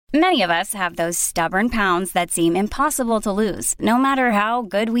Many of us have those stubborn pounds that seem impossible to lose, no matter how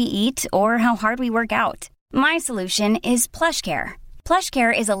good we eat or how hard we work out. My solution is PlushCare.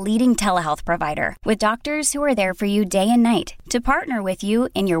 PlushCare is a leading telehealth provider with doctors who are there for you day and night to partner with you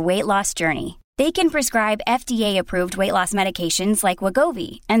in your weight loss journey. They can prescribe FDA-approved weight loss medications like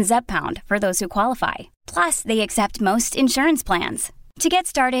Wegovy and Zepbound for those who qualify. Plus, they accept most insurance plans. To get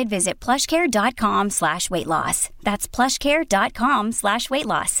started, visit plushcare.com/weightloss. That's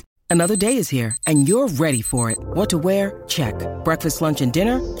plushcare.com/weightloss. Another day is here, and you're ready for it. What to wear? Check. Breakfast, lunch, and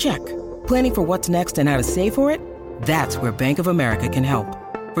dinner? Check. Planning for what's next and how to save for it? That's where Bank of America can help.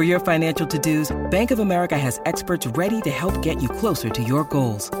 For your financial to-dos, Bank of America has experts ready to help get you closer to your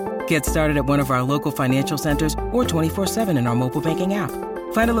goals. Get started at one of our local financial centers or 24/7 in our mobile banking app.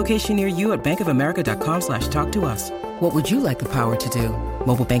 Find a location near you at bankofamerica.com/talktous. What would you like the power to do?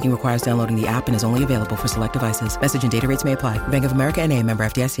 Mobile banking requires downloading the app and is only available for select devices. Message and data rates may apply. Bank of America NA, member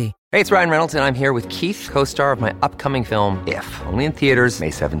FDIC. Hey, it's Ryan Reynolds, and I'm here with Keith, co-star of my upcoming film, If, only in theaters May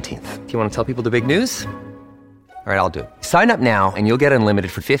 17th. Do you want to tell people the big news? All right, I'll do it. Sign up now and you'll get unlimited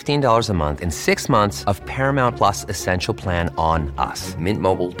for $15 a month and 6 months of Paramount Plus Essential Plan on us.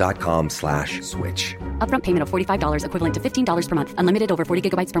 MintMobile.com/switch. Upfront payment of $45 equivalent to $15 per month. Unlimited over 40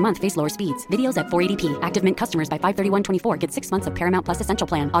 gigabytes per month. Face lower speeds. Videos at 480p. Active Mint customers by 531.24 get 6 months of Paramount Plus Essential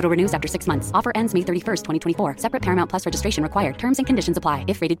Plan. Auto renews after 6 months. Offer ends May 31st, 2024. Separate Paramount Plus registration required. Terms and conditions apply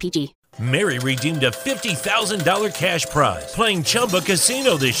if rated PG. Mary redeemed a $50,000 cash prize playing Chumba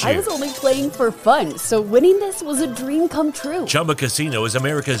Casino this year. I was only playing for fun, so winning this was a dream come true. Chumba Casino is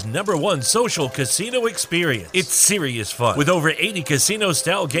America's #1 social casino experience. It's serious fun. With over 80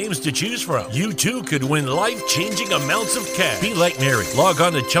 casino-style games to choose from, you too could win life-changing amounts of cash. Be like Mary. Log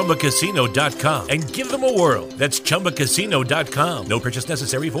on to ChumbaCasino.com and give them a whirl. That's ChumbaCasino.com. No purchase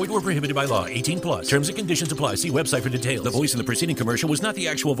necessary. Void or prohibited by law. 18+. Terms and conditions apply. See website for details. The voice in the preceding commercial was not the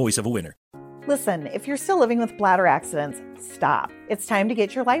actual voice of a winner. Listen, if you're still living with bladder accidents, stop. It's time to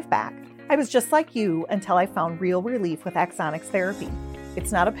get your life back. I was just like you until I found real relief with Axonics therapy.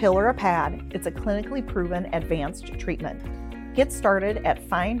 It's not a pill or a pad. It's a clinically proven advanced treatment. Get started at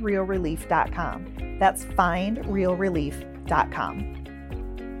findrealrelief.com. That's findrealrelief.com.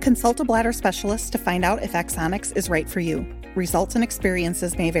 Consult a bladder specialist to find out if Axonics is right for you. Results and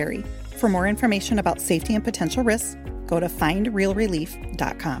experiences may vary. For more information about safety and potential risks, go to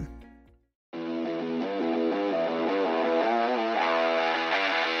findrealrelief.com.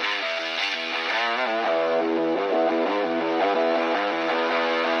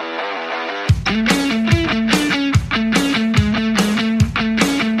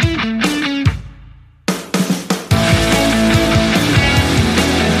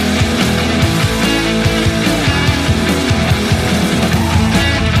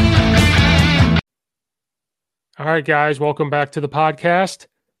 All right, guys, welcome back to the podcast.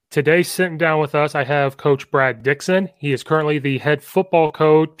 Today, sitting down with us, I have Coach Brad Dixon. He is currently the head football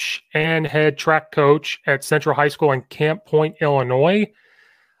coach and head track coach at Central High School in Camp Point, Illinois.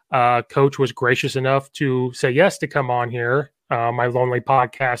 Coach was gracious enough to say yes to come on here, my lonely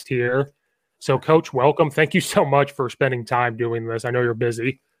podcast here. So, Coach, welcome. Thank you so much for spending time doing this. I know you're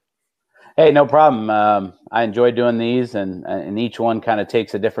busy. Hey, no problem. I enjoy doing these, and each one kind of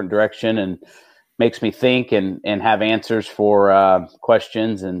takes a different direction and makes me think and have answers for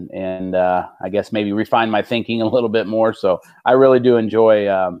questions and I guess maybe refine my thinking a little bit more. So I really do enjoy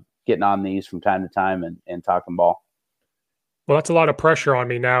getting on these from time to time and talking ball. Well, that's a lot of pressure on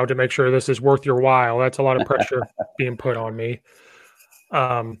me now to make sure this is worth your while. That's a lot of pressure being put on me.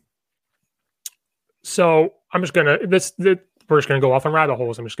 So I'm just going to, we're just going to go off on rabbit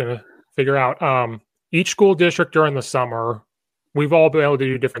holes. I'm just going to figure out each school district during the summer, we've all been able to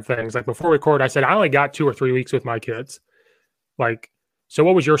do different things. Like before we record, I said, I only got 2 or 3 weeks with my kids. So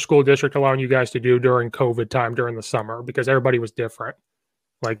what was your school district allowing you guys to do during COVID time during the summer? Because everybody was different.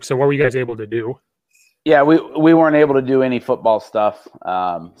 So what were you guys able to do? Yeah, we weren't able to do any football stuff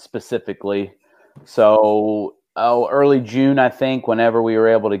specifically. So early June, I think, whenever we were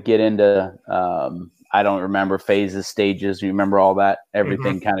able to get into, I don't remember phases, stages. You remember all that?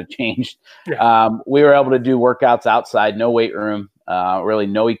 Everything kind of changed. Yeah. We were able to do workouts outside, no weight room, really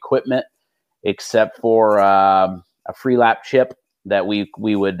no equipment except for a free lap chip that we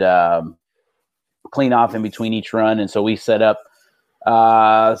would clean off in between each run. And so we set up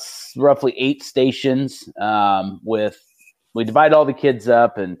roughly 8 stations we divide all the kids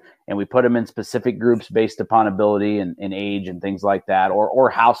up and we put them in specific groups based upon ability and age and things like that, or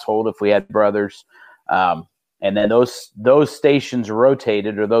household if we had brothers. And then those stations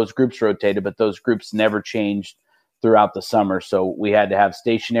rotated, or those groups rotated, but those groups never changed throughout the summer. So we had to have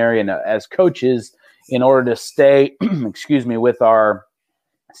stationary, and as coaches, in order to stay, with our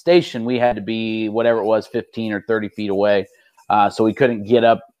station, we had to be whatever it was, 15 or 30 feet away. So we couldn't get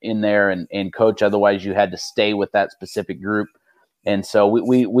up in there and coach. Otherwise, you had to stay with that specific group. And so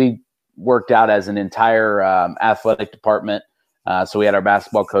we worked out as an entire athletic department. So we had our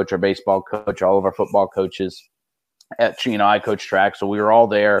basketball coach, our baseball coach, all of our football coaches. I coach track, so we were all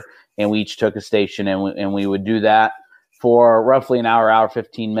there, and we each took a station, and we would do that for roughly an hour,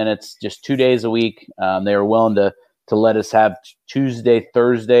 15 minutes, just 2 days a week. They were willing to let us have Tuesday,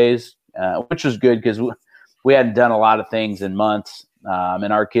 Thursdays, which was good because we hadn't done a lot of things in months,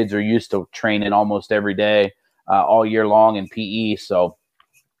 and our kids are used to training almost every day, all year long in PE. So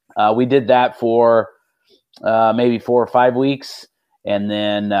we did that for maybe 4 or 5 weeks. And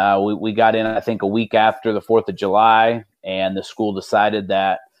then we got in, I think, a week after the 4th of July, and the school decided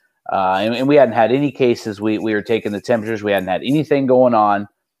that, and we hadn't had any cases. We were taking the temperatures. We hadn't had anything going on,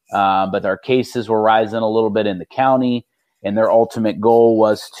 but our cases were rising a little bit in the county, and their ultimate goal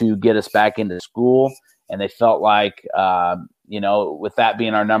was to get us back into school. And they felt like, with that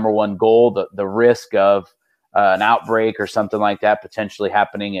being our number one goal, the risk of an outbreak or something like that potentially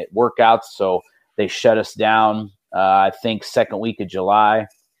happening at workouts. So they shut us down. I think second week of July.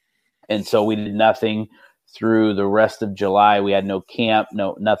 And so we did nothing through the rest of July. We had no camp,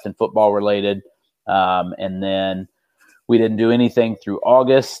 nothing football related. And then we didn't do anything through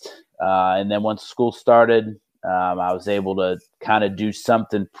August. And then once school started, I was able to kind of do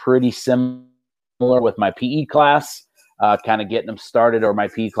something pretty similar with my PE class, kind of getting them started, or my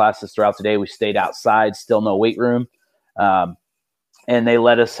PE classes throughout the day. We stayed outside, still no weight room. And they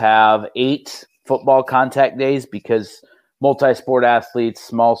let us have 8 football contact days because multi-sport athletes,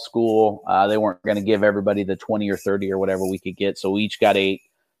 small school, they weren't going to give everybody the 20 or 30 or whatever we could get. So we each got 8.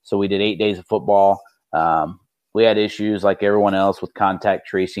 So we did 8 days of football. We had issues like everyone else with contact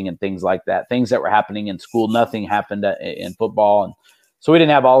tracing and things like that, things that were happening in school. Nothing happened in football. And so we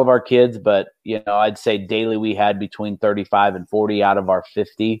didn't have all of our kids, but, I'd say daily we had between 35 and 40 out of our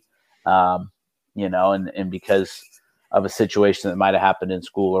 50, and because of a situation that might have happened in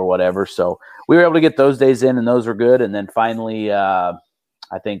school or whatever. So we were able to get those days in, and those were good. And then finally, I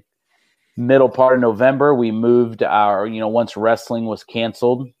think middle part of November, we moved our, once wrestling was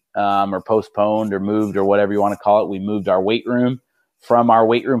canceled or postponed or moved or whatever you want to call it, we moved our weight room from our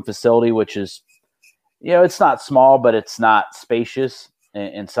weight room facility, which is, it's not small, but it's not spacious.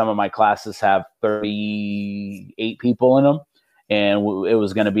 And some of my classes have 38 people in them. And it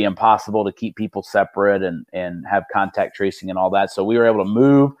was going to be impossible to keep people separate and have contact tracing and all that. So we were able to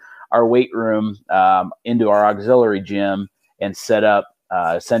move our weight room into our auxiliary gym and set up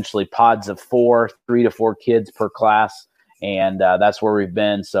essentially pods of 3 to 4 kids per class. And that's where we've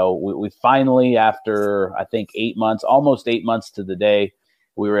been. So we finally, after I think 8 months, almost 8 months to the day,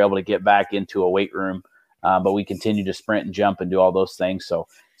 we were able to get back into a weight room. But we continue to sprint and jump and do all those things.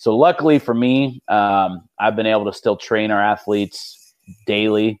 So luckily for me, I've been able to still train our athletes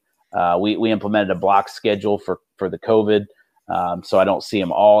daily. We implemented a block schedule for the COVID, so I don't see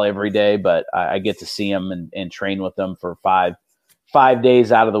them all every day, but I get to see them and train with them for five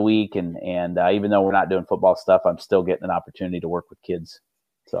days out of the week. And even though we're not doing football stuff, I'm still getting an opportunity to work with kids.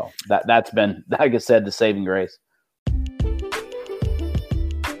 So that's been, like I said, the saving grace.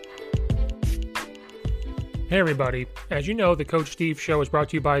 Hey everybody, as you know, the Coach Steve Show is brought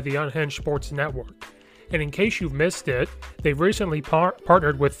to you by the Unhinged Sports Network. And in case you've missed it, they've recently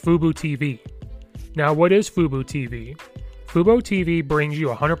partnered with Fubo TV. Now, what is Fubo TV? Fubo TV brings you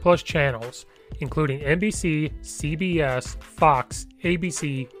 100 plus channels, including NBC, CBS, Fox,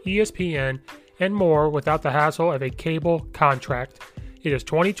 ABC, ESPN, and more without the hassle of a cable contract. It is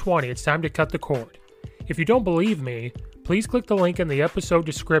 2020, it's time to cut the cord. If you don't believe me, please click the link in the episode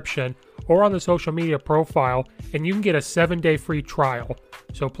description or on the social media profile, and you can get a 7-day free trial.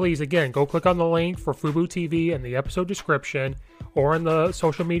 So please, again, go click on the link for Fubo TV in the episode description or in the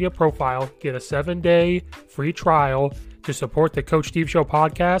social media profile. Get a 7-day free trial to support the Coach Steve Show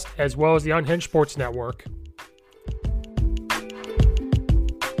podcast as well as the Unhinged Sports Network.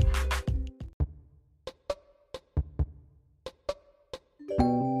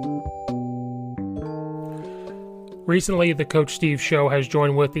 Recently, the Coach Steve Show has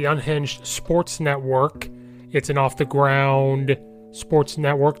joined with the Unhinged Sports Network. It's an off-the-ground sports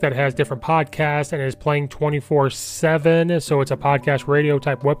network that has different podcasts and is playing 24/7, so it's a podcast radio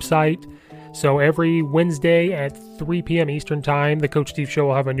type website. So every Wednesday at 3 p.m. Eastern Time, the Coach Steve Show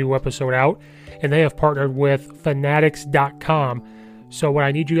will have a new episode out, and they have partnered with Fanatics.com. So what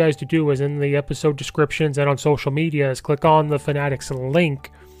I need you guys to do is in the episode descriptions and on social media is click on the Fanatics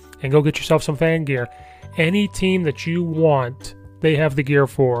link and go get yourself some fan gear. Any team that you want, they have the gear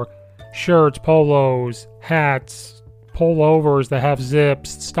for. Shirts, polos, hats, pullovers that have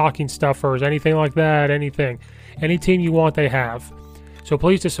zips, stocking stuffers, anything like that, anything. Any team you want, they have. So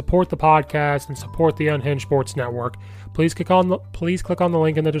please just support the podcast and support the Unhinged Sports Network. Please click on the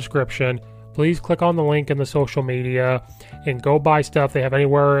link in the description. Please click on the link in the social media and go buy stuff. They have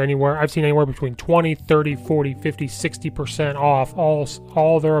anywhere. I've seen anywhere between 20, 30, 40, 50, 60% off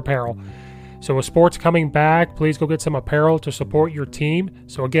all their apparel. So with sports coming back, please go get some apparel to support your team.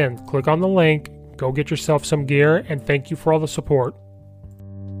 So again, click on the link, go get yourself some gear, and thank you for all the support.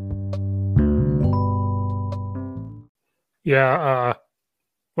 Yeah,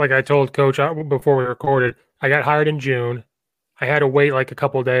 like I told Coach before we recorded, I got hired in June. I had to wait like a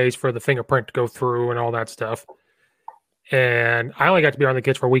couple of days for the fingerprint to go through and all that stuff. And I only got to be around the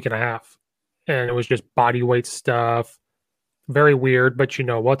kids for a week and a half. And it was just body weight stuff. Very weird, but you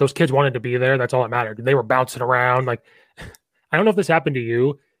know what? Those kids wanted to be there. That's all that mattered. They were bouncing around. Like, I don't know if this happened to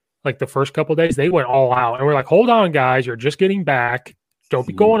you. Like the first couple of days, they went all out. And we're like, hold on, guys. You're just getting back. Don't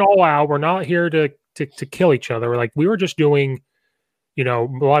be going all out. We're not here to kill each other. We were just doing, you know,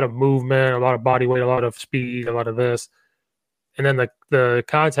 a lot of movement, a lot of body weight, a lot of speed, a lot of this. And then the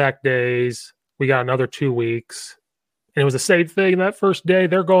contact days, we got another 2 weeks. And it was the same thing that first day.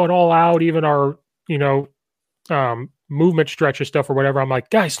 They're going all out, even our, you know, movement stretches stuff or whatever. I'm like,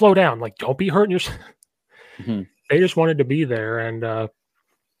 guys, slow down. Like, don't be hurting yourself. Mm-hmm. They just wanted to be there. And I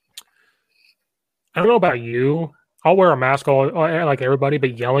don't know about you. I'll wear a mask like everybody,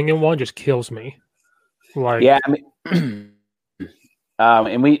 but yelling in one just kills me. Like, yeah, I mean,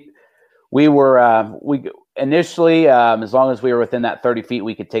 and we were initially, as long as we were within that 30 feet,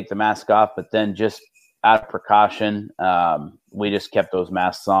 we could take the mask off. But then just out of precaution, we just kept those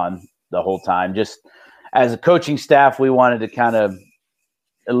masks on the whole time. Just as a coaching staff, we wanted to kind of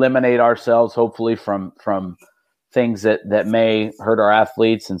eliminate ourselves, hopefully, from things that may hurt our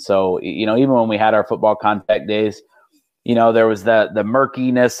athletes. And so, you know, even when we had our football contact days, you know, there was the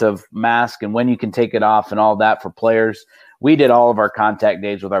murkiness of mask and when you can take it off and all that for players. We did all of our contact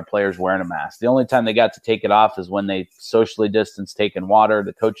days with our players wearing a mask. The only time they got to take it off is when they socially distanced, taking water.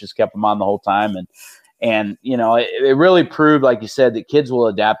 The coaches kept them on the whole time. And you know, it really proved, like you said, that kids will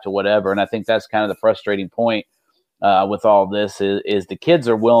adapt to whatever. And I think that's kind of the frustrating point with all this is the kids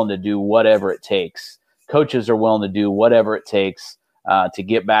are willing to do whatever it takes. Coaches are willing to do whatever it takes to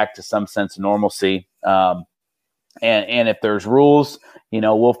get back to some sense of normalcy. And if there's rules, you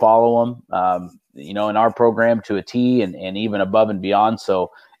know, we'll follow them. You know, in our program to a T and even above and beyond. So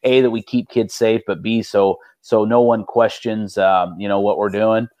A, that we keep kids safe, but B, so no one questions, you know, what we're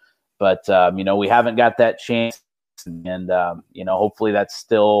doing. But, you know, we haven't got that chance. And, you know, hopefully that's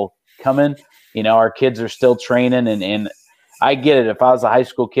still coming. You know, our kids are still training. And I get it. If I was a high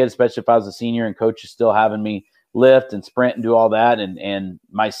school kid, especially if I was a senior and coach is still having me lift and sprint and do all that. And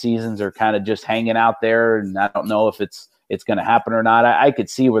my seasons are kind of just hanging out there. And I don't know if it's going to happen or not. I could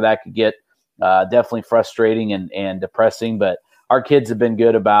see where that could get definitely frustrating and depressing, but our kids have been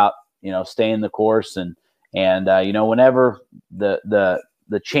good about, you know, staying the course and you know, whenever the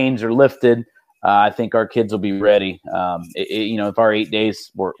chains are lifted, I think our kids will be ready. You know, if our 8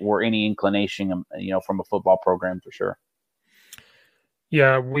 days were any inclination, you know, from a football program for sure.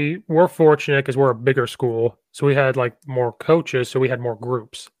 Yeah, we're fortunate because we're a bigger school. So we had like more coaches. So we had more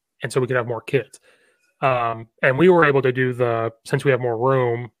groups and so we could have more kids. And we were able to do since we have more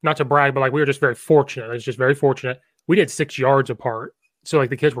room, not to brag, but like we were just very fortunate. It's just very fortunate. We did 6 yards apart. So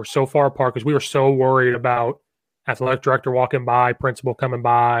like the kids were so far apart because we were so worried about athletic director walking by, principal coming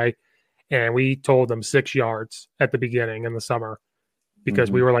by. And we told them 6 yards at the beginning in the summer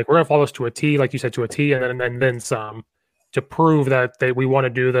because we were like, we're going to follow this to a T, like you said, to a T and then some to prove that we want to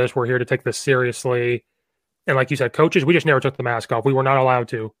do this. We're here to take this seriously. And like you said, coaches, we just never took the mask off. We were not allowed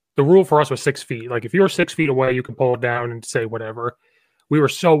to. The rule for us was 6 feet. Like if you were 6 feet away, you can pull it down and say whatever. We were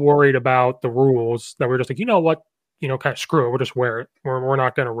so worried about the rules that we were just like, you know what, you know, kind of screw it. We'll just wear it. We're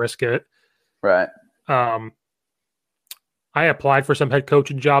not going to risk it. Right. I applied for some head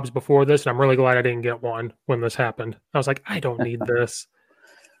coaching jobs before this, and I'm really glad I didn't get one when this happened. I was like, I don't need this.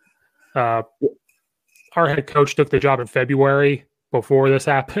 Our head coach took the job in February before this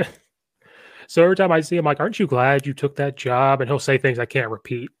happened. So every time I see him, like, aren't you glad you took that job? And he'll say things I can't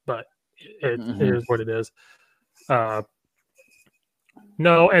repeat, but it is what it is.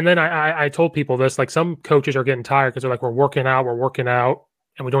 No, and then I told people this, like some coaches are getting tired because they're like, we're working out,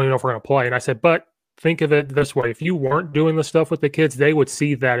 and we don't even know if we're going to play. And I said, but think of it this way. If you weren't doing the stuff with the kids, they would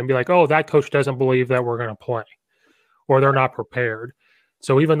see that and be like, oh, that coach doesn't believe that we're going to play or they're not prepared.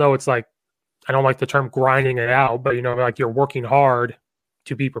 So even though it's like, I don't like the term grinding it out, but, you know, like you're working hard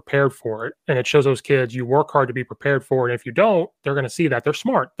to be prepared for it. And it shows those kids you work hard to be prepared for it. And if you don't, they're going to see that. They're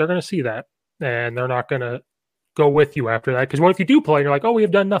smart. They're going to see that. And they're not going to go with you after that? Because what if you do play and you're like, oh, we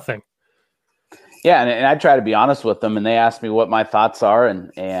have done nothing? Yeah, and I try to be honest with them, and they ask me what my thoughts are,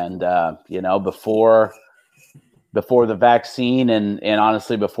 and before the vaccine and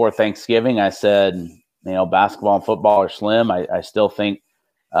honestly before Thanksgiving, I said, basketball and football are slim. I still think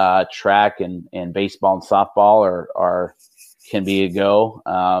track and baseball and softball are can be a go.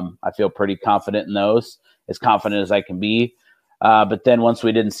 I feel pretty confident in those, as confident as I can be. But then once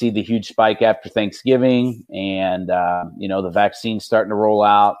we didn't see the huge spike after Thanksgiving and, the vaccine's starting to roll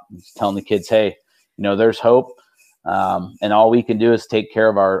out, telling the kids, hey, there's hope. And all we can do is take care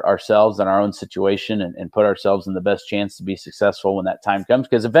of ourselves and our own situation and put ourselves in the best chance to be successful when that time comes,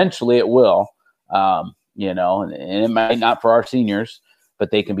 because eventually it will, and it might not for our seniors,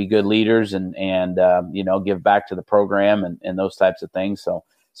 but they can be good leaders and give back to the program and those types of things. So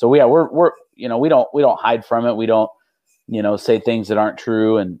yeah, we're we don't hide from it. We don't, say things that aren't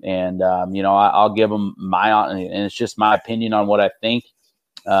true. I'll give them and it's just my opinion on what I think.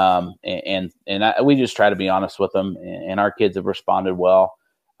 We just try to be honest with them, and our kids have responded well.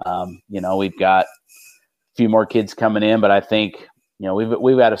 We've got a few more kids coming in, but I think,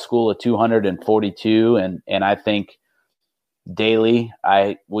 we've had a school of 242 and I think daily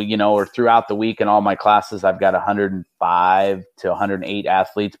or throughout the week in all my classes, I've got 105 to 108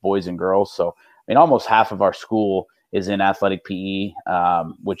 athletes, boys and girls. So, almost half of our school is in athletic PE,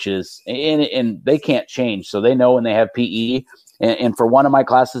 which is, and they can't change. So they know when they have PE. And for one of my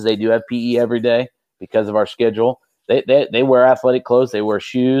classes, they do have PE every day because of our schedule. They wear athletic clothes. They wear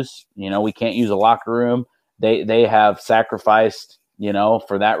shoes. We can't use a locker room. They have sacrificed,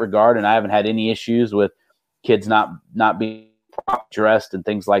 for that regard. And I haven't had any issues with kids not being dressed and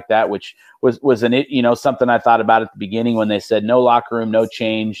things like that, which was something I thought about at the beginning when they said no locker room, no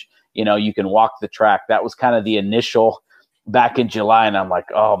change. You can walk the track. That was kind of the initial back in July. And I'm like,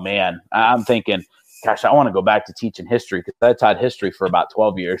 oh man, I'm thinking, gosh, I want to go back to teaching history because I taught history for about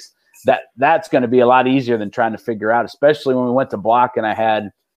 12 years. That's going to be a lot easier than trying to figure out, especially when we went to block and I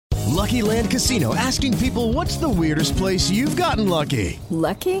had Lucky Land Casino, asking people, what's the weirdest place you've gotten lucky?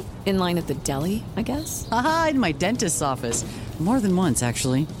 Lucky? In line at the deli, I guess? Aha, in my dentist's office. More than once,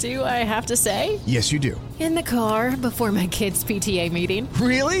 actually. Do I have to say? Yes, you do. In the car before my kids' PTA meeting.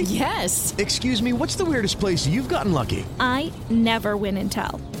 Really? Yes. Excuse me, what's the weirdest place you've gotten lucky? I never win and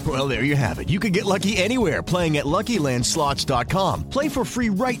tell. Well, there you have it. You can get lucky anywhere, playing at LuckyLandSlots.com. Play for free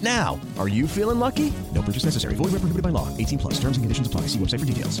right now. Are you feeling lucky? No purchase necessary. Void where prohibited by law. 18+. Terms and conditions apply. See website for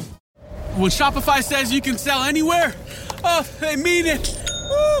details. When Shopify says you can sell anywhere, they mean it.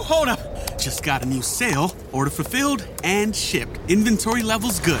 Woo, hold up. Just got a new sale. Order fulfilled and shipped. Inventory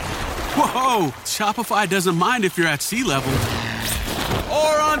level's good. Whoa, Shopify doesn't mind if you're at sea level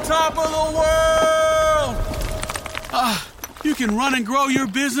or on top of the world. You can run and grow your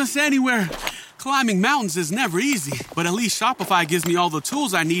business anywhere. Climbing mountains is never easy, but at least Shopify gives me all the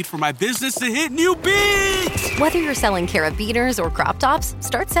tools I need for my business to hit new peaks. Whether you're selling carabiners or crop tops,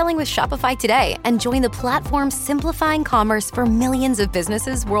 start selling with Shopify today and join the platform simplifying commerce for millions of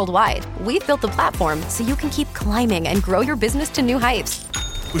businesses worldwide. We've built the platform so you can keep climbing and grow your business to new heights.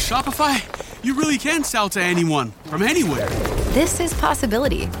 With Shopify, you really can sell to anyone, from anywhere. This is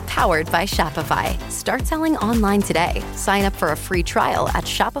Possibility, powered by Shopify. Start selling online today. Sign up for a free trial at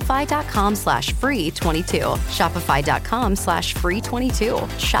shopify.com/free22. Shopify.com/free22.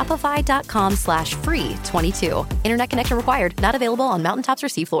 Shopify.com/free22. Internet connection required. Not available on mountaintops or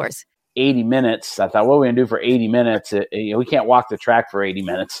seafloors. 80 minutes. I thought, what are we going to do for 80 minutes? We can't walk the track for 80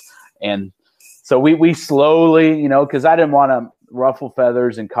 minutes. And so we slowly, because I didn't want to ruffle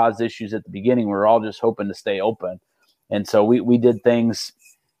feathers and cause issues at the beginning. We were all just hoping to stay open. And so we did things,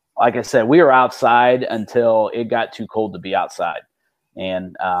 like I said, we were outside until it got too cold to be outside.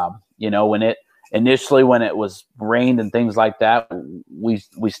 And, when it was rained and things like that, we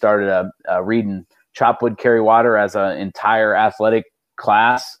started reading Chop Wood, Carry Water as an entire athletic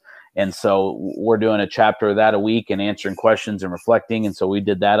class. And so we're doing a chapter of that a week and answering questions and reflecting. And so we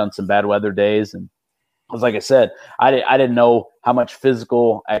did that on some bad weather days. And because like I said, I didn't know how much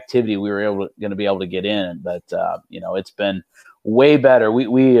physical activity we were going to be able to get in, but it's been way better.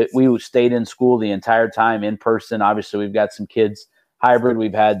 We stayed in school the entire time in person. Obviously, we've got some kids hybrid.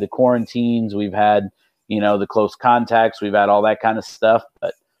 We've had the quarantines. We've had the close contacts. We've had all that kind of stuff.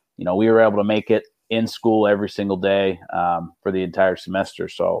 But we were able to make it in school every single day for the entire semester.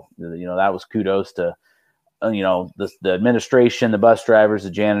 So that was kudos to the administration, the bus drivers, the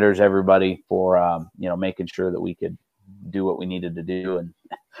janitors, everybody for, making sure that we could do what we needed to do. And,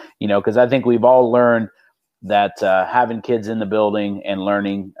 because I think we've all learned that having kids in the building and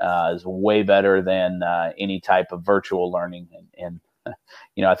learning is way better than any type of virtual learning. And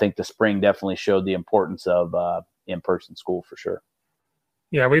I think the spring definitely showed the importance of in-person school for sure.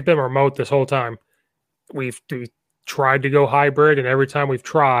 Yeah, we've been remote this whole time. We tried to go hybrid, and every time we've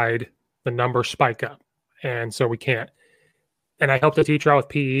tried, the numbers spike up, and so we can't. And I helped a teacher out with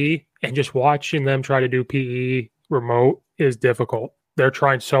PE, and just watching them try to do PE remote is difficult. They're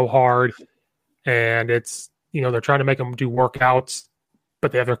trying so hard, and it's, they're trying to make them do workouts,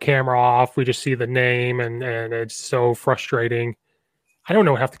 but they have their camera off. We just see the name, and it's so frustrating. I don't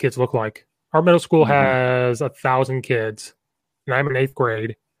know what half the kids look like. Our middle school has 1,000 kids, and I'm in 8th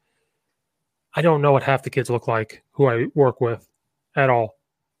grade. I don't know what half the kids look like who I work with at all,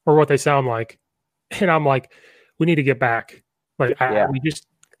 or what they sound like. And I'm like, we need to get back. Like, Coach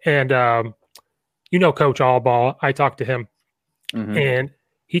Allball, I talked to him, and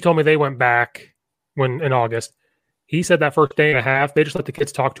he told me they went back in August. He said that first day and a half, they just let the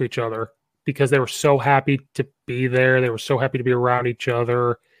kids talk to each other because they were so happy to be there. They were so happy to be around each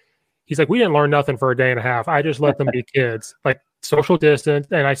other. He's like, we didn't learn nothing for a day and a half. I just let them be kids, like social distance.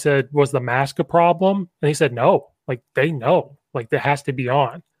 And I said, was the mask a problem? And he said, no, like they know, like that has to be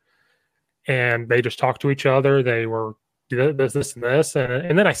on. And they just talked to each other. They were this, and this.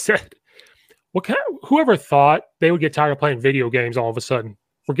 And then I said, whoever thought they would get tired of playing video games all of a sudden?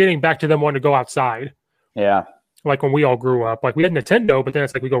 We're getting back to them wanting to go outside. Yeah. Like when we all grew up, like we had Nintendo, but then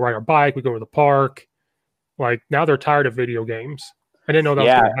it's like we go ride our bike, we go to the park. Like now they're tired of video games. I didn't know that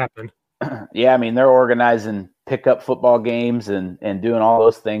was going to happen. Yeah, I mean, they're organizing pickup football games and doing all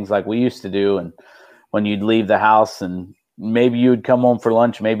those things like we used to do. And when you'd leave the house and maybe you would come home for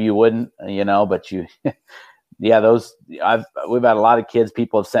lunch, maybe you wouldn't, but we've had a lot of kids.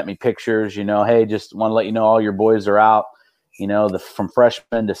 People have sent me pictures, hey, just want to let you know all your boys are out, from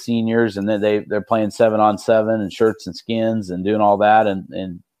freshmen to seniors, and then they're playing 7-on-7 and shirts and skins and doing all that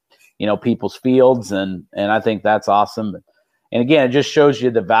and people's fields. And I think that's awesome. And again, it just shows you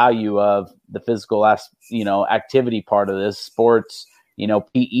the value of the physical, activity part of this sports,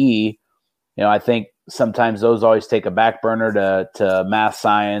 PE. I think sometimes those always take a back burner to math,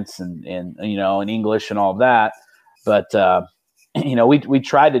 science, and English and all of that. But, we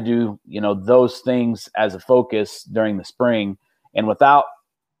tried to do, those things as a focus during the spring, and without,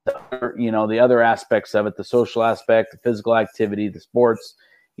 the other aspects of it, the social aspect, the physical activity, the sports,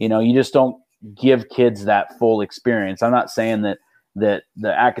 you just don't give kids that full experience. I'm not saying that the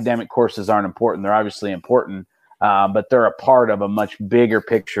academic courses aren't important. They're obviously important, but they're a part of a much bigger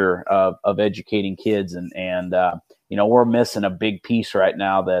picture of educating kids. And we're missing a big piece right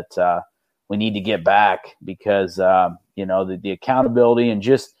now that we need to get back because, the accountability and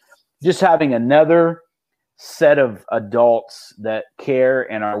just having another set of adults that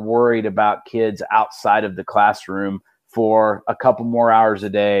care and are worried about kids outside of the classroom for a couple more hours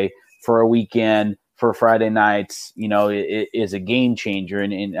a day, for a weekend, for Friday nights, it is a game changer.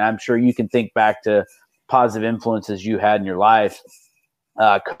 And I'm sure you can think back to positive influences you had in your life,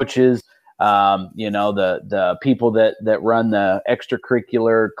 coaches, the people that run the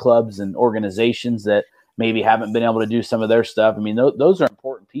extracurricular clubs and organizations that maybe haven't been able to do some of their stuff. I mean, those are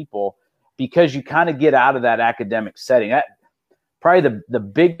important people because you kind of get out of that academic setting. Probably the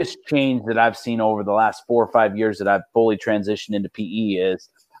biggest change that I've seen over the last 4 or 5 years that I've fully transitioned into PE is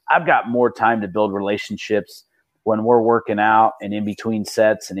I've got more time to build relationships when we're working out and in between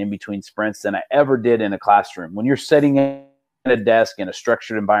sets and in between sprints than I ever did in a classroom. When you're sitting in a desk in a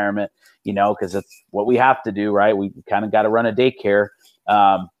structured environment, because it's what we have to do, right? We kind of got to run a daycare.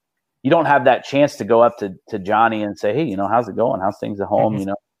 You don't have that chance to go up to Johnny and say, hey, how's it going? How's things at home?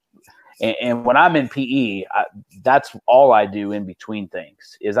 And when I'm in PE, that's all I do in between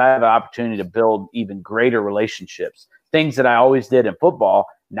things is I have an opportunity to build even greater relationships, things that I always did in football.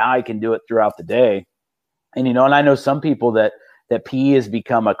 Now I can do it throughout the day. And, and I know some people that PE has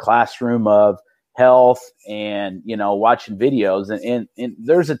become a classroom of health and, watching videos and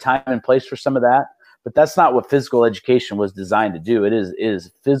there's a time and place for some of that, but that's not what physical education was designed to do. It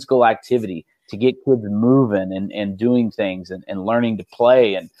is physical activity to get kids moving and doing things and learning to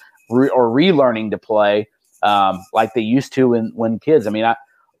play and relearning to play like they used to when kids. I mean,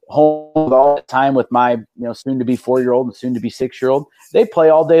 home all the time with my soon to be 4-year-old and soon to be 6-year-old. They play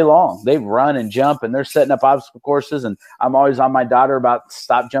all day long. They run and jump and they're setting up obstacle courses. And I'm always on my daughter about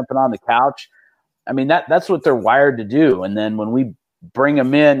stop jumping on the couch. I mean, that's what they're wired to do. And then when we bring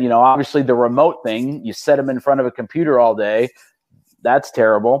them in, obviously the remote thing, you set them in front of a computer all day. That's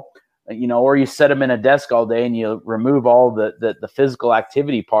terrible. Or you set them in a desk all day and you remove all the physical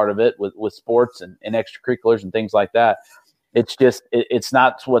activity part of it with sports and extracurriculars and things like that. It's just, it's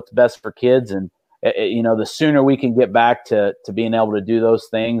not what's best for kids. And, the sooner we can get back to being able to do those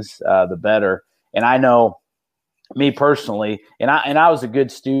things, the better. And I know me personally, and I was a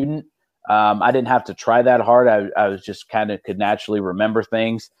good student. I didn't have to try that hard. I was just kind of could naturally remember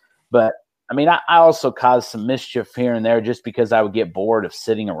things. But I mean, I also caused some mischief here and there just because I would get bored of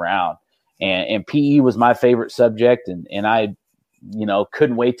sitting around. And PE was my favorite subject, and I,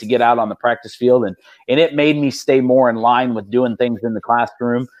 couldn't wait to get out on the practice field. And it made me stay more in line with doing things in the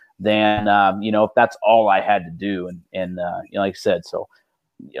classroom than, if that's all I had to do. And like I said, so,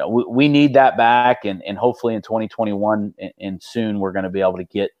 we need that back. And hopefully in 2021 and soon, we're going to be able to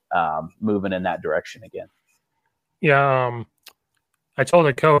get moving in that direction again. Yeah. I told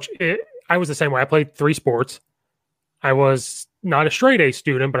the coach, I was the same way. I played 3 sports. I was not a straight A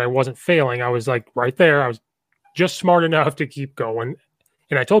student, but I wasn't failing. I was like right there. I was just smart enough to keep going.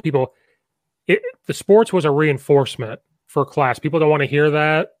 And I told people the sports was a reinforcement for class. People don't want to hear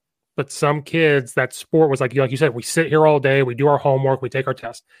that, but some kids, that sport was like you said, we sit here all day, we do our homework, we take our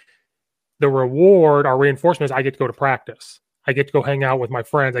tests. The reward, our reinforcement is I get to go to practice. I get to go hang out with my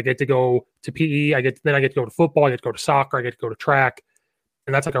friends. I get to go to PE. I get to go to football. I get to go to soccer. I get to go to track.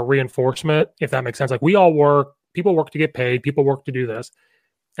 And that's like a reinforcement, if that makes sense. Like we all work. People work to get paid. People work to do this.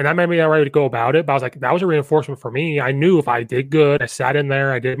 And that made me ready to go about it. But I was like, that was a reinforcement for me. I knew if I did good, I sat in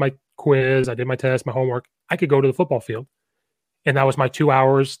there, I did my quiz, I did my test, my homework, I could go to the football field. And that was my 2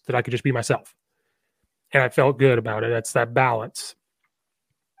 hours that I could just be myself. And I felt good about it. That's that balance.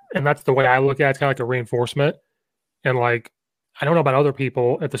 And that's the way I look at it. It's kind of like a reinforcement. And like, I don't know about other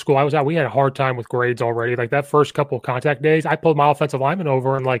people at the school I was at, we had a hard time with grades already. Like that first couple of contact days, I pulled my offensive lineman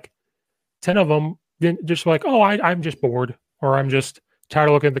over and like 10 of them didn't just like, oh, I'm just bored or I'm just tired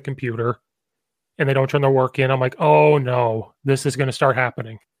of looking at the computer, and they don't turn their work in. I'm like, oh no, this is going to start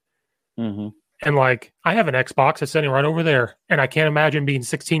happening. Mm-hmm. And like, I have an Xbox that's sitting right over there, and I can't imagine being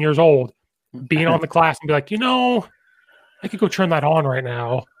 16 years old, being on the class and be like, I could go turn that on right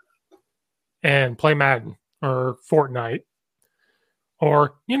now and play Madden or Fortnite.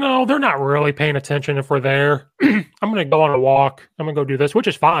 Or, they're not really paying attention if we're there. I'm going to go on a walk. I'm going to go do this, which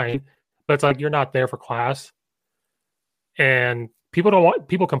is fine. But it's like, you're not there for class. And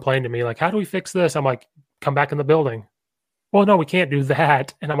people complain to me, like, how do we fix this? I'm like, come back in the building. Well, no, we can't do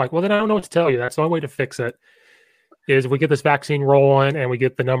that. And I'm like, well, then I don't know what to tell you. That's the only way to fix it is if we get this vaccine rolling and we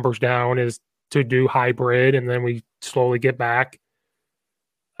get the numbers down is to do hybrid. And then we slowly get back.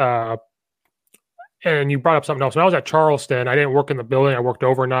 And you brought up something else. When I was at Charleston, I didn't work in the building. I worked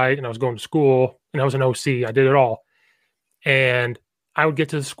overnight and I was going to school and I was an OC. I did it all. And I would get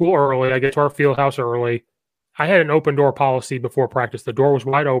to the school early. I get to our field house early. I had an open door policy before practice. The door was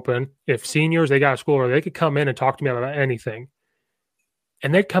wide open. If seniors, they got to school early, they could come in and talk to me about anything.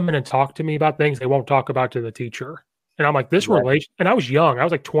 And they'd come in and talk to me about things they won't talk about to the teacher. And I'm like, this relation, and I was young. I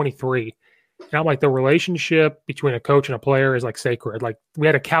was like 23. And I'm like, the relationship between a coach and a player is like sacred. Like we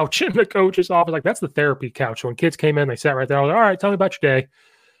had a couch in the coach's office. Like that's the therapy couch. So when kids came in, they sat right there. I was like, all right, tell me about your day.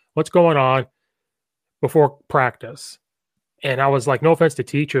 What's going on before practice? And I was like, no offense to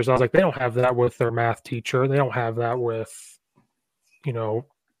teachers. I was like, they don't have that with their math teacher. They don't have that with,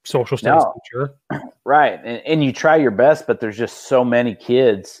 social studies teacher. Right. And you try your best, but there's just so many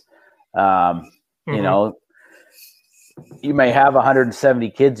kids, you may have 170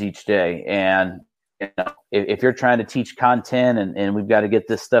 kids each day. And if you're trying to teach content and we've got to get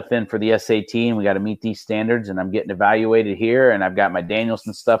this stuff in for the SAT and we got to meet these standards and I'm getting evaluated here and I've got my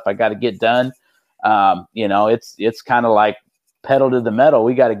Danielson stuff I got to get done. It's kind of like pedal to the metal.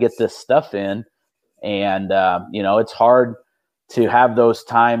 We got to get this stuff in. And, it's hard to have those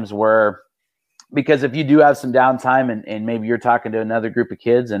times where, because if you do have some downtime and maybe you're talking to another group of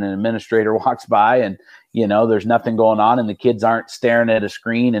kids and an administrator walks by and, there's nothing going on and the kids aren't staring at a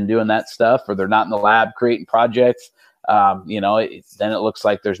screen and doing that stuff, or they're not in the lab creating projects, then it looks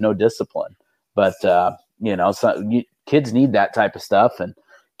like there's no discipline. But, kids need that type of stuff, and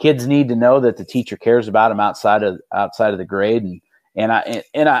kids need to know that the teacher cares about them outside of the grade. And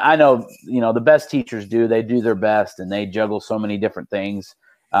I know, the best teachers they do their best and they juggle so many different things.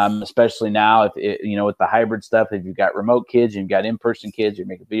 Especially now, with the hybrid stuff, if you've got remote kids, you've got in-person kids, you're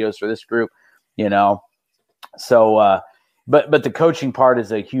making videos for this group, So, but the coaching part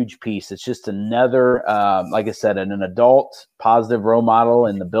is a huge piece. It's just another, like I said, an adult positive role model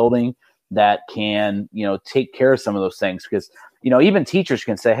in the building that can, take care of some of those things. Because, even teachers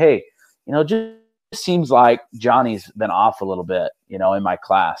can say, hey, just seems like Johnny's been off a little bit, in my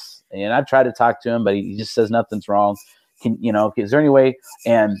class. And I've tried to talk to him, but he just says nothing's wrong. Is there any way?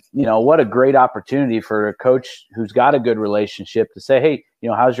 And, what a great opportunity for a coach who's got a good relationship to say, hey,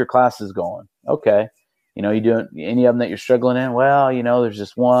 how's your classes going? Okay. You doing any of them that you're struggling in? Well, there's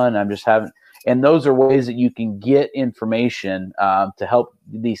just one. I'm just having, and those are ways that you can get information to help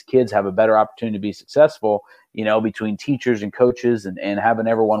these kids have a better opportunity to be successful, between teachers and coaches and having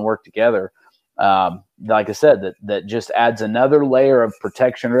everyone work together. Like I said, that just adds another layer of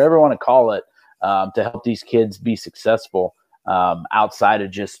protection, or whatever you want to call it, to help these kids be successful outside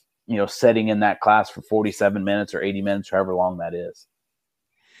of just, sitting in that class for 47 minutes or 80 minutes, however long that is.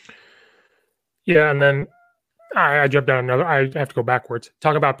 Yeah, and then I jumped down another. I have to go backwards.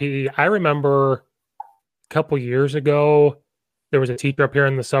 Talk about PE. I remember a couple years ago, there was a teacher up here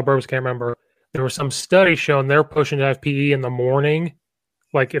in the suburbs. Can't remember. There was some study shown they're pushing to have PE in the morning,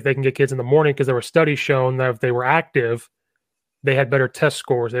 like if they can get kids in the morning, because there were studies shown that if they were active, they had better test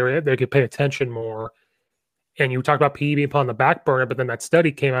scores. They could pay attention more. And you talked about PE being put on the back burner, but then that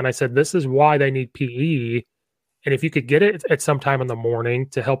study came out. And I said, this is why they need PE. And if you could get it at some time in the morning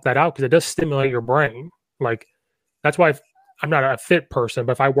to help that out, because it does stimulate your brain. Like, that's why I'm not a fit person,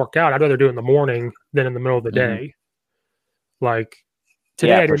 but if I work out, I'd rather do it in the morning than in the middle of the day. Like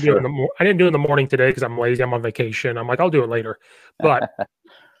today, I didn't do it in the morning today because I'm lazy. I'm on vacation. I'm like, I'll do it later. But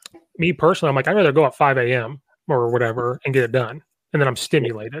me personally, I'm like, I'd rather go at 5 a.m. or whatever and get it done. And then I'm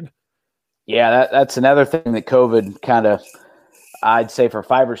stimulated. Yeah, that's another thing that COVID kind of, I'd say for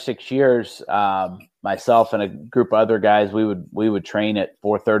 5 or 6 years, myself and a group of other guys, we would train at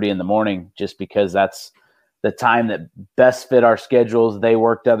 4:30 in the morning just because that's the time that best fit our schedules. They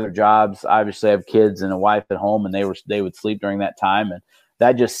worked other jobs. Obviously, I have kids and a wife at home, and they would sleep during that time, and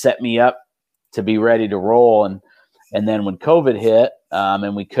that just set me up to be ready to roll. And then when COVID hit,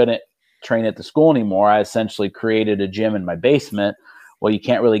 and we couldn't train at the school anymore, I essentially created a gym in my basement. Well, you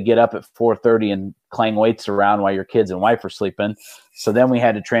can't really get up at 4:30 and clang weights around while your kids and wife are sleeping. So then we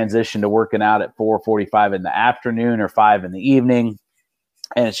had to transition to working out at 4:45 in the afternoon or 5 in the evening.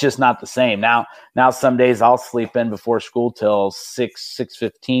 And it's just not the same. Now some days I'll sleep in before school till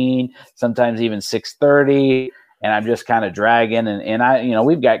 6:15, sometimes even 6:30. And I'm just kind of dragging. And I,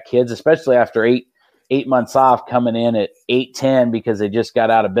 we've got kids, especially after eight months off, coming in at 8:10 because they just got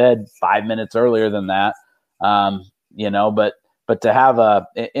out of bed 5 minutes earlier than that. But to have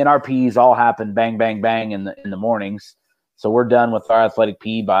in our PEs all happen bang, bang, bang in the mornings. So we're done with our athletic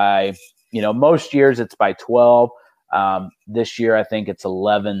PE by, most years it's by 12. This year, I think it's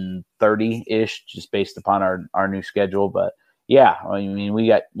 11:30-ish, just based upon our new schedule. But yeah, I mean, we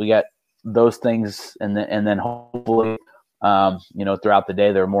got those things, and then hopefully, throughout the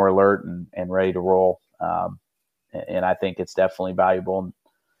day, they're more alert and ready to roll. And I think it's definitely valuable.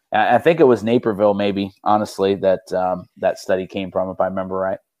 I think it was Naperville, maybe, honestly, that study came from, if I remember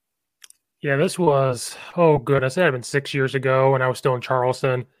right. Yeah, this was, oh goodness, it had been 6 years ago when I was still in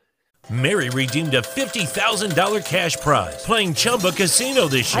Charleston. Mary redeemed a $50,000 cash prize playing Chumba Casino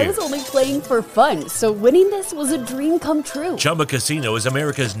this year. I was only playing for fun, so winning this was a dream come true. Chumba Casino is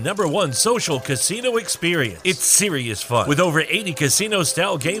America's #1 social casino experience. It's serious fun. With over 80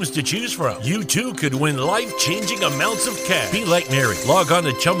 casino-style games to choose from, you too could win life-changing amounts of cash. Be like Mary. Log on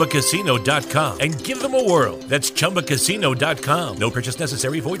to ChumbaCasino.com and give them a whirl. That's ChumbaCasino.com. No purchase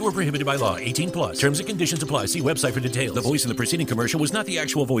necessary. Void where prohibited by law. 18+. Terms and conditions apply. See website for details. The voice in the preceding commercial was not the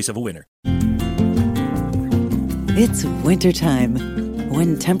actual voice of a winner. It's wintertime.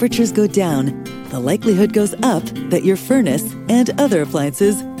 When temperatures go down, the likelihood goes up that your furnace and other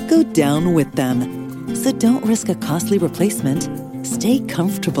appliances go down with them. So don't risk a costly replacement. Stay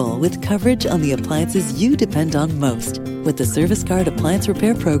comfortable with coverage on the appliances you depend on most with the Service Guard Appliance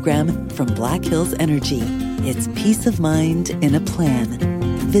Repair Program from Black Hills Energy. It's peace of mind in a plan.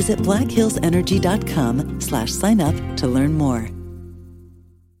 Visit blackhillsenergy.com/sign-up to learn more.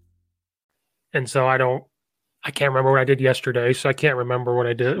 And so I can't remember what I did yesterday. So I can't remember what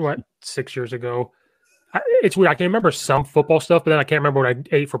I did 6 years ago. It's weird. I can remember some football stuff, but then I can't remember what I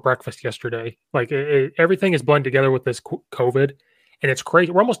ate for breakfast yesterday. Like everything is blended together with this COVID, and it's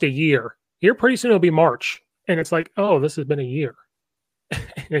crazy. We're almost a year. Here pretty soon it'll be March, and it's like, oh, this has been a year.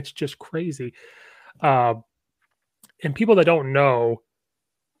 And it's just crazy. And people that don't know,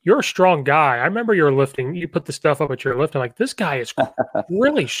 you're a strong guy. I remember you were lifting. You put the stuff up at your lift. I'm like, this guy is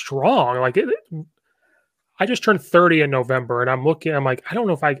really strong. Like, I just turned 30 in November, and I'm looking. I'm like, I don't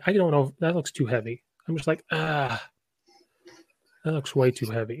know if that looks too heavy. I'm just like, that looks way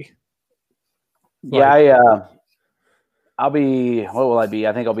too heavy. Yeah, I'll be. What will I be?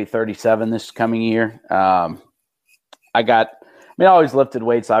 I think I'll be 37 this coming year. I always lifted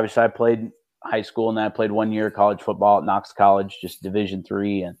weights. Obviously, I played high school, and then I played 1 year college football at Knox College, just Division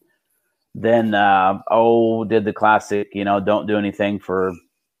III, and then did the classic, don't do anything for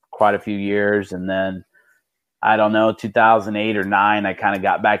quite a few years, and then I don't know, 2008 or 9, I kind of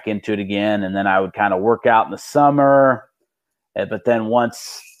got back into it again. And then I would kind of work out in the summer. But then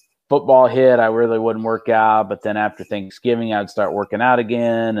once football hit, I really wouldn't work out. But then after Thanksgiving, I'd start working out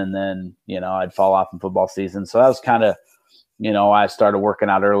again. And then, I'd fall off in football season. So that was kind of, I started working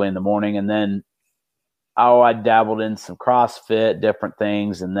out early in the morning. And then, I dabbled in some CrossFit, different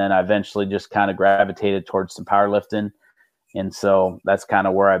things. And then I eventually just kind of gravitated towards some powerlifting. And so that's kind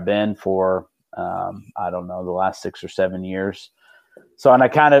of where I've been for, I don't know, the last 6 or 7 years. So, and I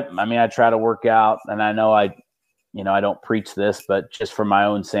try to work out, and I know I don't preach this, but just for my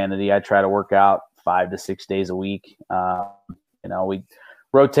own sanity, I try to work out 5 to 6 days a week. We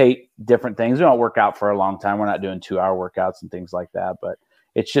rotate different things. We don't work out for a long time. We're not doing 2-hour workouts and things like that, but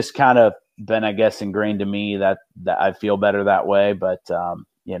it's just kind of been, I guess, ingrained to me that I feel better that way. But,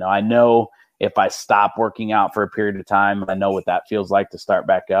 I know if I stop working out for a period of time, I know what that feels like to start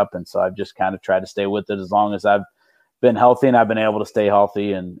back up. And so I've just kind of tried to stay with it as long as I've been healthy, and I've been able to stay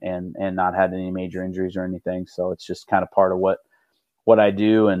healthy and not had any major injuries or anything. So it's just kind of part of what I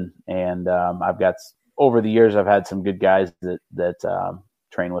do. And I've got, over the years, I've had some good guys that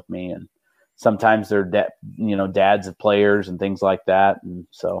train with me, and sometimes they're dads of players and things like that. And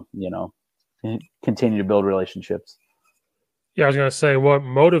so, continue to build relationships. Yeah, I was going to say, what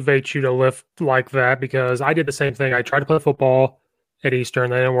motivates you to lift like that? Because I did the same thing. I tried to play football at Eastern.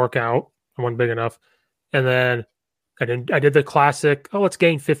 They didn't work out. I wasn't big enough. And then I did the classic, let's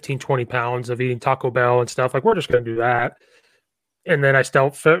gain 15, 20 pounds of eating Taco Bell and stuff. Like, we're just going to do that. And then I still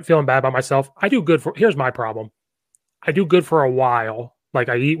feeling bad about myself. Here's my problem. I do good for a while. Like,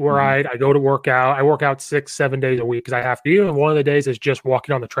 I eat right. I go to work out. I work out 6, 7 days a week because I have to. Even one of the days is just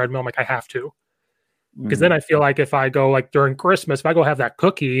walking on the treadmill. I'm like, I have to. Because then I feel like if I go, like during Christmas, if I go have that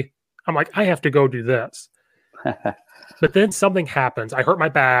cookie, I'm like, I have to go do this. But then something happens. I hurt my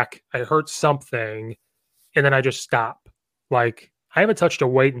back. I hurt something. And then I just stop. Like, I haven't touched a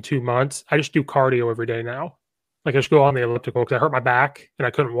weight in 2 months. I just do cardio every day now. Like, I just go on the elliptical because I hurt my back and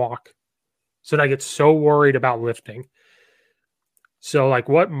I couldn't walk. So then I get so worried about lifting. So, like,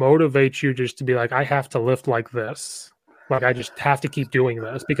 what motivates you just to be like, I have to lift like this? Like, I just have to keep doing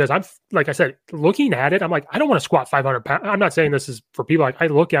this because I'm, like I said, looking at it, I'm like, I don't want to squat 500 pounds. I'm not saying this is for people. Like, I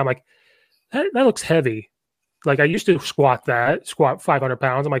look at, I'm like, that looks heavy. Like, I used to squat 500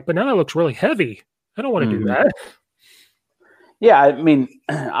 pounds. I'm like, but now that looks really heavy. I don't want to do that. Yeah. I mean,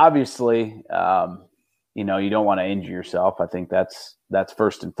 obviously, you don't want to injure yourself. I think that's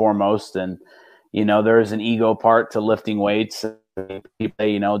first and foremost. And, there is an ego part to lifting weights. People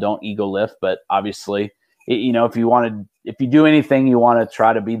say, don't ego lift, but obviously, if you do anything, you want to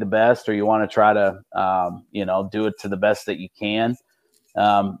try to be the best, or you want to try to, do it to the best that you can.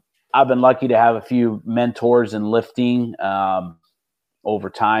 I've been lucky to have a few mentors in lifting over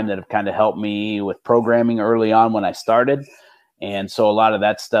time that have kind of helped me with programming early on when I started. And so a lot of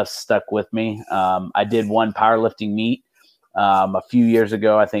that stuff stuck with me. I did one powerlifting meet a few years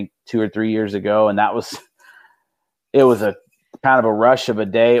ago, I think 2 or 3 years ago. And it was a kind of a rush of a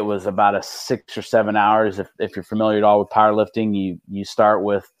day. It was about a 6 or 7 hours. If you're familiar at all with powerlifting, you start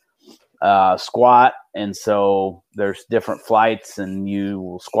with squat. And so there's different flights, and you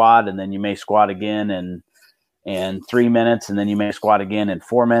will squat, and then you may squat again in 3 minutes, and then you may squat again in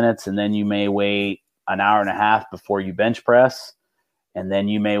 4 minutes, and then you may wait an hour and a half before you bench press, and then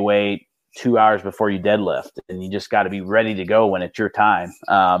you may wait 2 hours before you deadlift, and you just got to be ready to go when it's your time.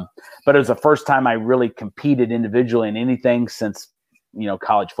 But it was the first time I really competed individually in anything since,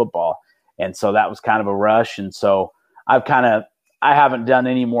 college football. And so that was kind of a rush. And so I haven't done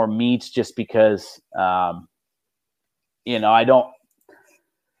any more meets just because, I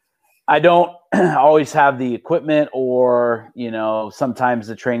don't always have the equipment, or, sometimes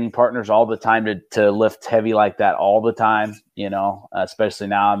the training partners all the time to lift heavy like that all the time, especially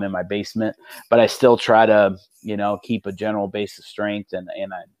now I'm in my basement, but I still try to, keep a general base of strength and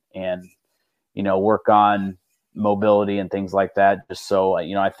work on mobility and things like that. Just so,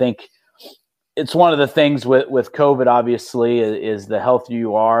 I think it's one of the things with COVID, obviously, is the healthier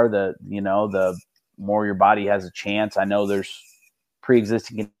you are, the more your body has a chance. I know there's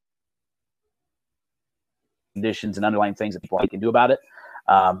pre-existing conditions and underlying things that people can do about it.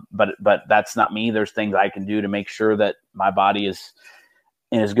 But that's not me. There's things I can do to make sure that my body is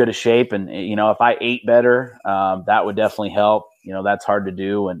in as good a shape. And, if I ate better, that would definitely help. That's hard to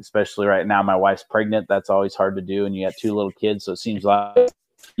do. And especially right now, my wife's pregnant. That's always hard to do. And you got 2 little kids. So it seems like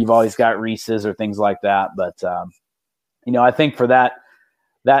you've always got Reese's or things like that. But, I think for that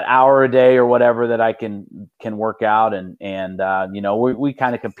hour a day or whatever that I can work out, and we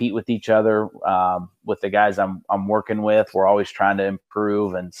kind of compete with each other, with the guys I'm working with. We're always trying to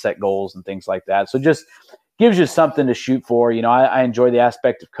improve and set goals and things like that. So just gives you something to shoot for. I enjoy the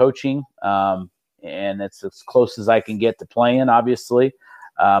aspect of coaching, and it's as close as I can get to playing, obviously.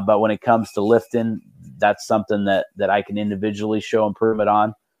 But when it comes to lifting, that's something that I can individually show improvement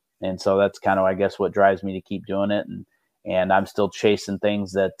on. And so that's kind of, I guess, what drives me to keep doing it. And I'm still chasing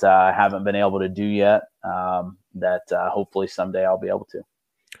things that I haven't been able to do yet, that hopefully someday I'll be able to.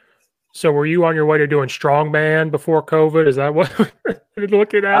 So were you on your way to doing strongman before COVID? Is that what you're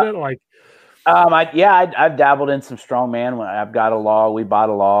looking at it like? I've dabbled in some strongman. I've got a log. We bought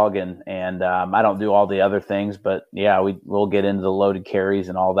a log, and I don't do all the other things, but yeah, we'll get into the loaded carries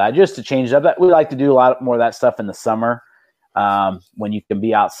and all that just to change it up. We like to do a lot more of that stuff in the summer, when you can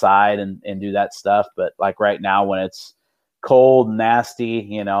be outside and do that stuff. But like right now, when it's cold and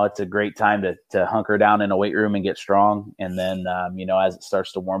nasty, it's a great time to hunker down in a weight room and get strong. And then, as it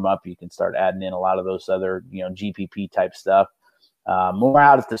starts to warm up, you can start adding in a lot of those other, GPP type stuff. More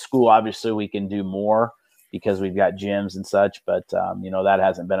out at the school, obviously we can do more because we've got gyms and such, but that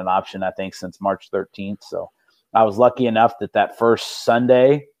hasn't been an option, I think, since March 13th. So I was lucky enough that first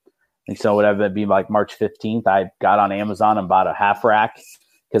Sunday, and so whatever it be, like March 15th, I got on Amazon and bought a half rack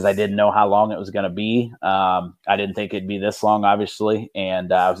because I didn't know how long it was going to be. I didn't think it'd be this long, obviously.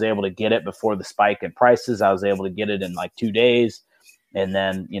 And I was able to get it before the spike in prices. I was able to get it in like 2 days. And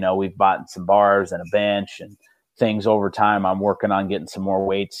then, we've bought some bars and a bench and things over time. I'm working on getting some more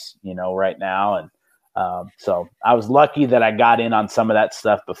weights, right now. And so I was lucky that I got in on some of that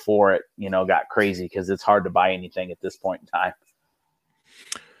stuff before it, got crazy, because it's hard to buy anything at this point in time.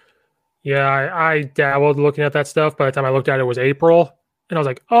 Yeah, I dabbled looking at that stuff. By the time I looked at it, it was April. And I was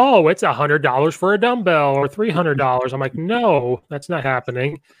like, oh, it's $100 for a dumbbell or $300. I'm like, no, that's not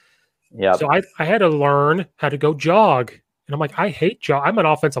happening. Yeah. So I had to learn how to go jog. And I'm like, I hate jog. I'm an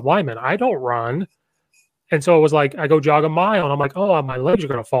offensive lineman. I don't run. And so it was like, I go jog a mile and I'm like, oh, my legs are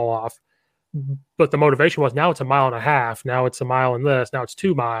going to fall off. But the motivation was, now it's 1.5 miles. Now it's 1 mile and this. Now it's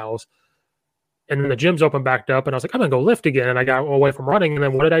 2 miles. And then the gym's open back up. And I was like, I'm going to go lift again. And I got away from running. And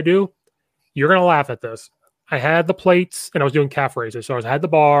then what did I do? You're going to laugh at this. I had the plates and I was doing calf raises. So I had the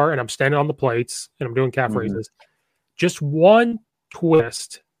bar and I'm standing on the plates and I'm doing calf raises. Just one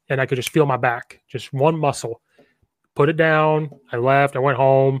twist and I could just feel my back, just one muscle. Put it down. I left. I went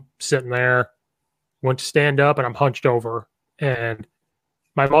home, sitting there, went to stand up and I'm hunched over. And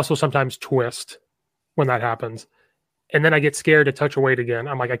my muscles sometimes twist when that happens. And then I get scared to touch a weight again.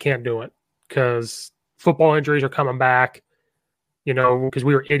 I'm like, I can't do it because football injuries are coming back. Because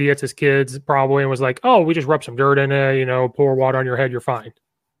we were idiots as kids probably, and was like, oh, we just rub some dirt in it, pour water on your head, you're fine.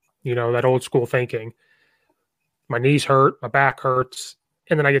 That old school thinking. My knees hurt, my back hurts,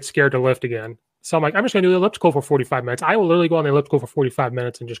 and then I get scared to lift again. So I'm like, I'm just going to do the elliptical for 45 minutes. I will literally go on the elliptical for 45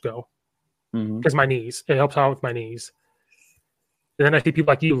 minutes and just go. Because my knees, it helps out with my knees. And then I see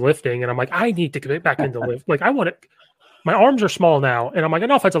people like you lifting, and I'm like, I need to get back into lift. Like, I want it. My arms are small now, and I'm like, an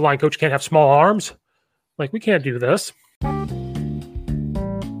offensive line coach can't have small arms. Like, we can't do this.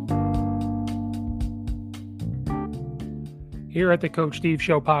 Here at the Coach Steve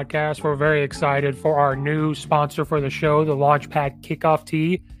Show podcast, we're very excited for our new sponsor for the show, the Launchpad Kickoff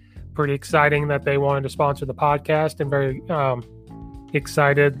Tee. Pretty exciting that they wanted to sponsor the podcast, and very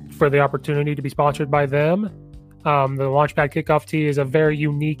excited for the opportunity to be sponsored by them. The Launchpad Kickoff Tee is a very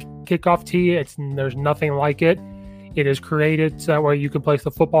unique kickoff tee. There's nothing like it. It is created so that way you can place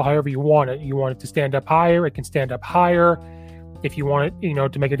the football however you want it. You want it to stand up higher, it can stand up higher. If you want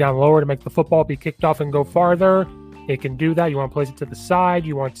it, to make it down lower to make the football be kicked off and go farther, it can do that. You want to place it to the side.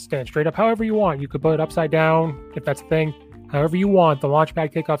 You want it to stand straight up. However you want. You could put it upside down if that's a thing. However you want. The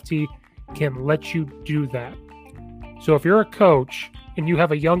Launchpad Kickoff Tee can let you do that. So if you're a coach and you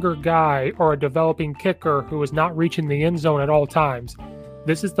have a younger guy or a developing kicker who is not reaching the end zone at all times,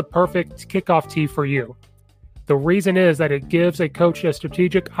 this is the perfect kickoff tee for you. The reason is that it gives a coach a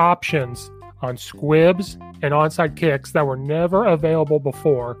strategic options on squibs and onside kicks that were never available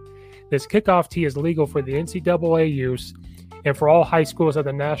before. This kickoff tee is legal for the NCAA use and for all high schools of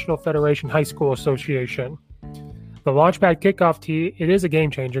the National Federation High School Association. The Launchpad Kickoff Tee, it is a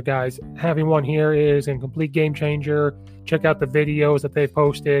game changer, guys. Having one here is a complete game changer. Check out the videos that they've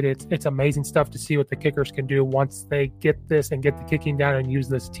posted. It's amazing stuff to see what the kickers can do once they get this and get the kicking down and use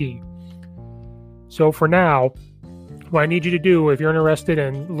this tee. So for now, what I need you to do, if you're interested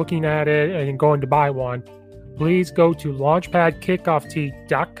in looking at it and going to buy one, please go to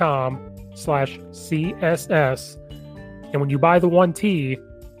launchpadkickoff.com/CSS. And when you buy the one tee,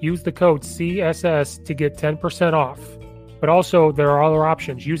 use the code CSS to get 10% off. But also, there are other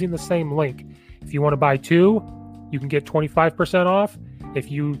options using the same link. If you want to buy two, you can get 25% off. If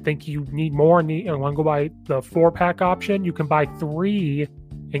you think you need more and want to go buy the 4-pack option, you can buy 3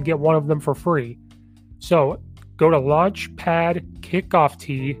 and get one of them for free. So go to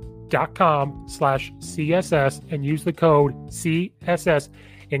launchpadkickoff.com/CSS and use the code CSS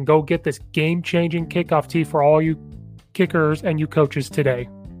and go get this game-changing kickoff tee for all you kickers and you coaches today.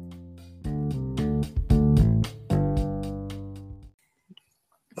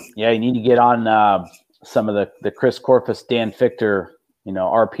 Yeah, you need to get on some of the Chris Corpus, Dan Fichter,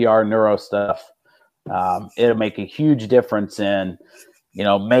 RPR neuro stuff. It'll make a huge difference in,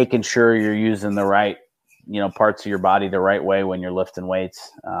 making sure you're using the right, parts of your body the right way when you're lifting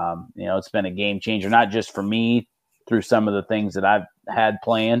weights. It's been a game changer, not just for me through some of the things that I've had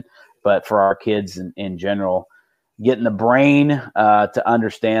playing, but for our kids in general. Getting the brain to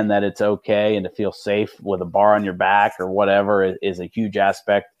understand that it's okay and to feel safe with a bar on your back or whatever is a huge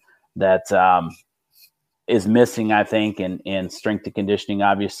aspect that is missing, I think, in strength and conditioning,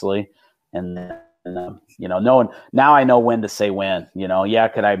 obviously. And knowing now I know when to say when.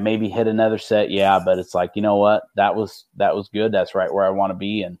 Could I maybe hit another set? Yeah, but it's like, you know what? That was good. That's right where I want to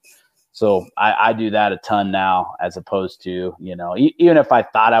be. And so I do that a ton now, as opposed to, even if I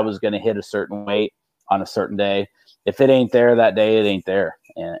thought I was going to hit a certain weight on a certain day, if it ain't there that day, it ain't there.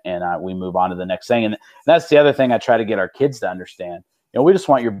 And we move on to the next thing. And that's the other thing I try to get our kids to understand. We just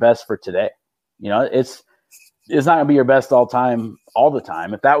want your best for today. It's not going to be your best all the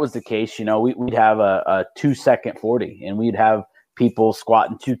time. If that was the case, we'd have a 2-second 40 and we'd have people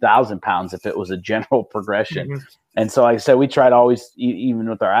squatting 2,000 pounds if it was a general progression. Mm-hmm. And so, like I said, we try to always, even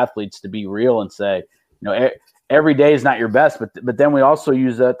with our athletes, to be real and say, every day is not your best, but then we also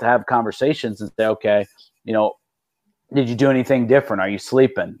use that to have conversations and say, okay, did you do anything different? Are you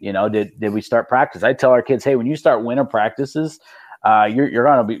sleeping? Did we start practice? I tell our kids, hey, when you start winter practices, you're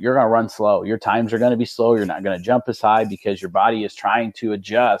gonna run slow. Your times are gonna be slow. You're not gonna jump as high because your body is trying to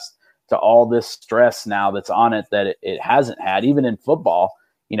adjust to all this stress now that's on it that it hasn't had. Even in football,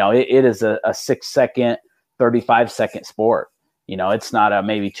 it is a 6-second, 35-second sport. It's not a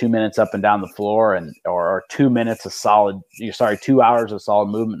maybe 2 minutes up and down the floor or 2 minutes of 2 hours of solid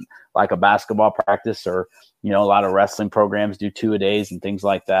movement like a basketball practice, or a lot of wrestling programs do 2 a days and things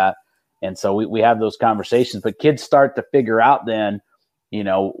like that. And so we have those conversations, but kids start to figure out then,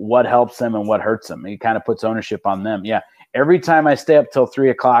 what helps them and what hurts them. It kind of puts ownership on them. Yeah. Every time I stay up till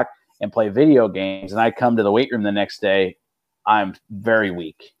 3:00 and play video games and I come to the weight room the next day, I'm very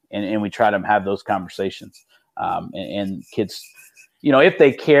weak. And we try to have those conversations. And kids, if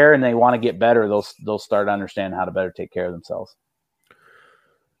they care and they want to get better, they'll start to understand how to better take care of themselves.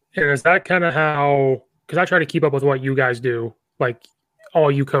 And is that kind of how, because I try to keep up with what you guys do, like all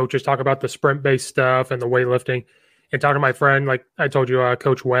you coaches talk about the sprint-based stuff and the weightlifting, and talk to my friend, like I told you,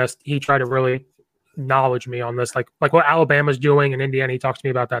 Coach West, he tried to really knowledge me on this, like what Alabama's doing in Indiana. He talks to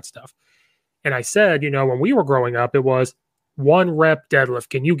me about that stuff. And I said, when we were growing up, it was 1 rep deadlift.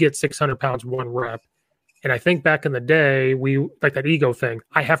 Can you get 600 pounds 1 rep? And I think back in the day, we like that ego thing.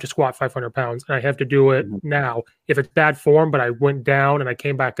 I have to squat 500 pounds and I have to do it now. If it's bad form, but I went down and I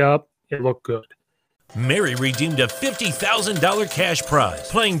came back up, it looked good. Mary redeemed a $50,000 cash prize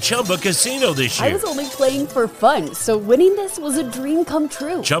playing Chumba Casino this year. I was only playing for fun, so winning this was a dream come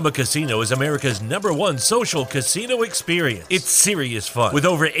true. Chumba Casino is America's #1 social casino experience. It's serious fun. With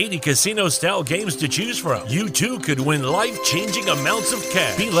over 80 casino-style games to choose from, you too could win life-changing amounts of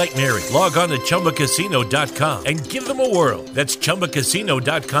cash. Be like Mary. Log on to ChumbaCasino.com and give them a whirl. That's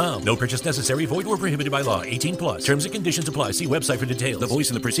ChumbaCasino.com. No purchase necessary. Void where prohibited by law. 18+. Terms and conditions apply. See website for details. The voice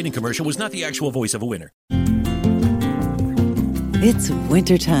in the preceding commercial was not the actual voice of a winner. It's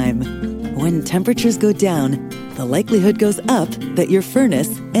wintertime. When temperatures go down, the likelihood goes up that your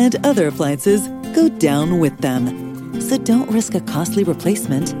furnace and other appliances go down with them. So don't risk a costly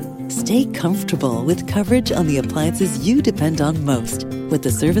replacement. Stay comfortable with coverage on the appliances you depend on most with the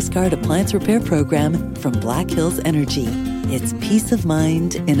Service Guard Appliance Repair Program from Black Hills Energy. It's peace of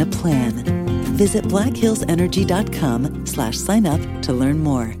mind in a plan. Visit blackhillsenergy.com/sign up to learn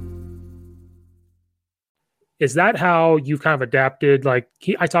more. Is that how you've kind of adapted? Like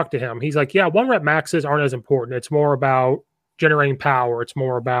I talked to him. He's like, yeah, 1 rep maxes aren't as important. It's more about generating power. It's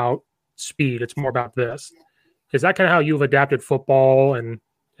more about speed. It's more about this. Is that kind of how you've adapted football and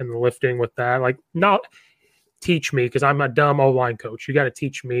the lifting with that? Like, not teach me, because I'm a dumb O-line coach. You got to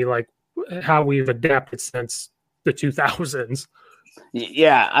teach me like how we've adapted since the 2000s.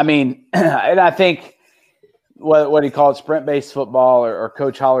 Yeah, I mean, and I think what do you call it, sprint-based football or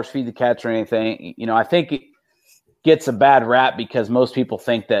Coach Holler's feed the catch or anything, I think it gets a bad rap because most people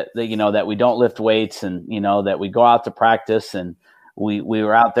think that we don't lift weights and, that we go out to practice and we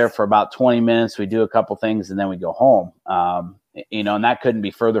were out there for about 20 minutes. We do a couple things and then we go home. And that couldn't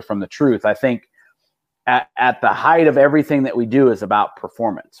be further from the truth. I think at the height of everything that we do is about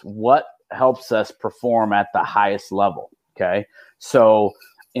performance. What helps us perform at the highest level. Okay. So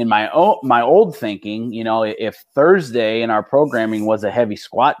in my old thinking, if Thursday in our programming was a heavy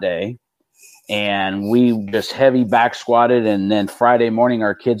squat day and we just heavy back squatted, and then Friday morning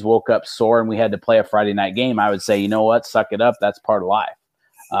our kids woke up sore and we had to play a Friday night game, I would say, you know what, suck it up. That's part of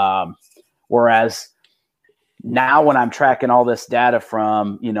life. Whereas now when I'm tracking all this data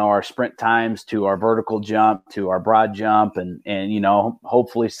from, our sprint times to our vertical jump to our broad jump, and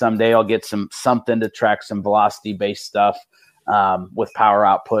hopefully someday I'll get something to track some velocity based stuff with power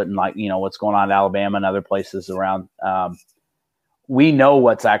output and what's going on in Alabama and other places around. We know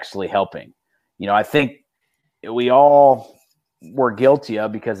what's actually helping. I think we all were guilty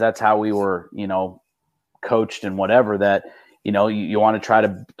of, because that's how we were, coached and whatever, that, you want to try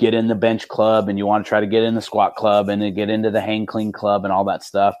to get in the bench club and you want to try to get in the squat club and then get into the hang clean club and all that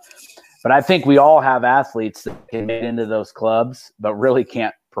stuff. But I think we all have athletes that can get into those clubs, but really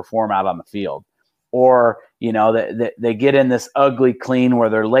can't perform out on the field. Or, they get in this ugly clean where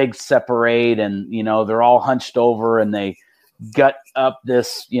their legs separate and, they're all hunched over and they gut up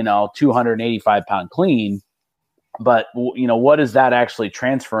this, 285 pound clean. But, what is that actually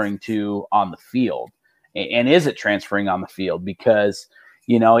transferring to on the field? And is it transferring on the field? Because,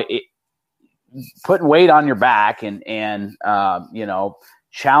 putting weight on your back and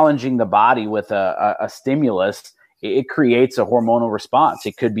challenging the body with a stimulus, it creates a hormonal response.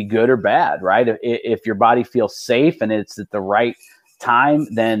 It could be good or bad, right? If your body feels safe and it's at the right time,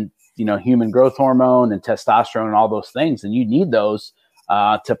 then, human growth hormone and testosterone and all those things, and you need those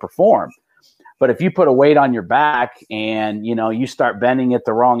to perform. But if you put a weight on your back and, you start bending at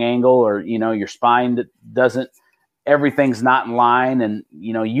the wrong angle, or, your spine everything's not in line, and,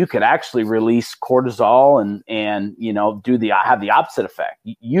 you could actually release cortisol and have the opposite effect.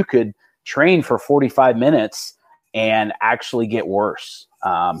 You could train for 45 minutes and actually get worse.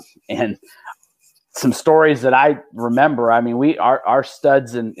 And some stories that I remember, our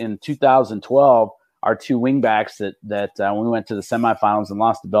studs in 2012, our two wingbacks that when we went to the semifinals and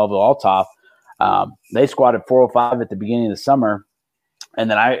lost to Belleville Althoff, they squatted 405 at the beginning of the summer. And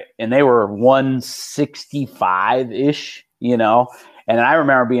they were 165 ish, and I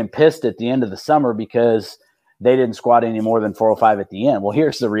remember being pissed at the end of the summer because they didn't squat any more than 405 at the end. Well,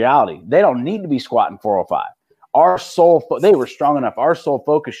 here's the reality. They don't need to be squatting 405. They were strong enough. Our sole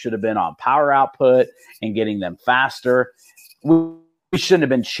focus should have been on power output and getting them faster. We shouldn't have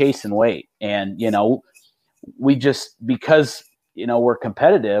been chasing weight. And, we just, because, we're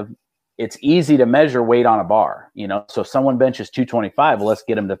competitive, it's easy to measure weight on a bar, so if someone benches 225, well, let's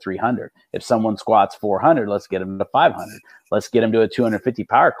get them to 300. If someone squats 400, let's get them to 500. Let's get them to a 250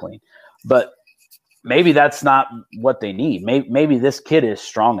 power clean. But maybe that's not what they need. Maybe this kid is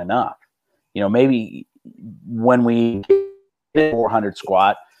strong enough. Maybe when we get 400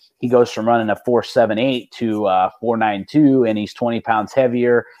 squat, he goes from running a 478 to 492, and he's 20 pounds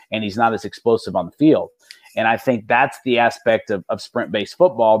heavier, and he's not as explosive on the field. And I think that's the aspect of sprint-based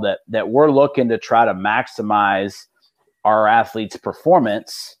football that we're looking to try to maximize our athletes'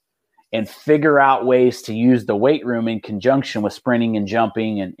 performance and figure out ways to use the weight room in conjunction with sprinting and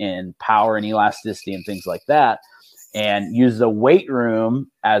jumping and power and elasticity and things like that, and use the weight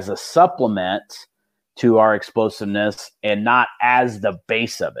room as a supplement to our explosiveness and not as the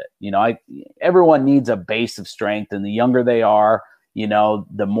base of it. Everyone needs a base of strength, and the younger they are,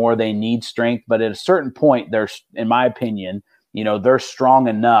 the more they need strength. But at a certain point, in my opinion, they're strong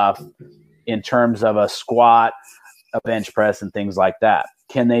enough in terms of a squat, a bench press, and things like that.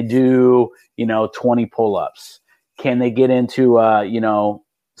 Can they do, 20 pull-ups? Can they get into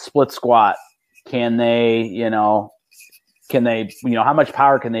split squat? Can they, how much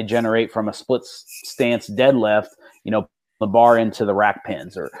power can they generate from a split stance deadlift, the bar into the rack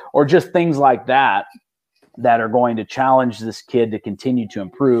pins, or just things like that are going to challenge this kid to continue to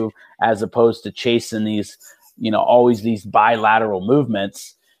improve, as opposed to chasing these, always these bilateral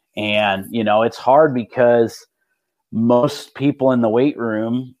movements. And, it's hard because most people in the weight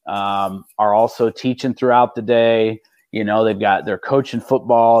room are also teaching throughout the day. They're coaching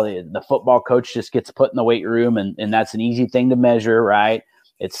football. The football coach just gets put in the weight room, and that's an easy thing to measure, right?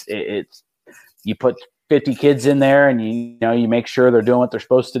 It's you put 50 kids in there, and you make sure they're doing what they're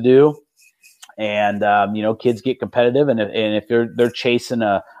supposed to do. And kids get competitive, and if they're chasing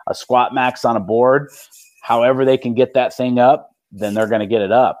a squat max on a board, however they can get that thing up, then they're going to get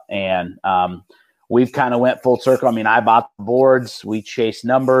it up. And we've kind of went full circle. I bought the boards, we chased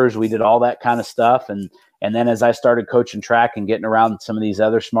numbers, we did all that kind of stuff. And then as I started coaching track and getting around some of these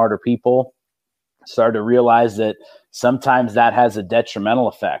other smarter people, started to realize that sometimes that has a detrimental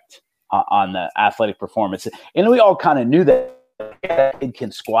effect on the athletic performance. And we all kind of knew that it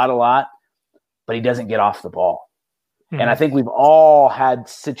can squat a lot, but he doesn't get off the ball. And I think we've all had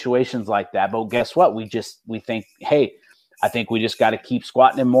situations like that. But guess what? We think, hey, I think we just got to keep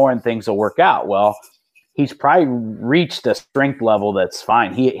squatting him more and things will work out. Well, he's probably reached a strength level that's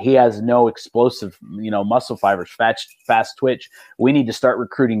fine. He has no explosive, muscle fibers, fast twitch. We need to start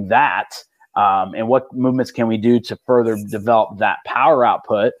recruiting that. And what movements can we do to further develop that power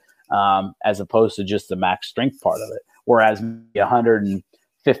output as opposed to just the max strength part of it? Whereas a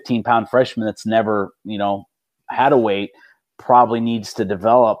 115-pound freshman that's never, had a weight probably needs to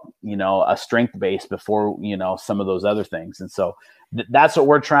develop, a strength base before, some of those other things. And so that's what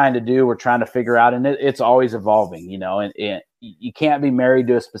we're trying to do. We're trying to figure out, and it's always evolving, and you can't be married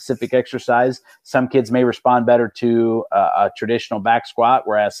to a specific exercise. Some kids may respond better to a traditional back squat,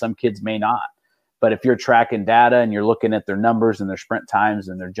 whereas some kids may not. But if you're tracking data and you're looking at their numbers and their sprint times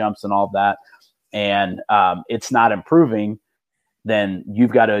and their jumps and all that, and it's not improving, then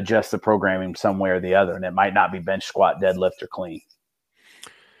you've got to adjust the programming some way or the other. And it might not be bench, squat, deadlift, or clean.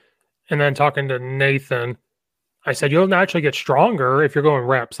 And then talking to Nathan, I said, you'll naturally get stronger if you're going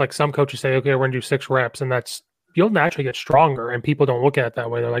reps. Like some coaches say, okay, we're going to do 6 reps. And you'll naturally get stronger. And people don't look at it that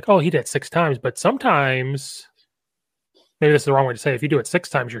way. They're like, oh, he did it 6 times. But sometimes, maybe this is the wrong way to say, if you do it 6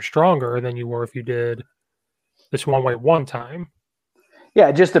 times, you're stronger than you were if you did this one way one time. Yeah,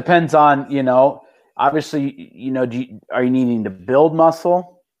 it just depends on, obviously, are you needing to build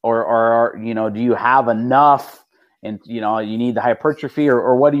muscle or do you have enough and, you need the hypertrophy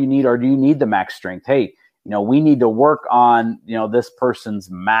or what do you need? Or do you need the max strength? Hey, we need to work on, this person's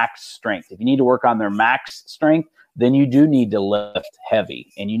max strength. If you need to work on their max strength, then you do need to lift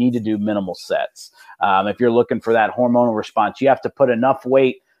heavy and you need to do minimal sets. If you're looking for that hormonal response, you have to put enough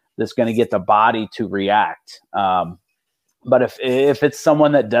weight that's going to get the body to react. But if it's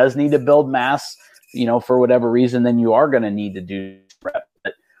someone that does need to build mass, for whatever reason, then you are going to need to do reps.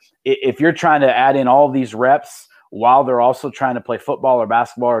 But if you're trying to add in all these reps while they're also trying to play football or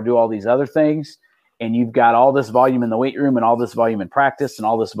basketball or do all these other things, and you've got all this volume in the weight room and all this volume in practice and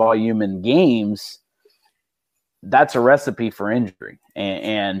all this volume in games, that's a recipe for injury.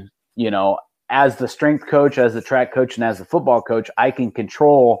 And as the strength coach, as the track coach, and as the football coach, I can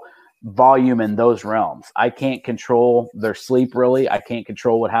control volume in those realms. I can't control their sleep, really. I can't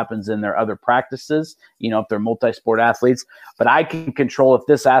control what happens in their other practices, if they're multi-sport athletes. But I can control if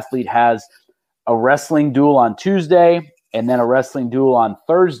this athlete has a wrestling duel on Tuesday and then a wrestling duel on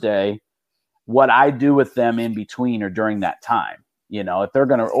Thursday, what I do with them in between or during that time. If they're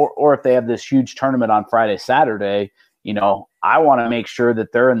going to, or if they have this huge tournament on Friday, Saturday, I want to make sure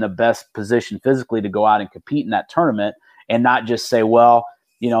that they're in the best position physically to go out and compete in that tournament and not just say, well,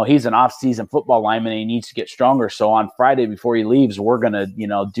 he's an off-season football lineman and he needs to get stronger. So on Friday before he leaves, we're going to,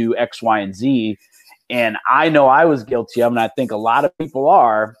 do X, Y, and Z. And I know I was guilty of, and I think a lot of people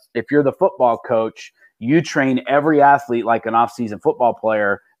are. If you're the football coach, you train every athlete like an off-season football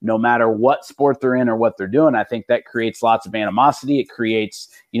player, no matter what sport they're in or what they're doing. I think that creates lots of animosity. It creates,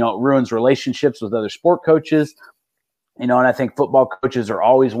 it ruins relationships with other sport coaches. And I think football coaches are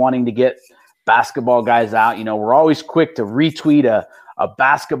always wanting to get basketball guys out. We're always quick to retweet a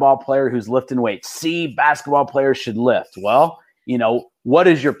basketball player who's lifting weights. See, basketball players should lift. Well, what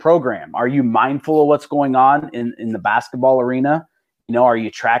is your program? Are you mindful of what's going on in the basketball arena? Are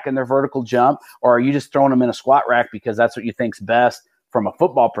you tracking their vertical jump, or are you just throwing them in a squat rack because that's what you think's best from a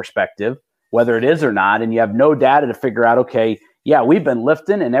football perspective, whether it is or not? And you have no data to figure out, okay, yeah, we've been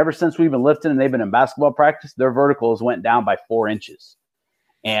lifting, and ever since we've been lifting and they've been in basketball practice, their verticals went down by 4 inches.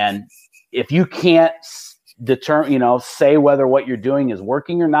 And if you can't determine, say whether what you're doing is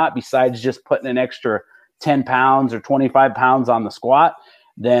working or not, besides just putting an extra 10 pounds or 25 pounds on the squat,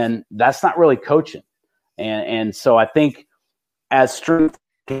 then that's not really coaching. And so I think as strength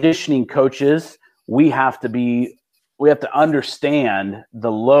conditioning coaches, we have to understand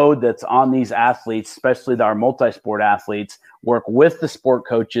the load that's on these athletes, especially our multi-sport athletes, work with the sport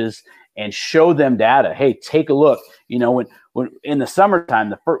coaches and show them data. Hey, take a look. When in the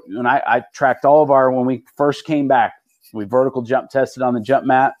summertime, when I tracked all of when we first came back, we vertical jump tested on the jump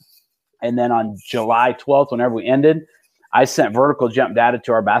mat. And then on July 12th, whenever we ended, I sent vertical jump data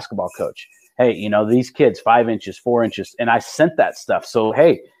to our basketball coach. Hey, these kids, 5 inches, 4 inches. And I sent that stuff. So,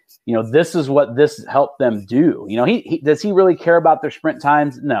 hey, this is what this helped them do. Does he really care about their sprint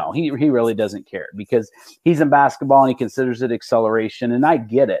times? No, he really doesn't care because he's in basketball and he considers it acceleration. And I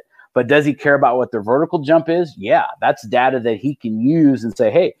get it. But does he care about what their vertical jump is? Yeah, that's data that he can use and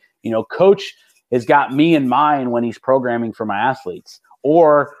say, hey, coach has got me in mind when he's programming for my athletes.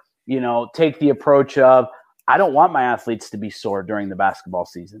 Or, take the approach of, I don't want my athletes to be sore during the basketball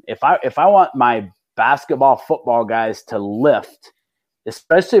season. If I want my basketball, football guys to lift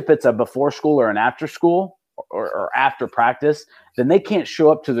especially if it's a before school or an after school or after practice, then they can't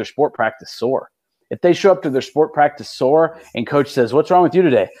show up to their sport practice sore. If they show up to their sport practice sore and coach says, "What's wrong with you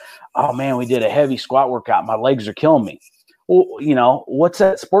today?" "Oh man, we did a heavy squat workout. My legs are killing me." Well, what's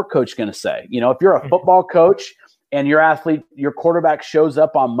that sport coach going to say? If you're a football coach and your quarterback shows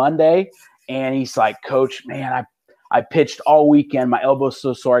up on Monday and he's like, "Coach, man, I pitched all weekend. My elbow's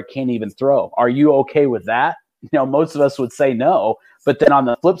so sore I can't even throw." Are you okay with that? Most of us would say no. But then on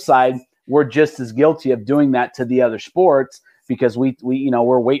the flip side, we're just as guilty of doing that to the other sports because we're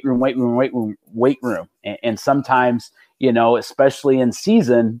weight room. And sometimes, especially in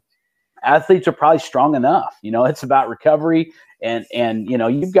season, athletes are probably strong enough. It's about recovery and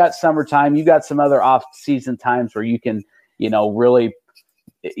you've got summertime, you've got some other off season times where you can, really,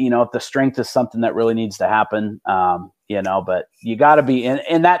 if the strength is something that really needs to happen, but you got to be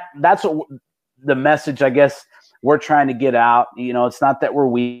and that's what the message, I guess, we're trying to get out. It's not that we're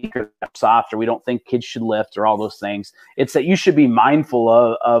weak or soft or we don't think kids should lift or all those things. It's that you should be mindful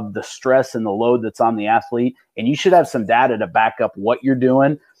of the stress and the load that's on the athlete. And you should have some data to back up what you're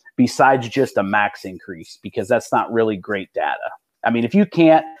doing besides just a max increase, because that's not really great data. I mean, if you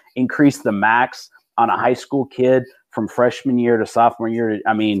can't increase the max on a high school kid from freshman year to sophomore year,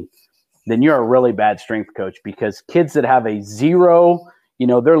 then you're a really bad strength coach, because kids that have a 0,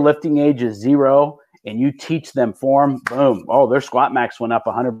 their lifting age is 0, and you teach them form, boom, oh, their squat max went up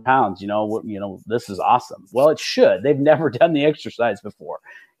 100 pounds. This is awesome. Well, it should. They've never done the exercise before,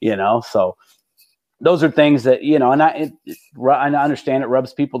 so those are things that, and I understand it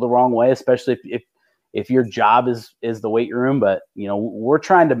rubs people the wrong way, especially if your job is the weight room, but, we're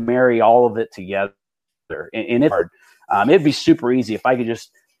trying to marry all of it together, and it's hard. It'd be super easy if I could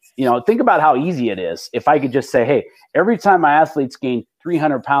just, think about how easy it is. If I could just say, hey, every time my athletes gain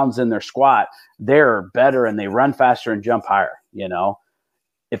 300 pounds in their squat, they're better and they run faster and jump higher.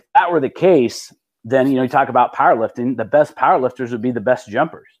 If that were the case, then, you talk about powerlifting, the best powerlifters would be the best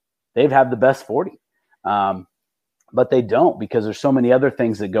jumpers. They'd have the best 40. But they don't, because there's so many other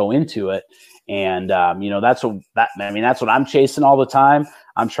things that go into it. And, that's what I'm chasing all the time.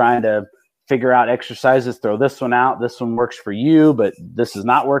 I'm trying to figure out exercises, throw this one out. This one works for you, but this is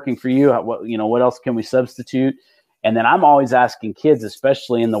not working for you. What else can we substitute? And then I'm always asking kids,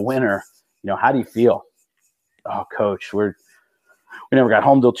 especially in the winter, how do you feel? "Oh, coach, we never got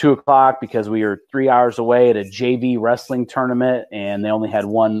home till 2:00 because we were 3 hours away at a JV wrestling tournament and they only had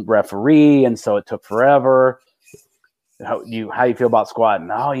one referee. And so it took forever. How do you feel about squatting?"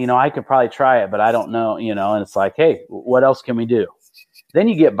 "Oh, I could probably try it, but I don't know," and it's like, hey, what else can we do? Then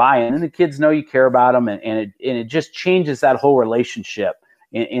you get buy-in and the kids know you care about them. And it just changes that whole relationship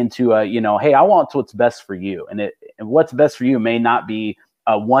into hey, I want what's best for you. And what's best for you may not be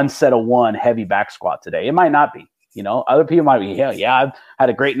a 1 set of 1 heavy back squat today. It might not be. Other people might be, yeah, I've had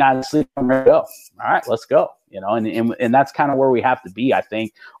a great night of sleep. I'm ready to go. All right, let's go. And that's kind of where we have to be, I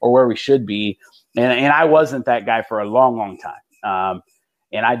think, or where we should be. And I wasn't that guy for a long, long time.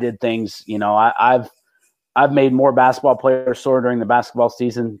 And I did things, I've made more basketball players sore during the basketball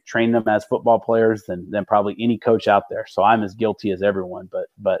season, trained them as football players than probably any coach out there. So I'm as guilty as everyone,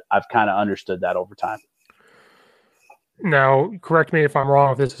 but I've kind of understood that over time. Now, correct me if I'm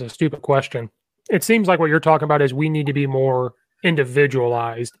wrong, if this is a stupid question. It seems like what you're talking about is we need to be more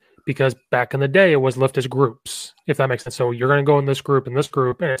individualized, because back in the day it was lift as groups, if that makes sense. So you're going to go in this group and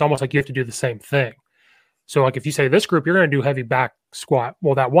it's almost like you have to do the same thing. So like if you say this group, you're going to do heavy back squat.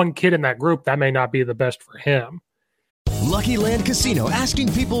 Well, that one kid in that group, that may not be the best for him. Lucky Land Casino,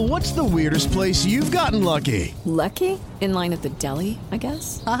 asking people, what's the weirdest place you've gotten lucky? Lucky? In line at the deli, I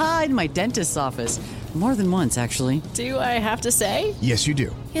guess? Aha, in my dentist's office. More than once, actually. Do I have to say? Yes, you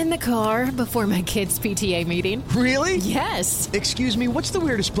do. In the car before my kids' PTA meeting. Really? Yes. Excuse me, what's the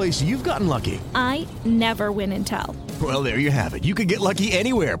weirdest place you've gotten lucky? I never win and tell. Well, there you have it. You can get lucky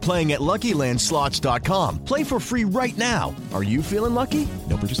anywhere, playing at LuckyLandSlots.com. Play for free right now. Are you feeling lucky?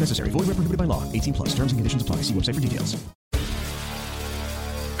 No purchase necessary. Void where prohibited by law. 18 plus. Terms and conditions apply. See website for details.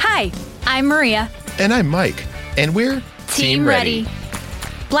 Hi, I'm Maria. And I'm Mike. And we're Team Ready.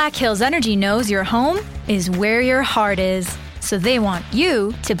 Black Hills Energy knows your home is where your heart is, so they want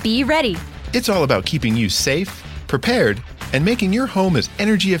you to be ready. It's all about keeping you safe, prepared, and making your home as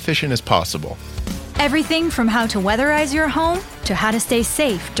energy efficient as possible. Everything from how to weatherize your home to how to stay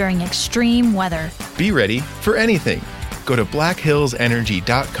safe during extreme weather. Be ready for anything. Go to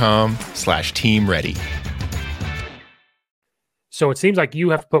blackhillsenergy.com/Team Ready. So it seems like you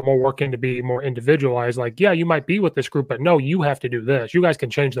have to put more work in to be more individualized. Like, yeah, you might be with this group, but no, you have to do this. You guys can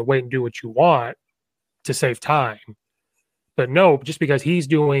change the weight and do what you want to save time. But no, just because he's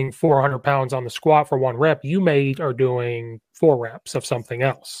doing 400 pounds on the squat for 1 rep, you are doing 4 reps of something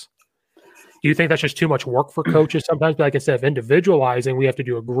else. Do you think that's just too much work for coaches sometimes? Like, instead of individualizing, we have to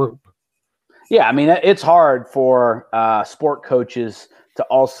do a group. Yeah, I mean, it's hard for sport coaches to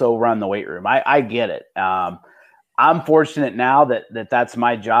also run the weight room. I get it. I'm fortunate now that's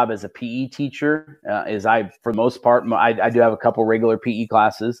my job as a PE teacher. For the most part, I do have a couple regular PE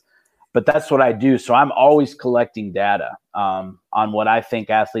classes, but that's what I do. So I'm always collecting data on what I think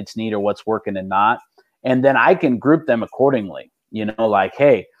athletes need or what's working and not. And then I can group them accordingly, like,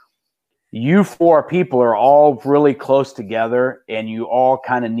 hey, you 4 people are all really close together and you all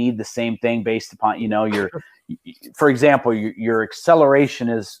kind of need the same thing based upon, for example, your acceleration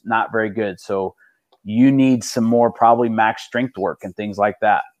is not very good. So you need some more probably max strength work and things like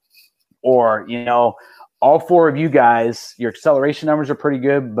that. Or, all 4 of you guys, your acceleration numbers are pretty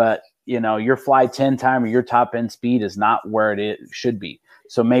good, but your fly 10 time or your top end speed is not where it should be.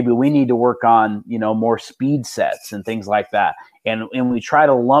 So maybe we need to work on, more speed sets and things like that. And we try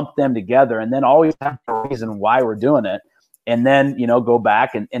to lump them together and then always have a reason why we're doing it. And then, go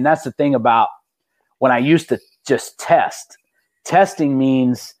back. And that's the thing about when I used to just test. Testing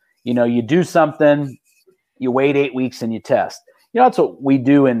means, you do something, you wait 8 weeks and you test. That's what we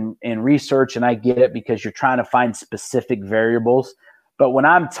do in research. And I get it because you're trying to find specific variables. But when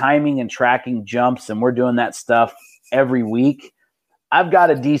I'm timing and tracking jumps and we're doing that stuff every week, I've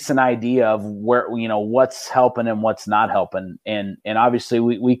got a decent idea of where, what's helping and what's not helping. And obviously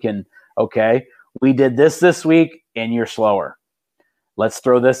we can, okay, we did this week and you're slower. Let's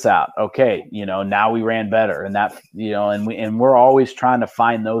throw this out. Okay. Now we ran better and that, and we're always trying to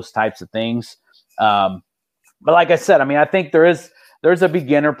find those types of things. But like I said, I mean, I think there's a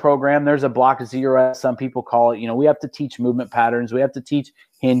beginner program. There's a block zero, as some people call it. We have to teach movement patterns. We have to teach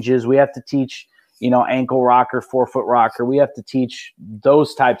hinges. We have to teach, ankle rocker, forefoot rocker. We have to teach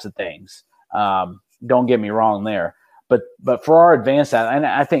those types of things. Don't get me wrong there. But for our advanced, and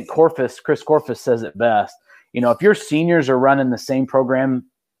I think Chris Corfus says it best, if your seniors are running the same program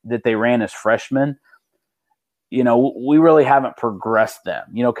that they ran as freshmen, we really haven't progressed them,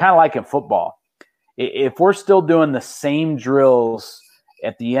 kind of like in football. If we're still doing the same drills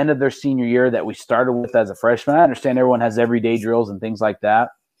at the end of their senior year that we started with as a freshman, I understand everyone has everyday drills and things like that,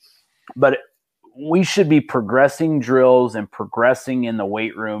 but we should be progressing drills and progressing in the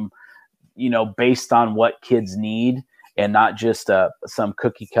weight room, based on what kids need and not just some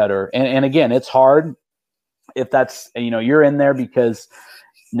cookie cutter. And again, it's hard if that's, you're in there because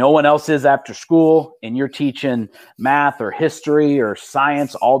no one else is after school and you're teaching math or history or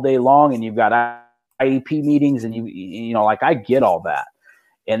science all day long and you've got IEP meetings and I get all that.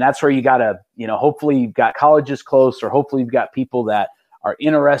 And that's where you got to, hopefully you've got colleges close or hopefully you've got people that are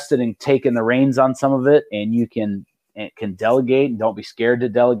interested in taking the reins on some of it and you can delegate and don't be scared to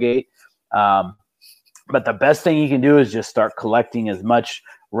delegate. But the best thing you can do is just start collecting as much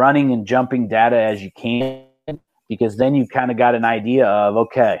running and jumping data as you can, because then you kind of got an idea of,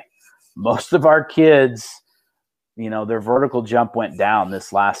 okay, most of our kids, their vertical jump went down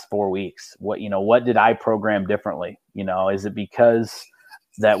this last 4 weeks. What did I program differently? Is it because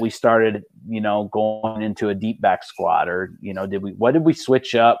that we started, going into a deep back squat or, what did we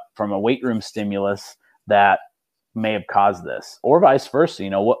switch up from a weight room stimulus that may have caused this, or vice versa?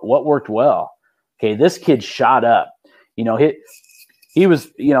 What worked well? Okay. This kid shot up, he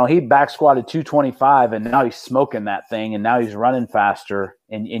was, he back squatted 225 and now he's smoking that thing and now he's running faster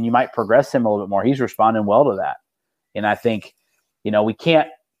and you might progress him a little bit more. He's responding well to that. And I think, we can't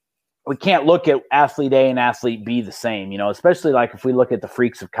look at athlete A and athlete B the same, especially like if we look at the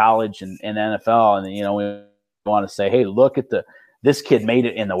freaks of college and NFL and, we want to say, hey, look at this kid made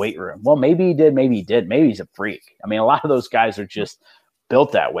it in the weight room. Well, maybe he did. Maybe he did. Maybe he's a freak. I mean, a lot of those guys are just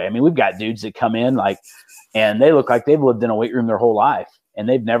built that way. I mean, we've got dudes that come in and they look like they've lived in a weight room their whole life and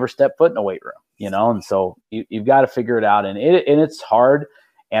they've never stepped foot in a weight room, and so you've got to figure it out. And it's hard.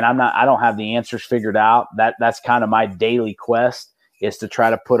 And I don't have the answers figured out. That's kind of my daily quest, is to try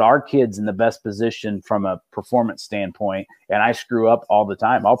to put our kids in the best position from a performance standpoint. And I screw up all the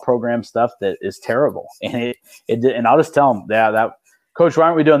time. I'll program stuff that is terrible. And and I'll just tell them, that coach, why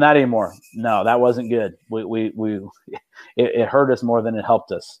aren't we doing that anymore? No, that wasn't good. It hurt us more than it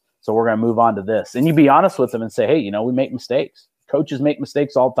helped us. So we're going to move on to this. And you be honest with them and say, hey, we make mistakes. Coaches make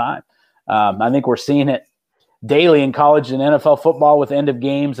mistakes all the time. I think we're seeing it daily in college and NFL football with end of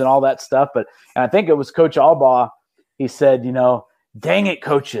games and all that stuff. And I think it was Coach Albaugh. He said, dang it,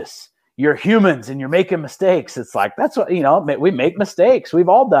 coaches, you're humans and you're making mistakes. It's like, that's what, we make mistakes. We've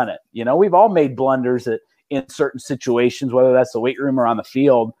all done it. We've all made blunders in certain situations, whether that's the weight room or on the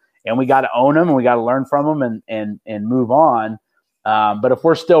field. and we got to own them and we got to learn from them and move on. But if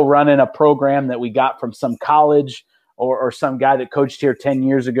we're still running a program that we got from some college or some guy that coached here 10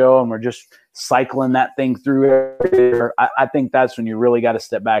 years ago, and we're just cycling that thing through, I think that's when you really got to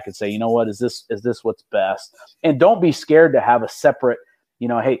step back and say, you know what, is this what's best? And don't be scared to have a separate,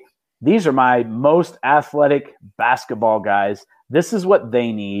 hey, these are my most athletic basketball guys. This is what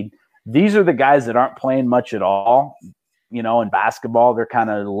they need. These are the guys that aren't playing much at all. In basketball, they're kind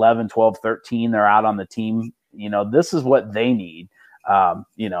of 11, 12, 13. They're out on the team. This is what they need,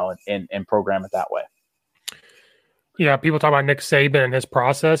 and program it that way. Yeah, people talk about Nick Saban and his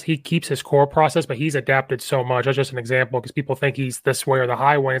process. He keeps his core process, but he's adapted so much. That's just an example because people think he's this way or the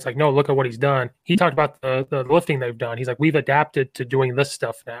highway. It's like, no, look at what he's done. He talked about the lifting they've done. He's like, we've adapted to doing this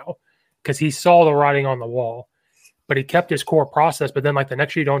stuff now because he saw the writing on the wall. But he kept his core process. But then, like, the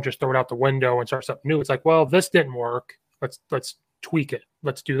next year, you don't just throw it out the window and start something new. It's like, well, this didn't work. Let's tweak it.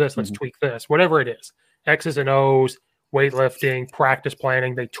 Let's do this. Let's tweak this. Whatever it is. X's and O's, weightlifting, practice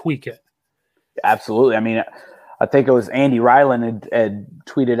planning, they tweak it. Absolutely. I mean, I think it was Andy Ryland had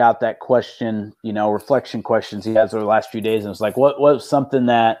tweeted out that question, reflection questions he has over the last few days. And it's like, what was something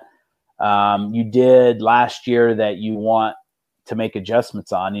that you did last year that you want to make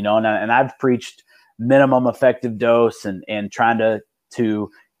adjustments on, and I've preached minimum effective dose and trying to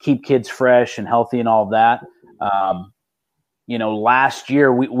keep kids fresh and healthy and all of that. Last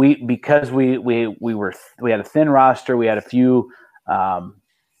year because we had a thin roster, we had a few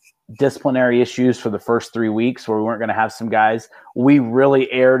disciplinary issues for the first 3 weeks where we weren't going to have some guys. We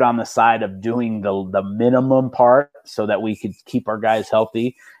really erred on the side of doing the minimum part so that we could keep our guys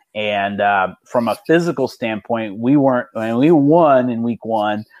healthy. And from a physical standpoint, we won in week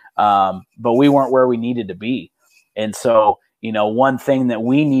 1, but we weren't where we needed to be. And so, one thing that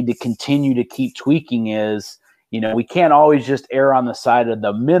we need to continue to keep tweaking is, we can't always just err on the side of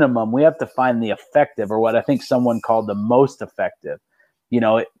the minimum. We have to find the effective, or what I think someone called the most effective.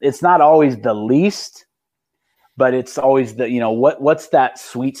 It's not always the least, but it's always the, what's that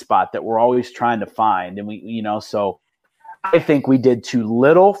sweet spot that we're always trying to find. And so I think we did too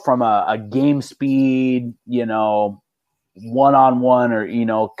little from a game speed, one-on-one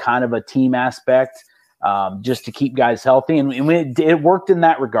or, kind of a team aspect, just to keep guys healthy. And it worked in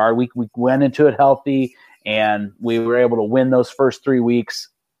that regard. We went into it healthy and we were able to win those first 3 weeks.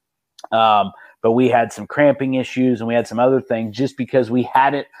 But we had some cramping issues and we had some other things just because we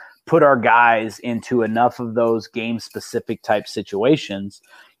hadn't put our guys into enough of those game-specific type situations,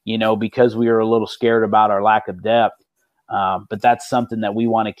 because we were a little scared about our lack of depth. But that's something that we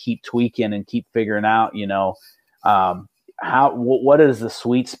want to keep tweaking and keep figuring out, what is the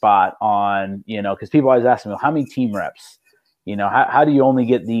sweet spot on, because people always ask me, well, how many team reps? How do you only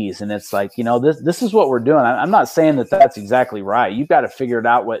get these? And it's like, this is what we're doing. I'm not saying that that's exactly right. You've got to figure it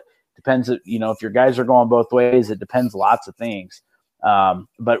out. What depends, if your guys are going both ways, it depends lots of things.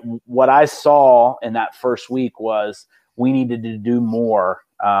 But what I saw in that first week was we needed to do more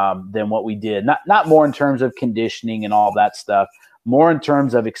than what we did. Not more in terms of conditioning and all that stuff, more in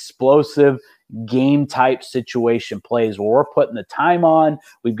terms of explosive game type situation plays where we're putting the time on,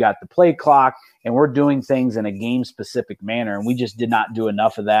 we've got the play clock, and we're doing things in a game specific manner. And we just did not do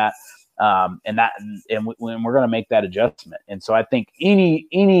enough of that. And we're going to make that adjustment. And so I think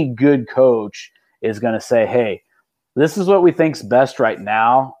any good coach is going to say, hey, this is what we think's best right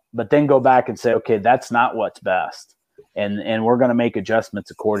now, but then go back and say, okay, that's not what's best. And we're going to make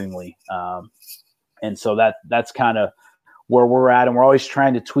adjustments accordingly. And so that's kind of where we're at. And we're always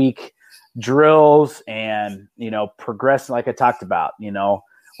trying to tweak drills and, progress. Like I talked about,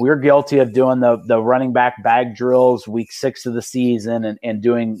 we're guilty of doing the running back bag drills week 6 of the season and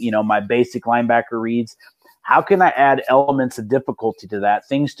doing, my basic linebacker reads. How can I add elements of difficulty to that?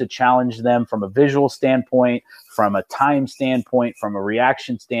 Things to challenge them from a visual standpoint, from a time standpoint, from a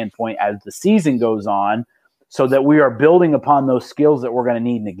reaction standpoint as the season goes on, so that we are building upon those skills that we're going to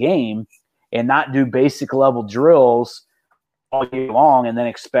need in the game and not do basic level drills all year long and then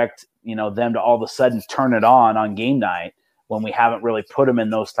expect, them to all of a sudden turn it on game night when we haven't really put them in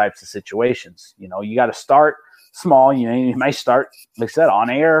those types of situations. You got to start small. You might start, like I said, on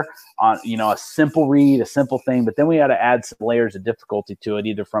air, on, a simple read, a simple thing, but then we got to add some layers of difficulty to it,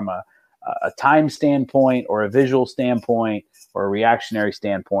 either from a time standpoint or a visual standpoint or a reactionary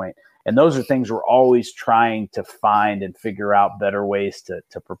standpoint. And those are things we're always trying to find and figure out better ways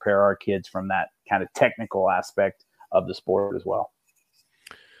to prepare our kids from that kind of technical aspect of the sport as well.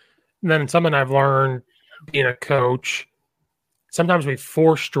 And then something I've learned being a coach, sometimes we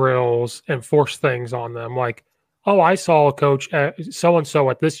force drills and force things on them. Like, oh, I saw a coach so-and-so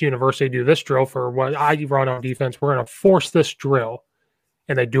at this university do this drill for what I run on defense. We're going to force this drill.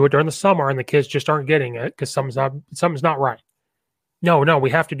 and they do it during the summer and the kids just aren't getting it because something's not right. No, we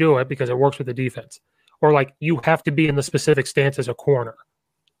have to do it because it works with the defense. Or like you have to be in the specific stance as a corner.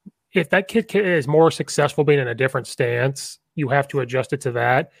 If that kid is more successful being in a different stance, you have to adjust it to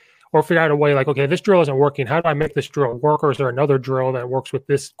that. Or figure out a way like, okay, this drill isn't working. How do I make this drill work? Or is there another drill that works with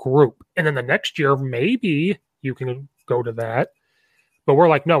this group? And then the next year, maybe you can go to that. But we're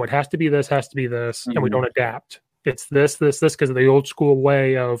like, no, it has to be this, and we don't adapt. It's this, because of the old school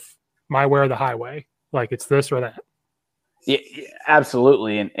way of my way or the highway. Like it's this or that. Yeah,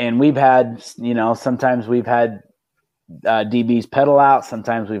 absolutely. And we've had, sometimes we've had DBs pedal out.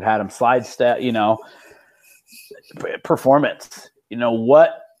 Sometimes we've had them slide step, performance.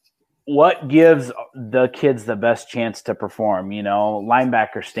 What gives the kids the best chance to perform?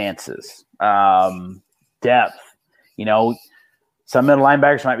 Linebacker stances, depth. Some middle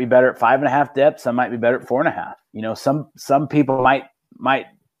linebackers might be better at 5.5 depth. Some might be better at 4.5. Some people might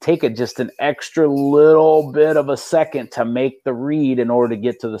take it just an extra little bit of a second to make the read in order to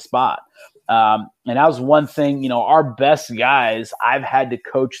get to the spot. And that was one thing. Our best guys I've had to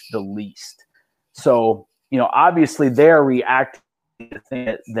coach the least. So obviously they're reacting to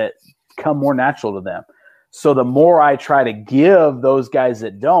things that come more natural to them. So the more I try to give those guys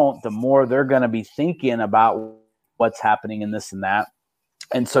that don't, the more they're going to be thinking about what's happening in this and that.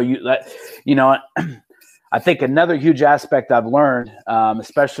 And so I think another huge aspect I've learned,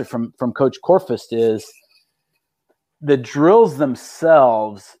 especially from Coach Corfist, is the drills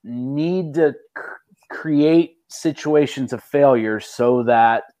themselves need to create situations of failure so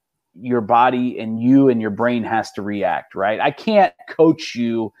that your body and you and your brain has to react, right? I can't coach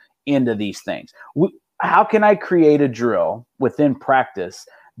you into these things. How can I create a drill within practice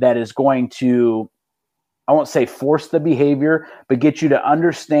that is going to, I won't say force the behavior, but get you to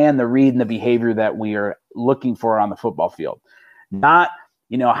understand the read and the behavior that we are looking for on the football field? Not,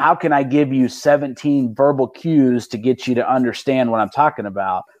 how can I give you 17 verbal cues to get you to understand what I'm talking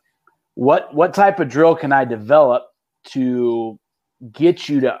about? What type of drill can I develop to get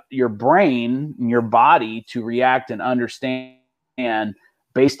you to your brain and your body to react and understand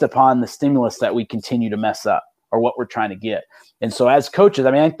based upon the stimulus that we continue to mess up or what we're trying to get? And so as coaches,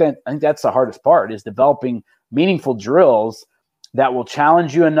 I think that's the hardest part, is developing meaningful drills that will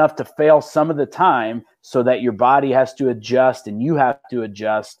challenge you enough to fail some of the time so that your body has to adjust and you have to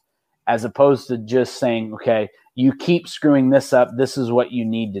adjust, as opposed to just saying, okay, you keep screwing this up, this is what you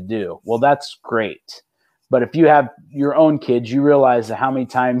need to do. Well, that's great. But if you have your own kids, you realize how many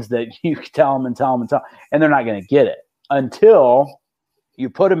times that you tell them, and they're not going to get it until you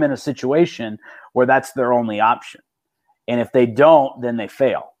put them in a situation where that's their only option. And if they don't, then they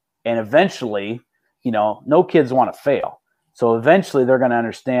fail. And eventually, no kids want to fail. So eventually they're going to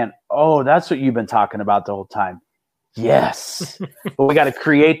understand, oh, that's what you've been talking about the whole time. Yes. But we got to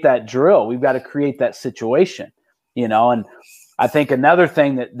create that drill. We've got to create that situation, and I think another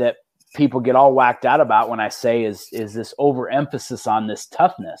thing that people get all whacked out about when I say is this overemphasis on this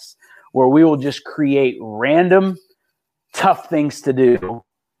toughness, where we will just create random tough things to do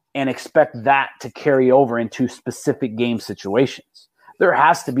and expect that to carry over into specific game situations. There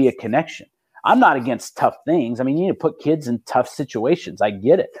has to be a connection. I'm not against tough things. I mean, you need to put kids in tough situations. I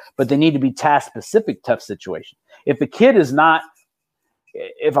get it, but they need to be task-specific tough situations. If a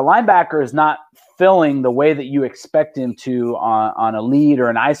linebacker is not filling the way that you expect him to on a lead or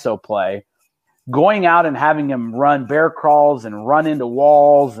an ISO play, going out and having him run bear crawls and run into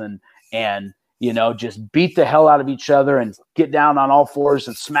walls and just beat the hell out of each other and get down on all fours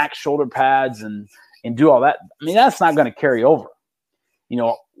and smack shoulder pads and do all that, I mean, that's not going to carry over.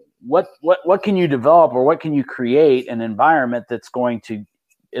 What can you develop, or what can you create an environment that's going to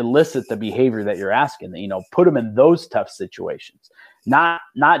elicit the behavior that you're asking? Put them in those tough situations, not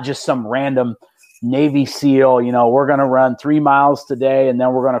just some random Navy SEAL, we're going to run 3 miles today, and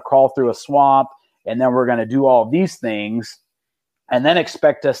then we're going to crawl through a swamp, and then we're going to do all these things, and then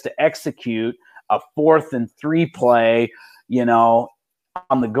expect us to execute a 4th and 3 play,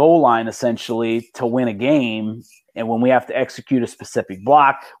 on the goal line, essentially, to win a game. And when we have to execute a specific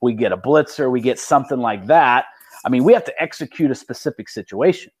block, we get a blitzer, we get something like that. I mean, we have to execute a specific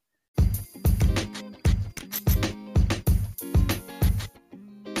situation.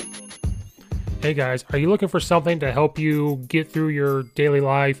 Hey guys, are you looking for something to help you get through your daily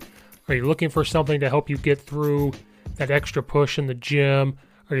life? Are you looking for something to help you get through that extra push in the gym?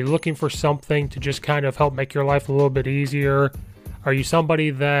 Are you looking for something to just kind of help make your life a little bit easier? Are you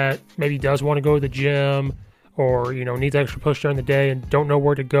somebody that maybe does want to go to the gym, or needs extra push during the day and don't know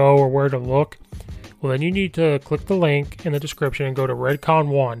where to go or where to look? Well, then you need to click the link in the description and go to Redcon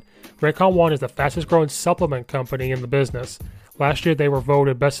One. Redcon One is the fastest growing supplement company in the business. Last year, they were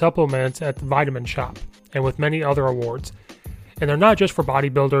voted best supplements at the Vitamin Shop and with many other awards. And they're not just for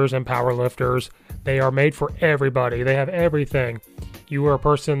bodybuilders and powerlifters. They are made for everybody. They have everything. You are a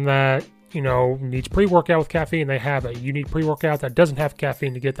person that, needs pre-workout with caffeine, they have it. You need pre-workout that doesn't have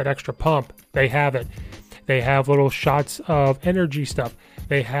caffeine to get that extra pump, they have it. They have little shots of energy stuff.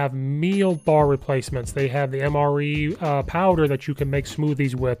 They have meal bar replacements. They have the MRE powder that you can make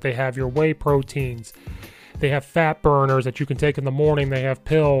smoothies with. They have your whey proteins. They have fat burners that you can take in the morning. They have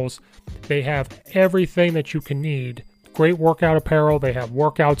pills. They have everything that you can need. Great workout apparel. They have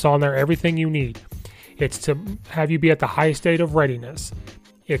workouts on there, everything you need. It's to have you be at the highest state of readiness.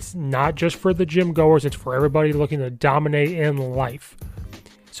 It's not just for the gym goers. It's for everybody looking to dominate in life.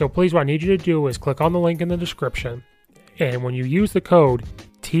 So please, what I need you to do is click on the link in the description. And when you use the code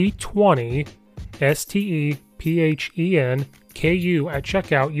T20, STEPHENKU at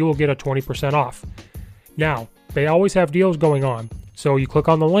checkout, you will get a 20% off. Now, they always have deals going on. So you click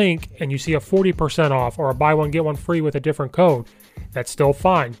on the link and you see a 40% off or a buy one, get one free with a different code. That's still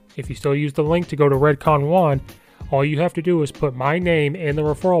fine. If you still use the link to go to Redcon1, all you have to do is put my name in the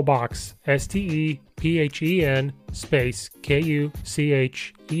referral box, STEPHEN space KUCHEFSKI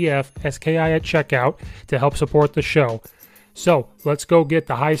at checkout to help support the show. So let's go get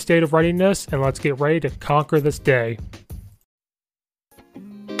the high state of readiness and let's get ready to conquer this day.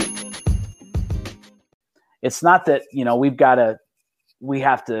 It's not that, we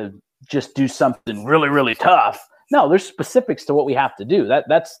have to just do something really, really tough. No, there's specifics to what we have to do.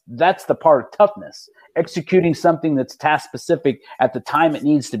 That's the part of toughness. Executing something that's task specific at the time it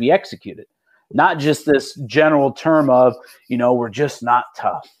needs to be executed. Not just this general term of, we're just not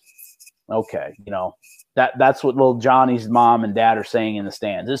tough. Okay, that's what little Johnny's mom and dad are saying in the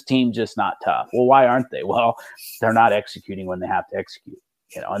stands. This team's just not tough. Well, why aren't they? Well, they're not executing when they have to execute.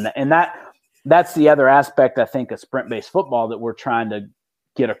 And that's the other aspect, I think, of sprint-based football that we're trying to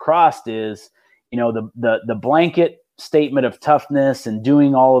get across is, the blanket statement of toughness and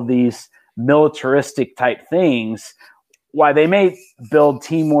doing all of these militaristic type things, why they may build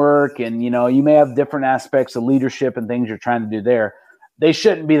teamwork and, you may have different aspects of leadership and things you're trying to do there. They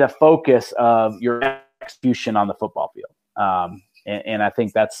shouldn't be the focus of your execution on the football field. And I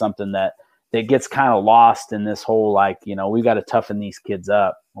think that's something that gets kind of lost in this whole, we've got to toughen these kids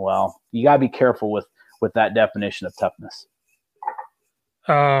up. Well, you got to be careful with that definition of toughness.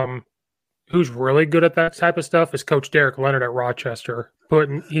 Who's really good at that type of stuff is Coach Derek Leonard at Rochester.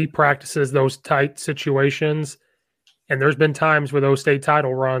 He practices those tight situations, and there's been times with those state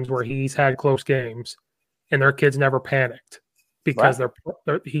title runs where he's had close games, and their kids never panicked because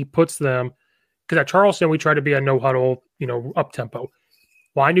he puts them. Because at Charleston, we try to be a no huddle, up tempo.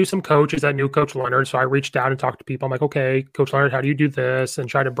 Well, I knew some coaches that knew Coach Leonard, so I reached out and talked to people. I'm like, okay, Coach Leonard, how do you do this? And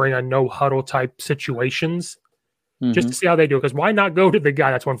try to bring on no huddle type situations. Just to see how they do it. Because why not go to the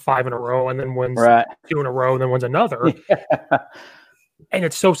guy that's won 5 in a row and then wins 2 in a row and then wins another? Yeah. And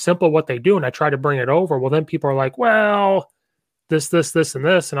it's so simple what they do. And I try to bring it over. Well, then people are like, well, this, and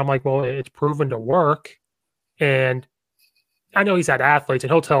this. And I'm like, well, it's proven to work. And I know he's had athletes and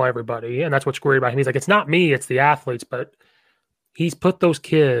he'll tell everybody. And that's what's great about him. He's like, it's not me, it's the athletes. But he's put those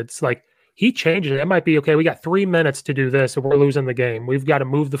kids, he changes it. It might be, okay, we got 3 minutes to do this and we're losing the game. We've got to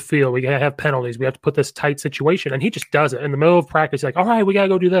move the field. We got to have penalties. We have to put this tight situation. And he just does it. In the middle of practice, he's like, all right, we got to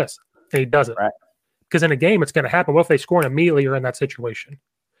go do this. And he does it. Right. Because in a game, it's going to happen. What if they score and immediately you're in that situation?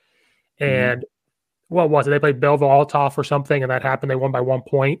 And what was it? They played Belleville Altoff or something, and that happened. They won by 1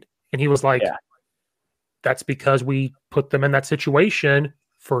 point. And he was like, that's because we put them in that situation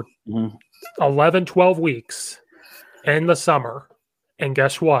for 11, 12 weeks in the summer. And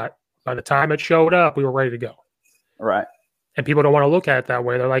guess what? By the time it showed up, we were ready to go. Right. And people don't want to look at it that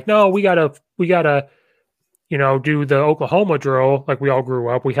way. They're like, no, we gotta, do the Oklahoma drill like we all grew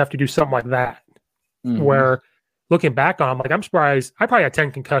up. We have to do something like that. Where looking back on, I'm surprised. I probably had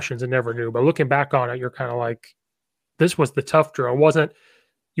 10 concussions and never knew. But looking back on it, you're kind of like, this was the tough drill. It wasn't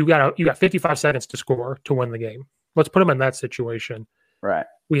you got 55 seconds to score to win the game. Let's put them in that situation. Right.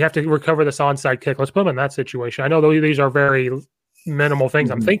 We have to recover this onside kick. Let's put them in that situation. I know these are very minimal things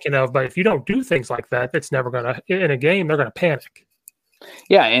I'm thinking of, but if you don't do things like that, it's never going to, in a game, they're going to panic.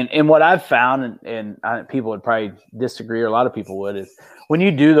 Yeah. And what I've found, and people would probably disagree, or a lot of people would, is when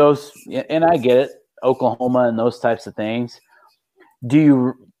you do those, and I get it, Oklahoma and those types of things,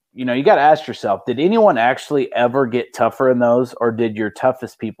 you got to ask yourself, did anyone actually ever get tougher in those, or did your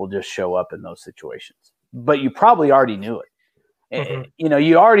toughest people just show up in those situations? But you probably already knew it.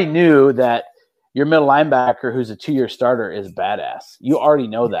 You already knew that your middle linebacker, who's a 2-year starter, is badass. You already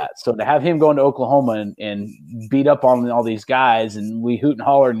know that. So to have him go into Oklahoma and beat up on all these guys, and we hoot and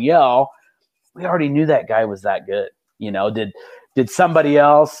holler and yell, we already knew that guy was that good. Did somebody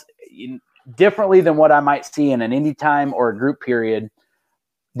else differently than what I might see in an indie time or a group period?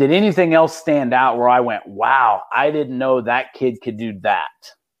 Did anything else stand out where I went, wow, I didn't know that kid could do that?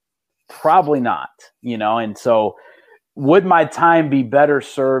 Probably not, and so would my time be better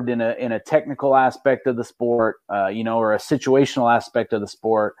served in a technical aspect of the sport, or a situational aspect of the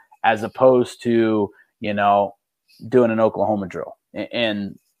sport as opposed to, doing an Oklahoma drill?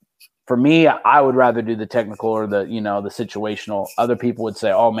 And for me, I would rather do the technical or the situational. Other people would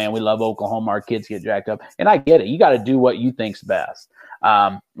say, oh man, we love Oklahoma. Our kids get jacked up. And I get it. You got to do what you think's best.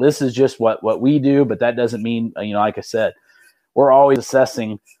 This is just what we do, but that doesn't mean, like I said, we're always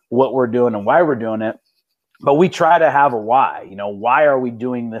assessing what we're doing and why we're doing it. But we try to have a why. Why are we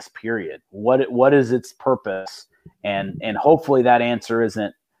doing this period? What is its purpose? And hopefully that answer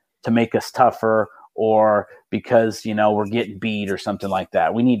isn't to make us tougher or because, we're getting beat or something like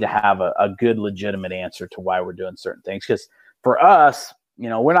that. We need to have a good, legitimate answer to why we're doing certain things. Because for us,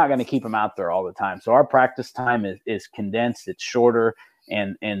 we're not going to keep them out there all the time. So our practice time is condensed. It's shorter.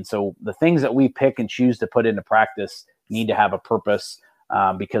 And so the things that we pick and choose to put into practice need to have a purpose.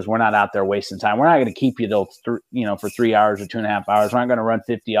 Because we're not out there wasting time. We're not going to keep you till for 3 hours or 2.5 hours. We're not going to run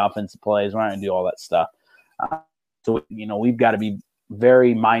 50 offensive plays. We're not going to do all that stuff. So we've got to be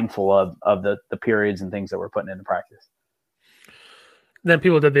very mindful of the periods and things that we're putting into practice. Then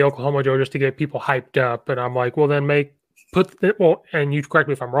people did the Oklahoma drill just to get people hyped up, and I'm like, well, then and you correct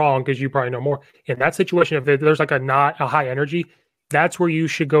me if I'm wrong because you probably know more. In that situation, if there's like not a high energy, that's where you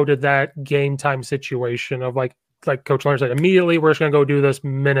should go to that game time situation of like Coach Lerner said, immediately we're just going to go do this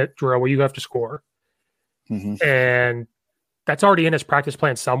minute drill where you have to score. Mm-hmm. And that's already in his practice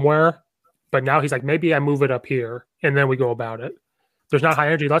plan somewhere. But now he's like, maybe I move it up here and then we go about it. There's not high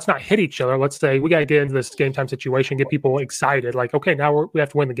energy. Let's not hit each other. Let's say we got to get into this game time situation, get people excited. Like, okay, now we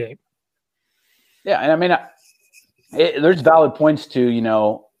have to win the game. Yeah. And I mean, there's valid points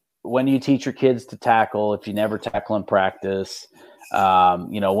to, when you teach your kids to tackle, if you never tackle in practice, when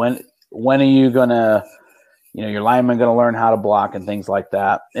are you going to, your lineman going to learn how to block and things like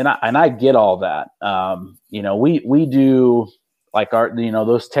that. And I get all that. We do like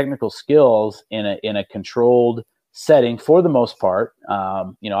those technical skills in a controlled setting for the most part.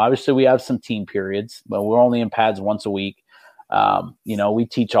 Obviously we have some team periods, but we're only in pads once a week. We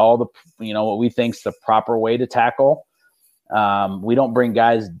teach all the, what we think's the proper way to tackle. We don't bring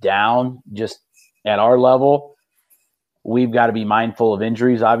guys down just at our level. We've got to be mindful of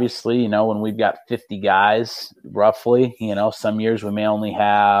injuries, obviously, when we've got 50 guys roughly, some years we may only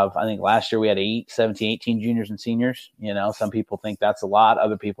have, I think last year we had 17, 18 juniors and seniors. Some people think that's a lot.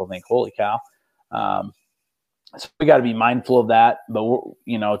 Other people think, holy cow. So we got to be mindful of that. But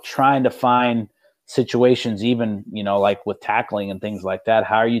we're, trying to find situations, even, like with tackling and things like that.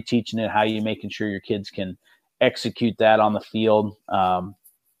 How are you teaching it? How are you making sure your kids can execute that on the field? And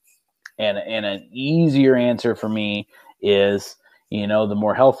an easier answer for me is, the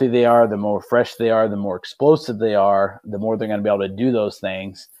more healthy they are, the more fresh they are, the more explosive they are, the more they're going to be able to do those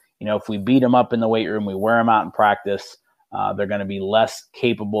things. If we beat them up in the weight room, we wear them out in practice, they're going to be less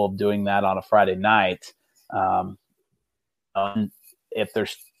capable of doing that on a Friday night. If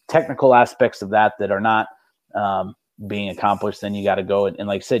there's technical aspects of that are not being accomplished, then you got to go and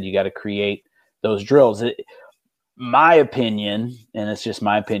like I said, you got to create those drills. My opinion, and it's just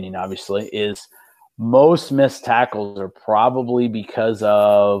my opinion, obviously, is most missed tackles are probably because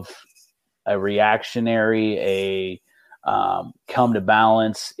of a reactionary, come to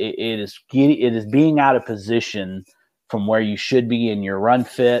balance. It is being out of position from where you should be in your run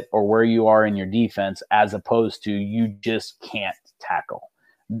fit or where you are in your defense, as opposed to you just can't tackle.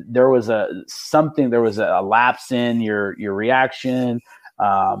 There was a lapse in your reaction.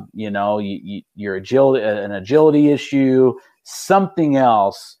 Your agility, an agility issue, something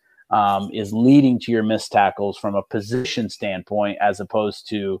else is leading to your missed tackles from a position standpoint, as opposed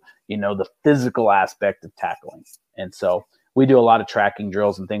to, the physical aspect of tackling. And so we do a lot of tracking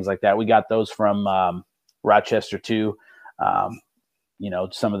drills and things like that. We got those from Rochester too.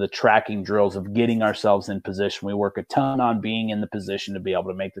 Some of the tracking drills of getting ourselves in position. We work a ton on being in the position to be able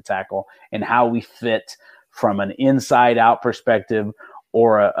to make the tackle and how we fit from an inside out perspective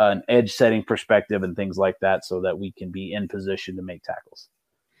or an edge setting perspective and things like that, so that we can be in position to make tackles.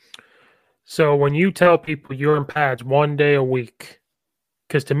 So when you tell people you're in pads 1 day a week,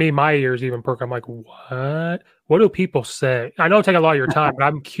 because to me, my ears even perk. I'm like, what? What do people say? I know I'm taking a lot of your time, but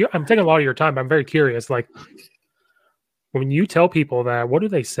I'm taking a lot of your time. But I'm very curious. Like, when you tell people that, what do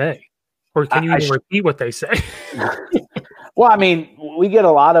they say? Or can you even repeat what they say? Well, I mean, we get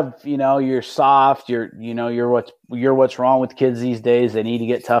a lot of, you're soft, you're what's wrong with kids these days. They need to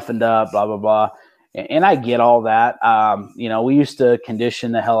get toughened up, blah, blah, blah. And I get all that. We used to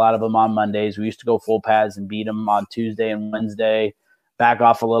condition the hell out of them on Mondays. We used to go full pads and beat them on Tuesday and Wednesday, back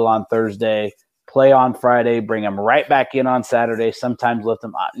off a little on Thursday, play on Friday, bring them right back in on Saturday, sometimes lift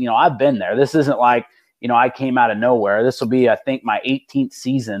them. I've been there. This isn't like, I came out of nowhere. This will be, I think, my 18th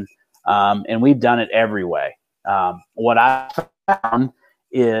season, and we've done it every way. What I found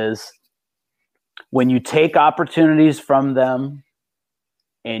is when you take opportunities from them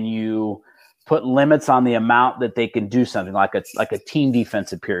and you put limits on the amount that they can do something, like a team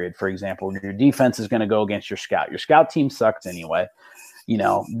defensive period, for example. Your defense is going to go against your scout. Your scout team sucks anyway.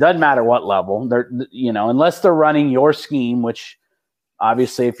 Doesn't matter what level. They're, unless they're running your scheme, which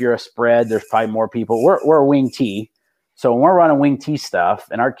obviously if you're a spread, there's probably more people. We're a wing T. So when we're running wing T stuff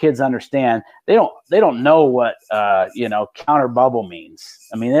and our kids understand, they don't know what, counter bubble means.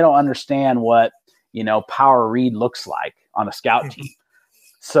 I mean, they don't understand what, power read looks like on a scout team.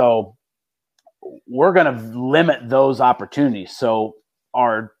 So we're going to limit those opportunities. So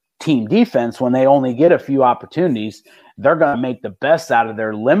our team defense, when they only get a few opportunities, they're going to make the best out of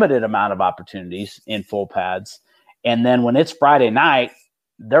their limited amount of opportunities in full pads. And then when it's Friday night,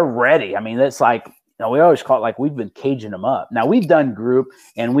 they're ready. I mean, it's like, we always call it like we've been caging them up. Now we've done group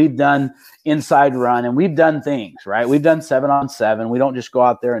and we've done inside run and we've done things, right? We've done 7-on-7. We don't just go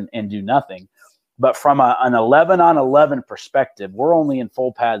out there and do nothing. But from an 11-on-11 perspective, we're only in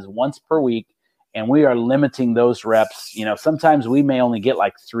full pads once per week. And we are limiting those reps. Sometimes we may only get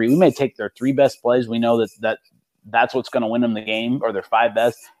like 3. We may take their 3 best plays. We know that's what's going to win them the game, or their 5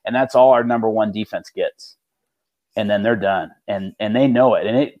 best. And that's all our number one defense gets. And then they're done. And they know it.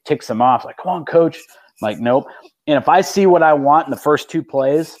 And it ticks them off. Like, come on, coach. I'm like, nope. And if I see what I want in the first 2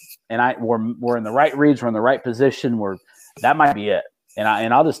 plays and we're in the right reads, we're in the right position, that might be it.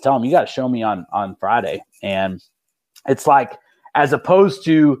 And I'll just tell them, you got to show me on Friday. And it's like, as opposed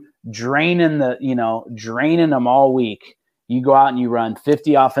to draining them all week, you go out and you run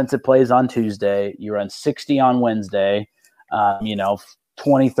 50 offensive plays on Tuesday, you run 60 on Wednesday,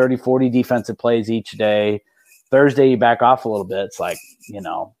 20, 30, 40 defensive plays each day. Thursday, you back off a little bit. It's like,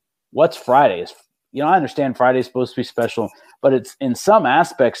 what's Friday? I understand Friday's supposed to be special, but it's in some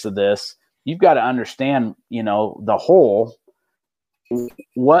aspects of this, you've got to understand, the whole,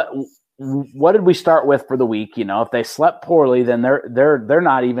 what did we start with for the week? If they slept poorly, then they're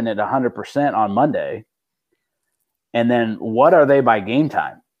not even at 100% on Monday. And then what are they by game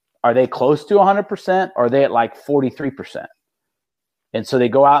time? Are they close to 100%? Or are they at like 43%? And so they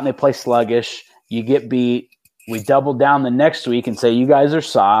go out and they play sluggish. You get beat. We double down the next week and say, you guys are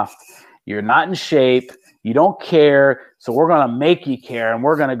soft. You're not in shape. You don't care. So we're going to make you care. And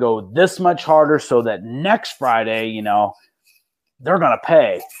we're going to go this much harder so that next Friday, they're going to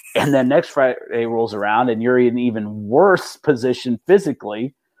pay. And then next Friday rolls around and you're in an even worse position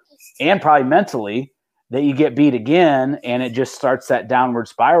physically and probably mentally, that you get beat again. And it just starts that downward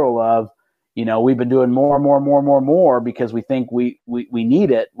spiral of, we've been doing more because we think we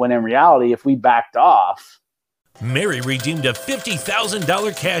need it. When in reality, if we backed off, Mary redeemed a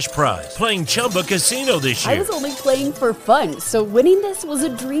 $50,000 cash prize playing Chumba Casino this year. I was only playing for fun, so winning this was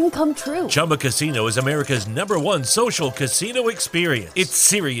a dream come true. Chumba Casino is America's #1 social casino experience. It's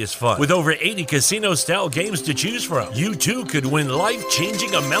serious fun. With over 80 casino-style games to choose from, you too could win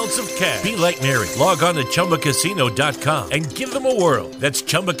life-changing amounts of cash. Be like Mary. Log on to ChumbaCasino.com and give them a whirl. That's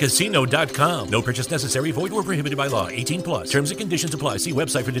ChumbaCasino.com. No purchase necessary. Void where prohibited by law. 18+. Terms and conditions apply. See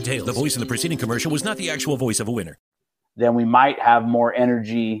website for details. The voice in the preceding commercial was not the actual voice of a winner. Then we might have more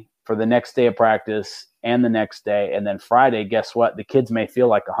energy for the next day of practice and the next day. And then Friday, guess what? The kids may feel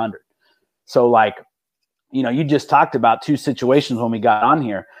like 100. So you just talked about 2 situations when we got on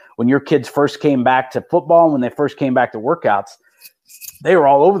here. When your kids first came back to football and when they first came back to workouts, they were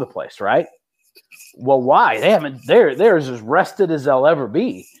all over the place, right? Well, why? They're as rested as they'll ever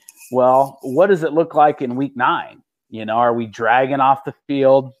be. Well, what does it look like in week 9? Are we dragging off the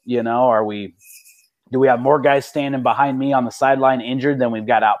field? Do we have more guys standing behind me on the sideline injured than we've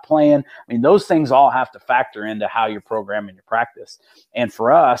got out playing? I mean, those things all have to factor into how you're programming your practice. And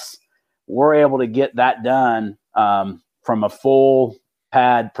for us, we're able to get that done from a full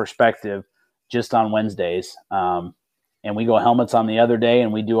pad perspective just on Wednesdays. And we go helmets on the other day,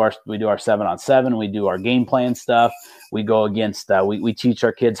 and we do our 7-on-7. We do our game plan stuff. We go against we teach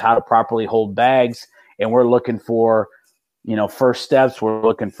our kids how to properly hold bags, and we're looking for first steps. We're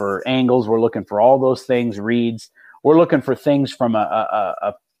looking for angles. We're looking for all those things, reads. We're looking for things from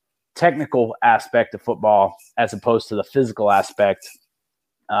a technical aspect of football as opposed to the physical aspect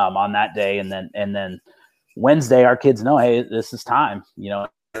on that day. And then Wednesday, our kids know, hey, this is time.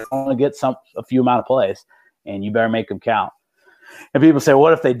 Only get a few amount of plays, and you better make them count. And people say,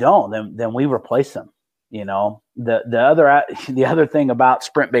 what if they don't? Then we replace them. You know, the other thing about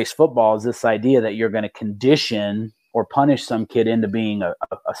sprint-based football is this idea that you're going to condition or punish some kid into being a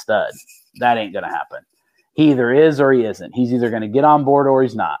stud. That ain't going to happen. He either is or he isn't. He's either going to get on board or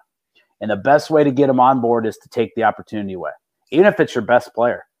he's not. And the best way to get him on board is to take the opportunity away, even if it's your best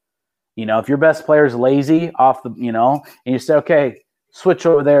player. You know, if your best player is lazy off the, you know, and you say, okay, switch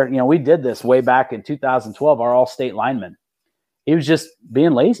over there. You know, we did this way back in 2012, our all-state lineman. He was just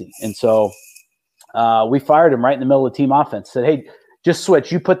being lazy. And so we fired him right in the middle of the team offense, said, hey, just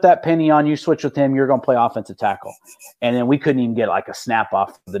switch. You put that penny on, you switch with him, you're going to play offensive tackle. And then we couldn't even get like a snap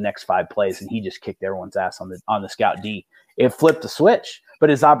off for the next 5 plays, and he just kicked everyone's ass on the scout D. It flipped the switch, but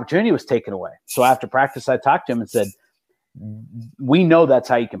his opportunity was taken away. So after practice, I talked to him and said, we know that's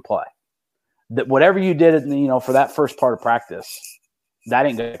how you can play. That whatever you did, you know, for that first part of practice, that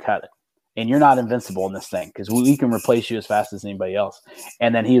ain't going to cut it. And you're not invincible in this thing because we can replace you as fast as anybody else.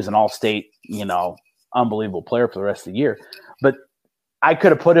 And then he was an all-state, you know, unbelievable player for the rest of the year. But I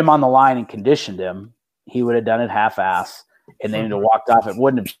could have put him on the line and conditioned him. He would have done it half-ass, and then he'd have walked off. It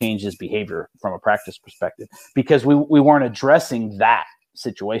wouldn't have changed his behavior from a practice perspective because we weren't addressing that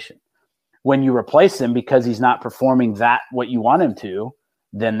situation. When you replace him because he's not performing what you want him to,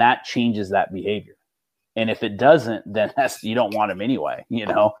 then that changes that behavior. And if it doesn't, then you don't want him anyway. You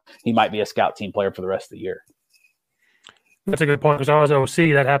know, he might be a scout team player for the rest of the year. That's a good point because I was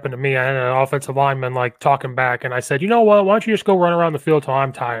OC. That happened to me. I had an offensive lineman like talking back, and I said, you know what? Why don't you just go run around the field till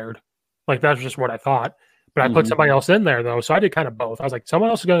I'm tired? Like that's just what I thought. But I put somebody else in there though, so I did kind of both. I was like, someone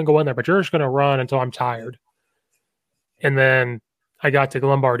else is going to go in there, but you're just going to run until I'm tired. And then I got to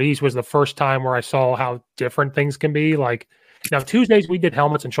Lombard East was the first time where I saw how different things can be. Like now Tuesdays we did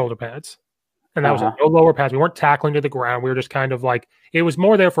helmets and shoulder pads. And that was no lower pads. We weren't tackling to the ground. We were just kind of like, it was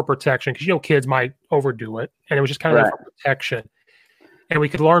more there for protection because, you know, kids might overdo it. And it was just kind of there for protection. And we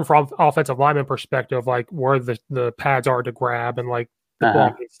could learn from offensive lineman perspective, like where the pads are to grab and like the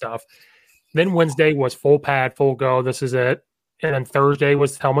blocking stuff. Then Wednesday was full pad, full go. This is it. And then Thursday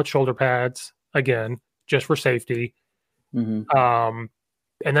was helmet, shoulder pads, again, just for safety. And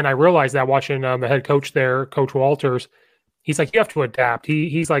then I realized that watching the head coach there, Coach Walters, he's like, you have to adapt.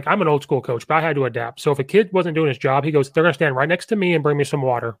 He's like, I'm an old school coach, but I had to adapt. So if a kid wasn't doing his job, he goes, they're going to stand right next to me and bring me some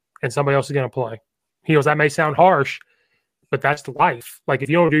water, and somebody else is going to play. He goes, that may sound harsh, but that's the life. Like if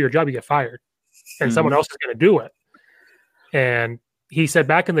you don't do your job, you get fired, and someone else is going to do it. And he said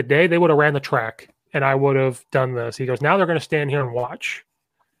back in the day, they would have ran the track, and I would have done this. He goes, now they're going to stand here and watch.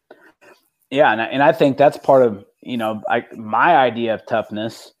 Yeah, and I think that's part of, you know, my idea of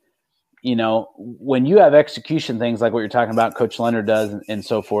toughness. You know, when you have execution things like what you're talking about, Coach Leonard does and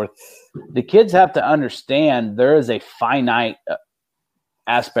so forth, the kids have to understand there is a finite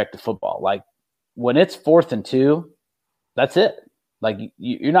aspect of football. Like when it's 4th and 2, that's it. Like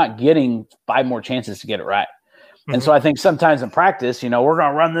you're not getting 5 more chances to get it right. And so I think sometimes in practice, you know, we're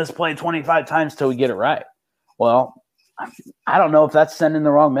going to run this play 25 times till we get it right. Well, I don't know if that's sending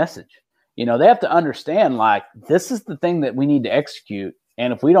the wrong message. You know, they have to understand like this is the thing that we need to execute.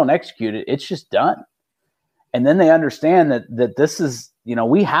 And if we don't execute it, it's just done. And then they understand that this is, you know,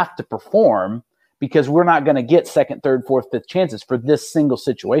 we have to perform because we're not going to get 2nd, 3rd, 4th, 5th chances for this single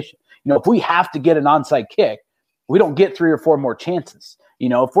situation. You know, if we have to get an onside kick, we don't get 3 or 4 more chances. You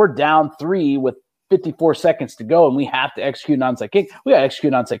know, if we're down 3 with 54 seconds to go and we have to execute an onside kick, we got to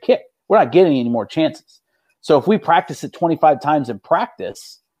execute an onside kick. We're not getting any more chances. So if we practice it 25 times in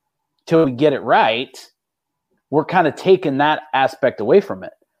practice till we get it right, we're kind of taking that aspect away from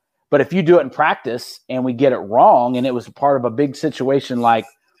it. But if you do it in practice and we get it wrong and it was part of a big situation like,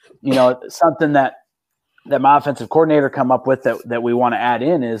 you know, something that my offensive coordinator come up with that we want to add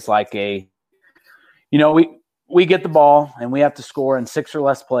in is like you know, we get the ball and we have to score in 6 or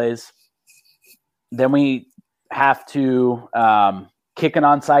less plays. Then we have to kick an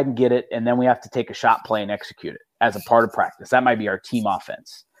onside and get it, and then we have to take a shot play and execute it as a part of practice. That might be our team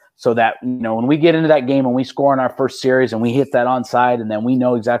offense. So that, you know, when we get into that game and we score in our first series and we hit that onside and then we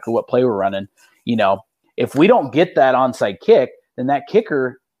know exactly what play we're running, you know, if we don't get that onside kick, then that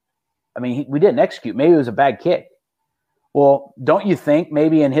kicker, I mean, we didn't execute. Maybe it was a bad kick. Well, don't you think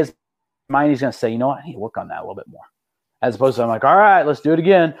maybe in his mind he's going to say, you know what, I need to work on that a little bit more. As opposed to I'm like, all right, let's do it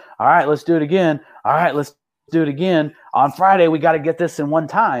again. All right, let's do it again. All right, let's do it again. On Friday, we got to get this in one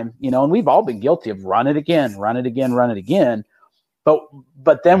time, you know, and we've all been guilty of run it again.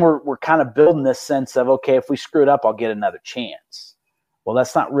 But then we're kind of building this sense of, okay, if we screw it up, I'll get another chance. Well,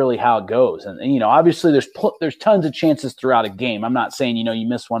 that's not really how it goes. And you know, obviously there's tons of chances throughout a game. I'm not saying, you know, you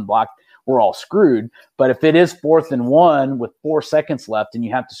miss one block, we're all screwed. But if it is 4th and 1 with 4 seconds left and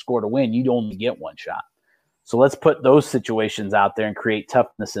you have to score to win, you'd only get one shot. So let's put those situations out there and create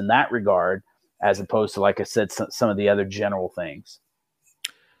toughness in that regard, as opposed to, like I said, some of the other general things.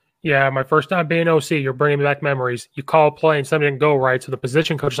 Yeah, my first time being OC, you're bringing back memories. You call a play and something didn't go right, so the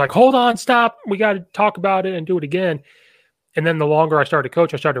position coach is like, hold on, stop. We got to talk about it and do it again. And then the longer I started to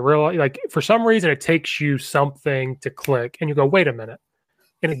coach, I started to realize, like, for some reason, it takes you something to click. And you go, wait a minute.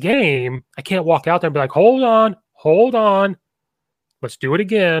 In a game, I can't walk out there and be like, hold on. Let's do it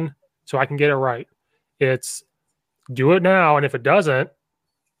again so I can get it right. It's do it now. And if it doesn't,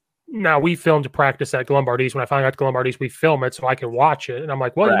 now we filmed practice at Glombardi's. When I finally got to Glombardi's, we film it so I can watch it. And I'm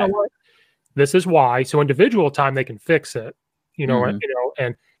like, well, You know what? This is why. So individual time, they can fix it.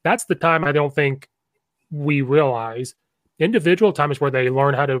 And that's the time I don't think we realize. Individual time is where they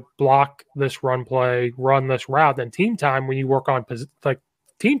learn how to block this run play, run this route. Then team time, when you work on, like,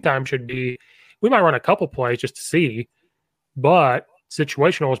 team time should be, we might run a couple plays just to see, but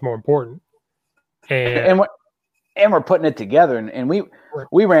situational is more important. And we're putting it together. And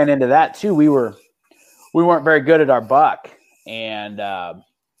we ran into that too. We weren't very good at our buck. And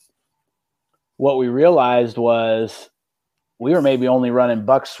what we realized was we were maybe only running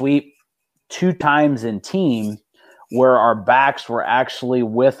buck sweep 2 times in team, where our backs were actually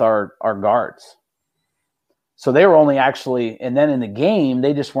with our guards. So they were only actually, and then in the game,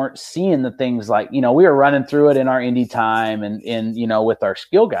 they just weren't seeing the things like, we were running through it in our indie time and with our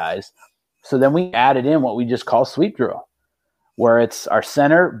skill guys. So then we added in what we just call sweep drill, where it's our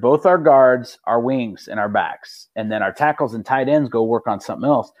center, both our guards, our wings, and our backs. And then our tackles and tight ends go work on something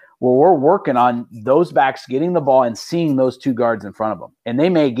else. Well, we're working on those backs getting the ball and seeing those 2 guards in front of them. And they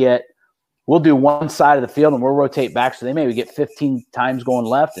may we'll do one side of the field and we'll rotate back. So they maybe get 15 times going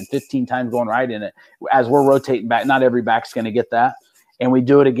left and 15 times going right in it as we're rotating back. Not every back's going to get that. And we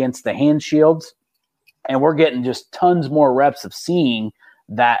do it against the hand shields. And we're getting just tons more reps of seeing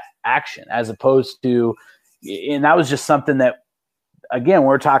that action, as opposed to, and that was just something that, again,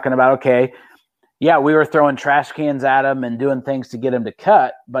 we're talking about, okay, yeah, we were throwing trash cans at them and doing things to get them to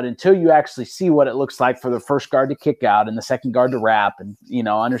cut. But until you actually see what it looks like for the first guard to kick out and the second guard to wrap and,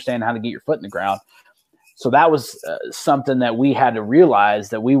 understand how to get your foot in the ground. So that was something that we had to realize,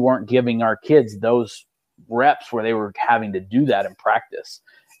 that we weren't giving our kids those reps where they were having to do that in practice.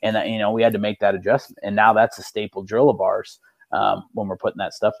 And, we had to make that adjustment. And now that's a staple drill of ours when we're putting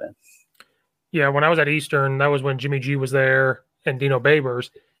that stuff in. Yeah, when I was at Eastern, that was when Jimmy G was there and Dino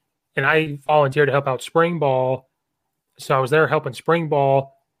Babers. And I volunteered to help out spring ball. So I was there helping spring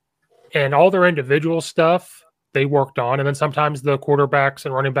ball, and all their individual stuff they worked on. And then sometimes the quarterbacks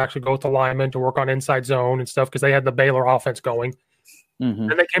and running backs would go with the linemen to work on inside zone and stuff, because they had the Baylor offense going. Mm-hmm.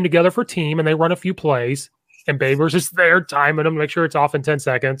 And they came together for team and they run a few plays, and Babers is there timing them to make sure it's off in 10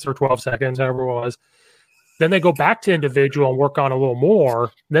 seconds or 12 seconds, however it was. Then they go back to individual and work on a little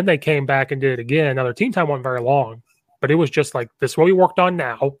more. Then they came back and did it again. Now their team time wasn't very long, but it was just like, this is what we worked on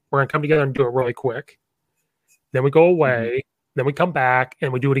now. We're going to come together and do it really quick. Then we go away. Then we come back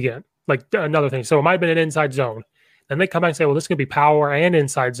and we do it again. Like another thing. So it might have been an inside zone. Then they come back and say, well, this is going to be power and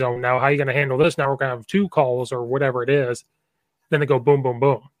inside zone. Now, how are you going to handle this? Now we're going to have 2 calls or whatever it is. Then they go boom, boom,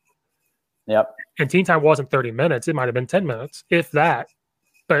 boom. Yep. And team time wasn't 30 minutes. It might have been 10 minutes, if that.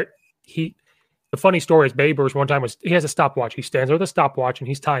 But the funny story is Babers one time he has a stopwatch. He stands there with a stopwatch and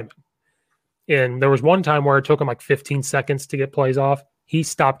he's timing. And there was one time where it took him like 15 seconds to get plays off. He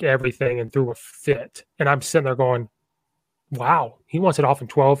stopped everything and threw a fit. And I'm sitting there going, wow, he wants it off in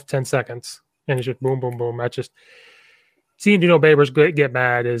 10 seconds. And it's just boom, boom, boom. That's just seeing Dino Babers get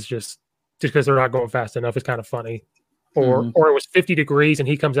mad is just because they're not going fast enough. It's kind of funny. Or it was 50 degrees and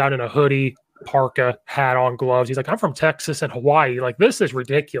he comes out in a hoodie, parka, hat on, gloves. He's like, I'm from Texas and Hawaii. Like, this is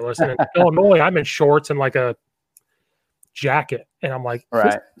ridiculous. And in Illinois, I'm in shorts and like a jacket. And I'm like,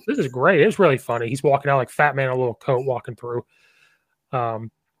 this is great. It's really funny. He's walking out like fat man in a little coat walking through. No,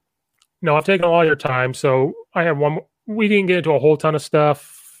 I've taken all your time. So I have one. We didn't get into a whole ton of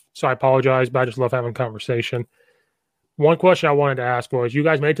stuff, so I apologize, but I just love having conversation. One question I wanted to ask was, you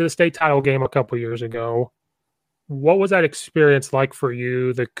guys made it to the state title game a couple years ago. What was that experience like for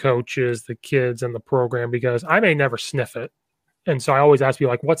you, the coaches, the kids, and the program? Because I may never sniff it. And so I always ask you,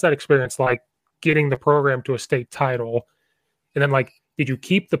 like, what's that experience like getting the program to a state title? And then, like, did you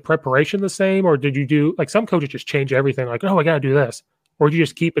keep the preparation the same, or did you do, like, some coaches just change everything, like, oh, I got to do this. Or did you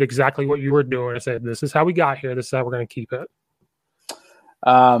just keep it exactly what you were doing and say, this is how we got here, this is how we're going to keep it?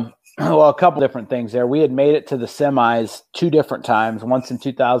 Well, a couple different things there. We had made it to the semis 2 different times, once in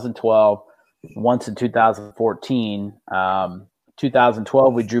 2012, once in 2014.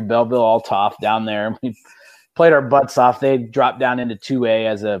 2012, we drew Belleville-Altoff down there. We played our butts off. They dropped down into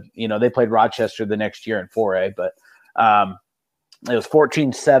 2A they played Rochester the next year in 4A. But it was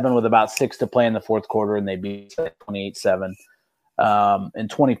 14-7 with about 6 to play in the fourth quarter, and they beat 28-7. In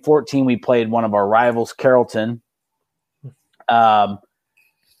 2014, we played one of our rivals, Carrollton. I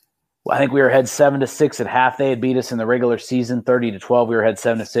think we were ahead 7-6 at half. They had beat us in the regular season 30-12. We were ahead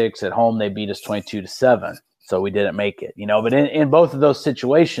 7-6 at home. They beat us 22-7. So we didn't make it, But in both of those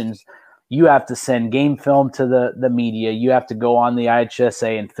situations, you have to send game film to the media. You have to go on the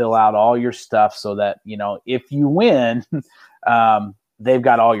IHSA and fill out all your stuff so that, if you win, they've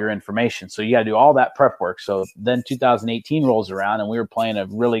got all your information. So you got to do all that prep work. So then 2018 rolls around, and we were playing a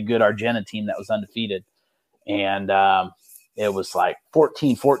really good Argentina team that was undefeated. And it was like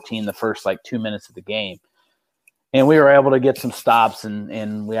 14-14 the first 2 minutes of the game. And we were able to get some stops,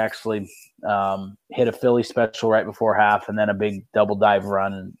 and we actually hit a Philly special right before half, and then a big double dive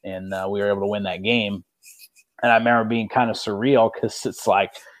run, and we were able to win that game. And I remember being kind of surreal because it's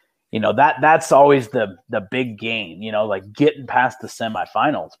that's always the big game, getting past the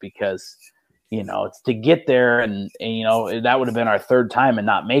semifinals, because it's to get there, and that would have been our third time, and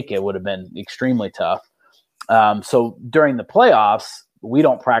not make it would have been extremely tough. So during the playoffs, we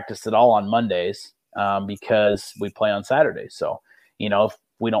don't practice at all on Mondays because we play on Saturdays. So if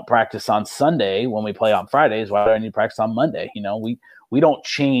we don't practice on Sunday when we play on Fridays, why do I need to practice on Monday? We don't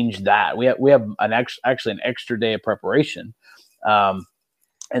change that. We have actually an extra day of preparation.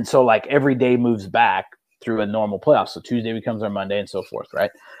 And so every day moves back through a normal playoff. So Tuesday becomes our Monday and so forth.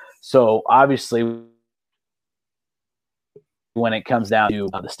 Right. So obviously when it comes down to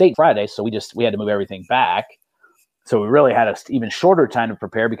the state Friday, so we had to move everything back. So we really had an even shorter time to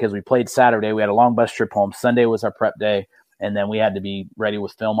prepare because we played Saturday. We had a long bus trip home. Sunday was our prep day. And then we had to be ready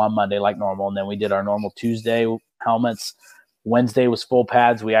with film on Monday like normal. And then we did our normal Tuesday helmets. Wednesday was full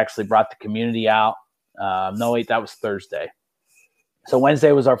pads. We actually brought the community out. That was Thursday. So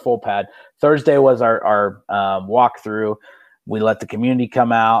Wednesday was our full pad. Thursday was our walkthrough. We let the community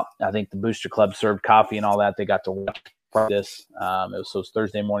come out. I think the Booster Club served coffee and all that. They got to watch this. It was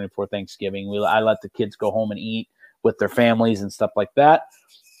Thursday morning before Thanksgiving. I let the kids go home and eat with their families and stuff like that.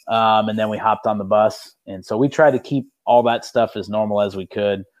 And then we hopped on the bus. And so we tried to keep all that stuff as normal as we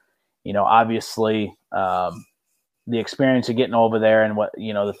could. Obviously, the experience of getting over there and what,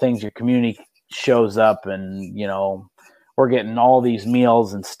 the things your community shows up, and, we're getting all these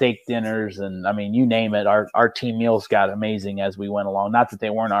meals and steak dinners. And I mean, you name it, our team meals got amazing as we went along. Not that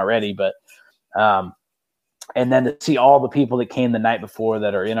they weren't already, but, and then to see all the people that came the night before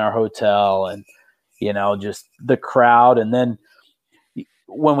that are in our hotel, and, just the crowd. And then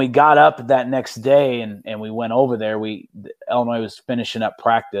when we got up that next day and we went over there, Illinois was finishing up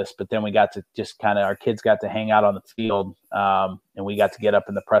practice, but then we got to just our kids got to hang out on the field, and we got to get up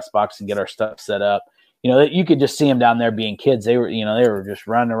in the press box and get our stuff set up. You could just see them down there being kids. They were just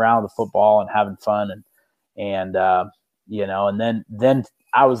running around with the football and having fun, and then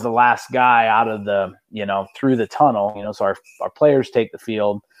I was the last guy out of the, through the tunnel, so our players take the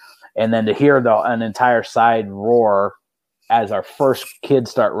field, and then to hear an entire side roar as our first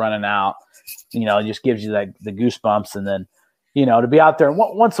kids start running out, it just gives you the goosebumps. And then, to be out there,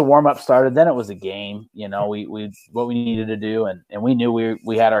 once the warm up started, then it was a game. We what we needed to do, and we knew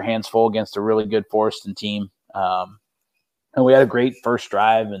we had our hands full against a really good Forreston team, and we had a great first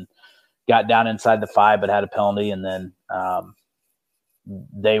drive and got down inside the 5, but had a penalty, and then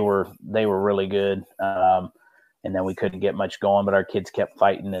they were really good, and then we couldn't get much going, but our kids kept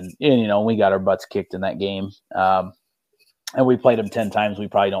fighting, and we got our butts kicked in that game. And we played them 10 times. We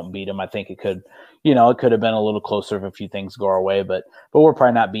probably don't beat them. I think it could have been a little closer if a few things go our way, but we're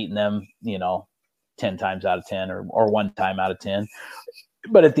probably not beating them, 10 times out of 10 or 1 time out of 10.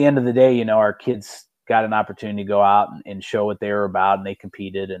 But at the end of the day, our kids got an opportunity to go out and show what they were about, and they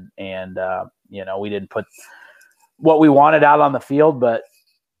competed, and we didn't put what we wanted out on the field, but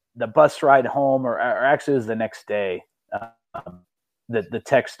the bus ride home, or actually it was the next day, the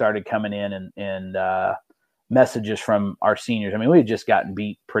text started coming in and messages from our seniors. I mean, we had just gotten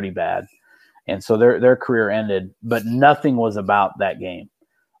beat pretty bad. And so their career ended, but nothing was about that game.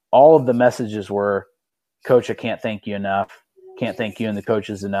 All of the messages were, Coach, I can't thank you enough. Can't thank you and the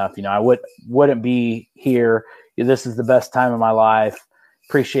coaches enough. I wouldn't be here. This is the best time of my life.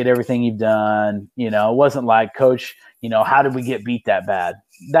 Appreciate everything you've done. It wasn't like, Coach, how did we get beat that bad?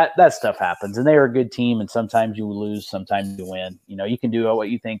 That stuff happens. And they are a good team. And sometimes you lose, sometimes you win. You can do what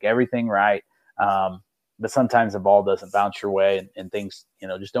you think, everything right. But sometimes the ball doesn't bounce your way, and things,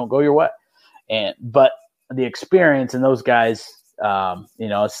 just don't go your way. But the experience and those guys,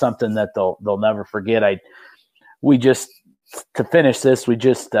 it's something that they'll never forget. To finish this, we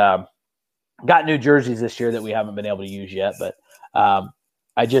just got new jerseys this year that we haven't been able to use yet, but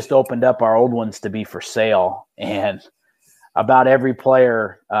I just opened up our old ones to be for sale, and about every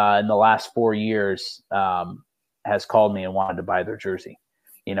player in the last 4 years has called me and wanted to buy their jersey.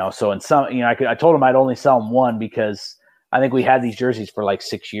 So in some, I told them I'd only sell them one because I think we had these jerseys for like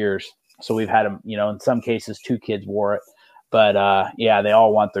 6 years. So we've had them, in some cases 2 kids wore it, but they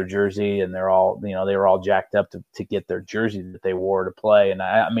all want their jersey, and they're all, they were all jacked up to get their jersey that they wore to play. And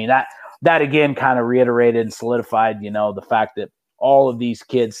I mean, that again kind of reiterated and solidified, the fact that all of these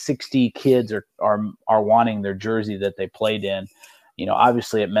kids, 60 kids are wanting their jersey that they played in.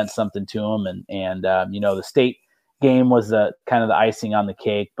 Obviously it meant something to them, and the state game was the kind of the icing on the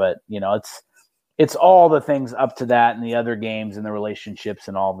cake, but it's all the things up to that and the other games and the relationships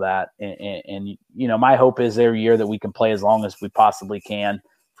and all of that. And my hope is every year that we can play as long as we possibly can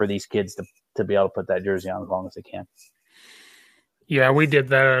for these kids to be able to put that jersey on as long as they can. Yeah, we did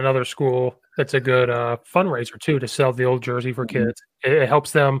that at another school. That's a good fundraiser too, to sell the old jersey for kids. It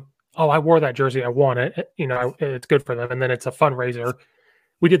helps them. Oh, I wore that jersey. I want it. It's good for them. And then it's a fundraiser.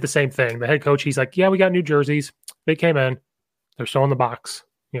 We did the same thing. The head coach, he's like, yeah, we got new jerseys. They came in. They're still in the box.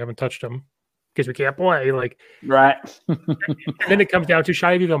 You haven't touched them because we can't play. Like, right. And then it comes down to, should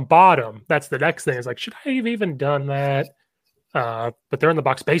I have even bought them? That's the next thing. It's like, should I have even done that? But they're in the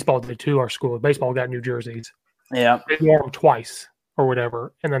box. Baseball did too, our school. Baseball got new jerseys. Yeah. They wore them twice or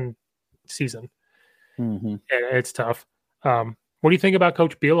whatever. And then season. Mm-hmm. And it's tough. What do you think about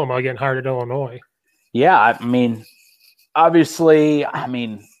Coach Bielema getting hired at Illinois? Yeah, I mean, obviously, I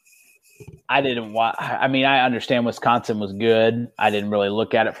understand Wisconsin was good. I didn't really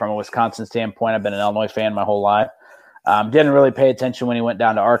look at it from a Wisconsin standpoint. I've been an Illinois fan my whole life. Didn't really pay attention when he went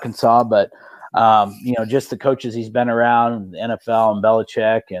down to Arkansas, but just the coaches he's been around, the NFL and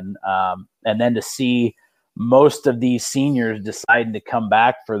Belichick, and then to see most of these seniors deciding to come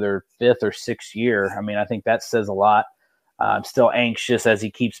back for their 5th or 6th year. I mean, I think that says a lot. I'm still anxious as he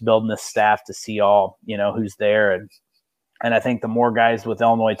keeps building this staff to see all, who's there. And I think the more guys with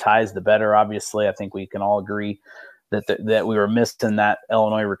Illinois ties, the better. Obviously, I think we can all agree that we were missing that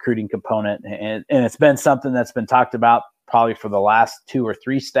Illinois recruiting component. And it's been something that's been talked about probably for the last 2 or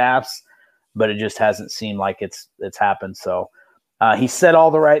 3 staffs, but it just hasn't seemed like it's happened. So he said all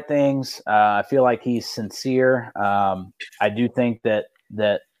the right things. I feel like he's sincere. I do think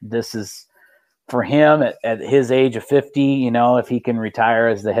that this is, for him at his age of 50, if he can retire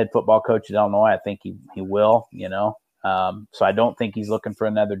as the head football coach at Illinois, I think he will, so I don't think he's looking for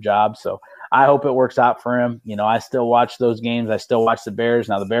another job. So I hope it works out for him. I still watch those games. I still watch the Bears.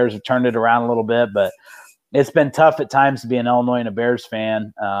 Now the Bears have turned it around a little bit, but it's been tough at times to be an Illinois and a Bears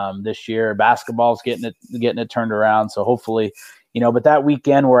fan this year. Basketball's getting it turned around. So hopefully, but that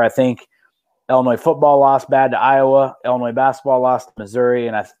weekend where I think Illinois football lost bad to Iowa, Illinois basketball lost to Missouri,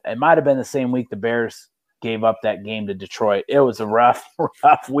 and it might have been the same week the Bears gave up that game to Detroit. It was a rough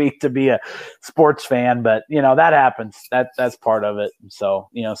week to be a sports fan, but that happens. That's part of it. So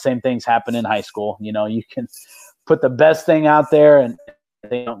same things happen in high school. You can put the best thing out there, and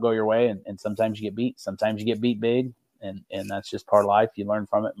they don't go your way, and sometimes you get beat. Sometimes you get beat big, and that's just part of life. You learn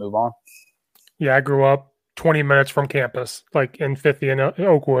from it, move on. Yeah, I grew up 20 minutes from campus, like in 50 in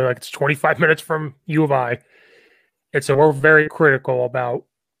Oakwood, like it's 25 minutes from U of I. And so we're very critical about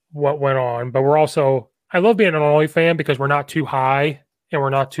what went on, but we're also, I love being an Illinois fan because we're not too high and we're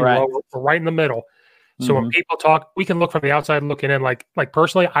not too low. We're right in the middle. So when people talk, we can look from the outside looking in. Like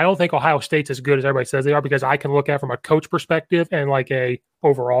personally, I don't think Ohio State's as good as everybody says they are, because I can look at it from a coach perspective and like a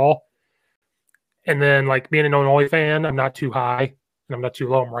overall. And then like being an Illinois fan, I'm not too high and I'm not too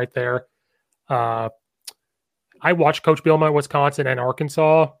low. I'm right there. I watched Coach Bielema at Wisconsin and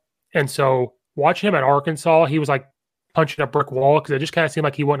Arkansas. And so watching him at Arkansas, he was like punching a brick wall because it just kind of seemed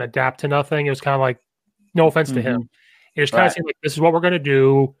like he wouldn't adapt to nothing. It was kind of like, no offense to him. It just kind of seemed like this is what we're going to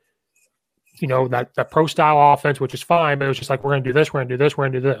do. That pro style offense, which is fine, but it was just like, we're going to do this, we're going to do this, we're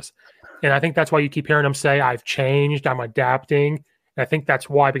going to do this. And I think that's why you keep hearing him say, I've changed, I'm adapting. And I think that's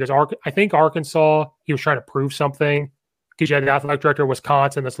why, because I think Arkansas, he was trying to prove something because you had the athletic director of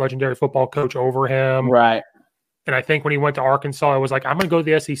Wisconsin, this legendary football coach over him. Right. And I think when he went to Arkansas, it was like, I'm going to go to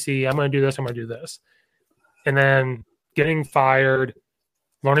the SEC. I'm going to do this. I'm going to do this. And then getting fired,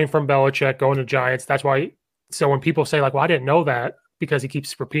 learning from Belichick, going to Giants. That's why. So when people say like, well, I didn't know that, because he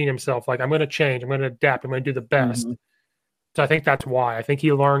keeps repeating himself, like, I'm going to change. I'm going to adapt. I'm going to do the best. So I think that's why. I think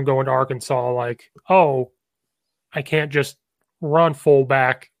he learned going to Arkansas, like, oh, I can't just run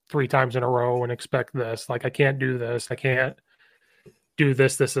fullback 3 times in a row and expect this. Like, I can't do this. I can't do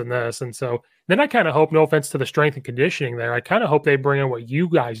this, this, and this. And so then I kind of hope, no offense to the strength and conditioning there, I kind of hope they bring in what you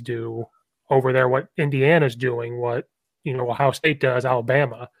guys do over there, what Indiana's doing, what, Ohio State does,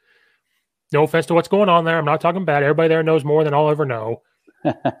 Alabama. No offense to what's going on there. I'm not talking bad. Everybody there knows more than I'll ever know.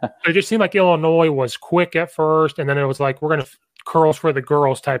 It just seemed like Illinois was quick at first, and then it was like, we're going to curls for the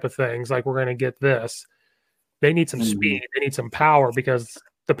girls type of things. Like, we're going to get this. They need some speed. They need some power, because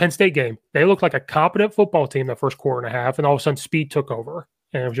the Penn State game, they looked like a competent football team the first quarter and a half, and all of a sudden speed took over,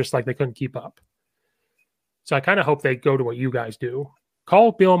 and it was just like they couldn't keep up. So I kind of hope they go to what you guys do.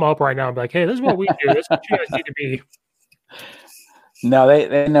 Call Bill up right now and be like, hey, this is what we do. This is what you guys need to be. No,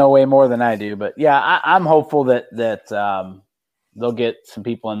 they know way more than I do. But, yeah, I'm hopeful that they'll get some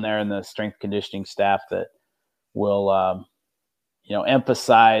people in there in the strength conditioning staff that will,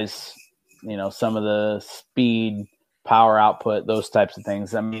 emphasize, some of the speed, power output, those types of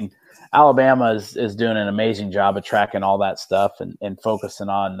things. I mean, Alabama is doing an amazing job of tracking all that stuff and focusing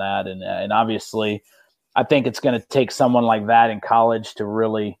on that. And obviously, I think it's going to take someone like that in college to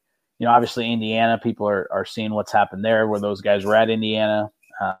really, obviously Indiana, people are seeing what's happened there, where those guys were at Indiana,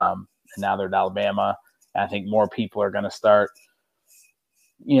 and now they're at Alabama. And I think more people are going to start,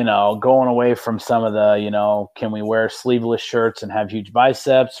 going away from some of the, can we wear sleeveless shirts and have huge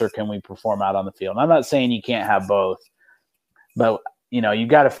biceps, or can we perform out on the field? And I'm not saying you can't have both, but, you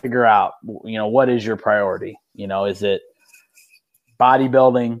got to figure out, what is your priority? Is it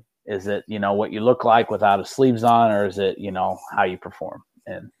bodybuilding? Is it, what you look like without a sleeves on, or is it, how you perform?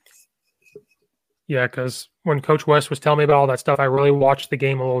 And yeah, because when Coach West was telling me about all that stuff, I really watched the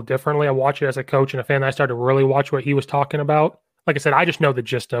game a little differently. I watched it as a coach and a fan. And I started to really watch what he was talking about. Like I said, I just know the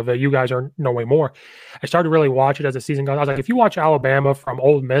gist of it. You guys know way more. I started to really watch it as the season goes. I was like, if you watch Alabama from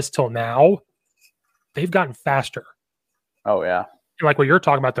Ole Miss till now, they've gotten faster. Oh, yeah. And like what you're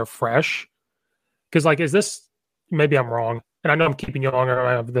talking about, they're fresh. Because, like, is this – maybe I'm wrong. And I know I'm keeping you longer.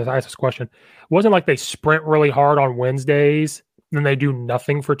 I asked this question. It wasn't like they sprint really hard on Wednesdays, then they do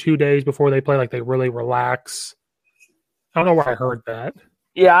nothing for 2 days before they play. Like, they really relax. I don't know where I heard that.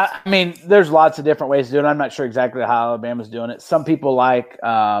 Yeah, I mean, there's lots of different ways to do it. I'm not sure exactly how Alabama's doing it. Some people like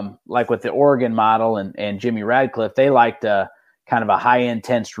with the Oregon model and Jimmy Radcliffe, they like to kind of a high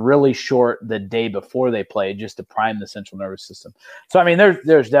intense, really short the day before they play, just to prime the central nervous system. So, I mean,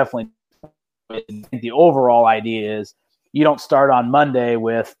 there's definitely the overall idea is you don't start on Monday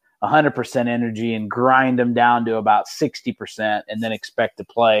with 100% energy and grind them down to about 60% and then expect to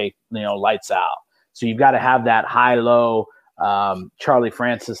play, lights out. So you've got to have that high-low Charlie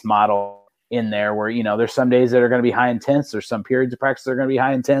Francis model in there where, there's some days that are going to be high intense. There's some periods of practice that are going to be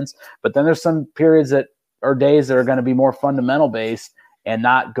high intense, but then there's some periods or days that are going to be more fundamental based and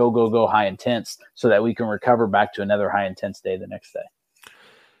not go high intense, so that we can recover back to another high intense day the next day.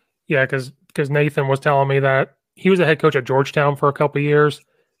 Yeah. Cause Nathan was telling me that he was a head coach at Georgetown for a couple of years,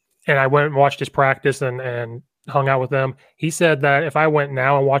 and I went and watched his practice and hung out with them. He said that if I went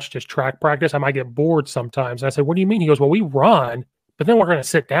now and watched his track practice, I might get bored sometimes. And I said, what do you mean? He goes, well, we run, but then we're going to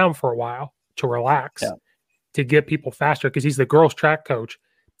sit down for a while to relax, to get people faster, because he's the girls track coach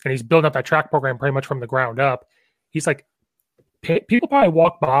and he's building up that track program pretty much from the ground up. He's like, people probably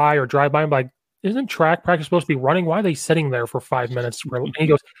walk by or drive by and be like, isn't track practice supposed to be running? Why are they sitting there for 5 minutes? And he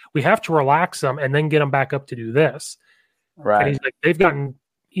goes, we have to relax them and then get them back up to do this. Right. And he's like, they've gotten,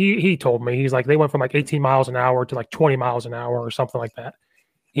 he told me, he's like, they went from like 18 miles an hour to like 20 miles an hour or something like that.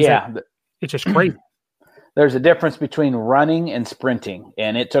 He's like, it's just crazy. There's a difference between running and sprinting.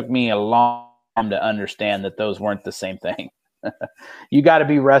 And it took me a long time to understand that those weren't the same thing. You got to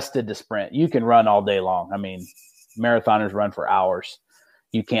be rested to sprint. You can run all day long. I mean, marathoners run for hours.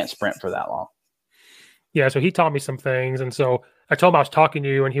 You can't sprint for that long. Yeah, so he taught me some things. And so I told him I was talking to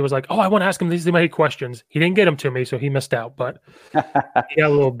you, and he was like, oh, I want to ask him these many questions. He didn't get them to me, so he missed out, but he got a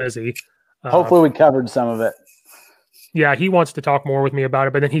little busy. Hopefully we covered some of it. Yeah, he wants to talk more with me about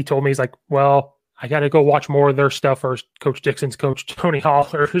it, but then he told me, he's like, well, I got to go watch more of their stuff first. Coach Dixon's coach, Tony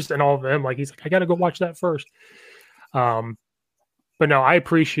Hollers, and all of them. Like, he's like, I got to go watch that first. But no, I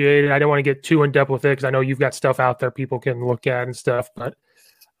appreciate it. I don't want to get too in depth with it because I know you've got stuff out there people can look at and stuff, but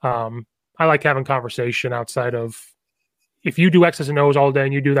I like having conversation outside of, if you do X's and O's all day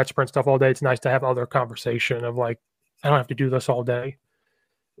and you do that sprint stuff all day, it's nice to have other conversation of like, I don't have to do this all day.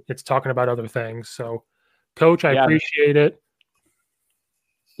 It's talking about other things. So, Coach, I appreciate it.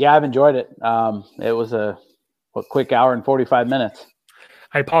 Yeah, I've enjoyed it. It was a quick hour and 45 minutes.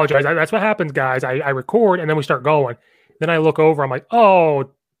 I apologize. That's what happens, guys. I record and then we start going. Then I look over. I'm like,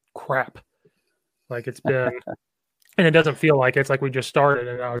 oh, crap. Like it's been – and it doesn't feel like it's like we just started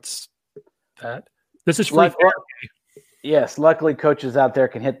and now it's that. This is free therapy. Yes, luckily coaches out there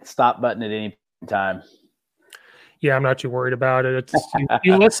can hit the stop button at any time. Yeah, I'm not too worried about it. It's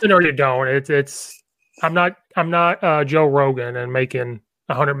you listen or you don't. It's I'm not Joe Rogan and making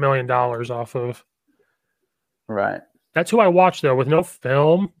 $100 million off of. Right. That's who I watch though, with no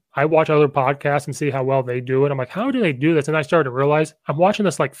film. I watch other podcasts and see how well they do it. I'm like, how do they do this? And I started to realize I'm watching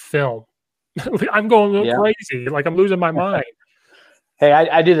this like film. I'm going crazy. Like I'm losing my mind. Hey,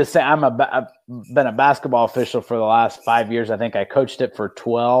 I do the same. I've been a basketball official for the last 5 years. I think I coached it for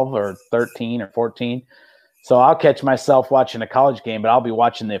 12 or 13 or 14. So I'll catch myself watching a college game, but I'll be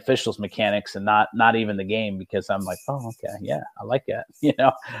watching the officials' mechanics and not even the game because I'm like, oh, okay, yeah, I like that,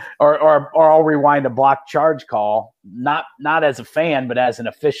 or I'll rewind a block charge call, not as a fan, but as an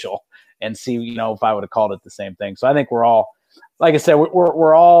official, and see, if I would have called it the same thing. So I think we're all, like I said, we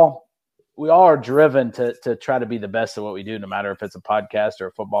all are driven to try to be the best at what we do, no matter if it's a podcast or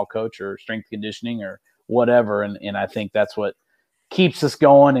a football coach or strength conditioning or whatever. And I think that's what keeps us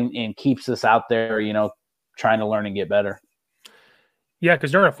going and keeps us out there, trying to learn and get better. Yeah,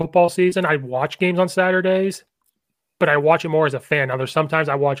 because during a football season, I watch games on Saturdays, but I watch it more as a fan. Now, there's sometimes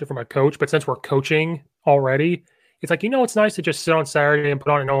I watch it from a coach, but since we're coaching already, it's like, it's nice to just sit on Saturday and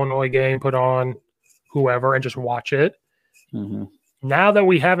put on an Illinois game, put on whoever, and just watch it. Mm-hmm. Now that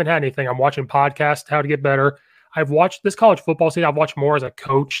we haven't had anything, I'm watching podcasts, how to get better. I've watched this college football season. I've watched more as a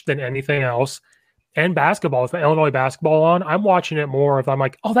coach than anything else. And basketball, with Illinois basketball on, I'm watching it more if I'm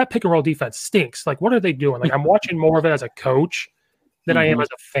like, oh, that pick and roll defense stinks. Like, what are they doing? Like, I'm watching more of it as a coach than I am as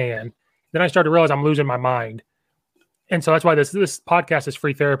a fan. Then I started to realize I'm losing my mind. And so that's why this podcast is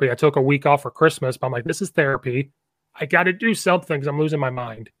free therapy. I took a week off for Christmas, but I'm like, this is therapy. I got to do something because I'm losing my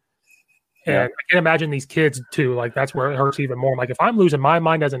mind. And I can imagine these kids too. Like, that's where it hurts even more. I'm like, if I'm losing my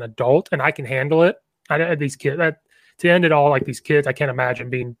mind as an adult and I can handle it, these kids, to end it all, like these kids, I can't imagine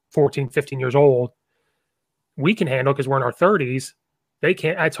being 14, 15 years old. We can handle because we're in our 30s. They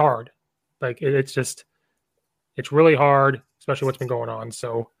can't. It's hard. Like it's really hard, especially what's been going on.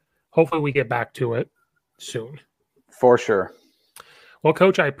 So hopefully we get back to it soon. For sure. Well,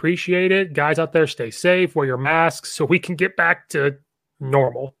 Coach, I appreciate it. Guys out there, stay safe, wear your masks so we can get back to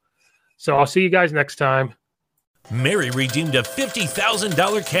normal. So I'll see you guys next time. Mary redeemed a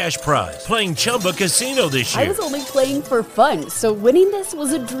 $50,000 cash prize playing Chumba Casino this year. I was only playing for fun, so winning this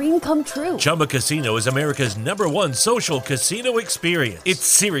was a dream come true. Chumba Casino is America's #1 social casino experience. It's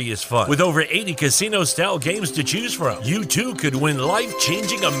serious fun. With over 80 casino-style games to choose from, you too could win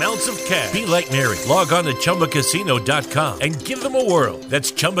life-changing amounts of cash. Be like Mary. Log on to ChumbaCasino.com and give them a whirl.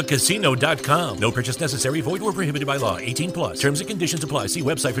 That's ChumbaCasino.com. No purchase necessary. Void where prohibited by law. 18+. Terms and conditions apply. See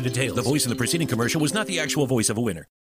website for details. The voice in the preceding commercial was not the actual voice of a winner.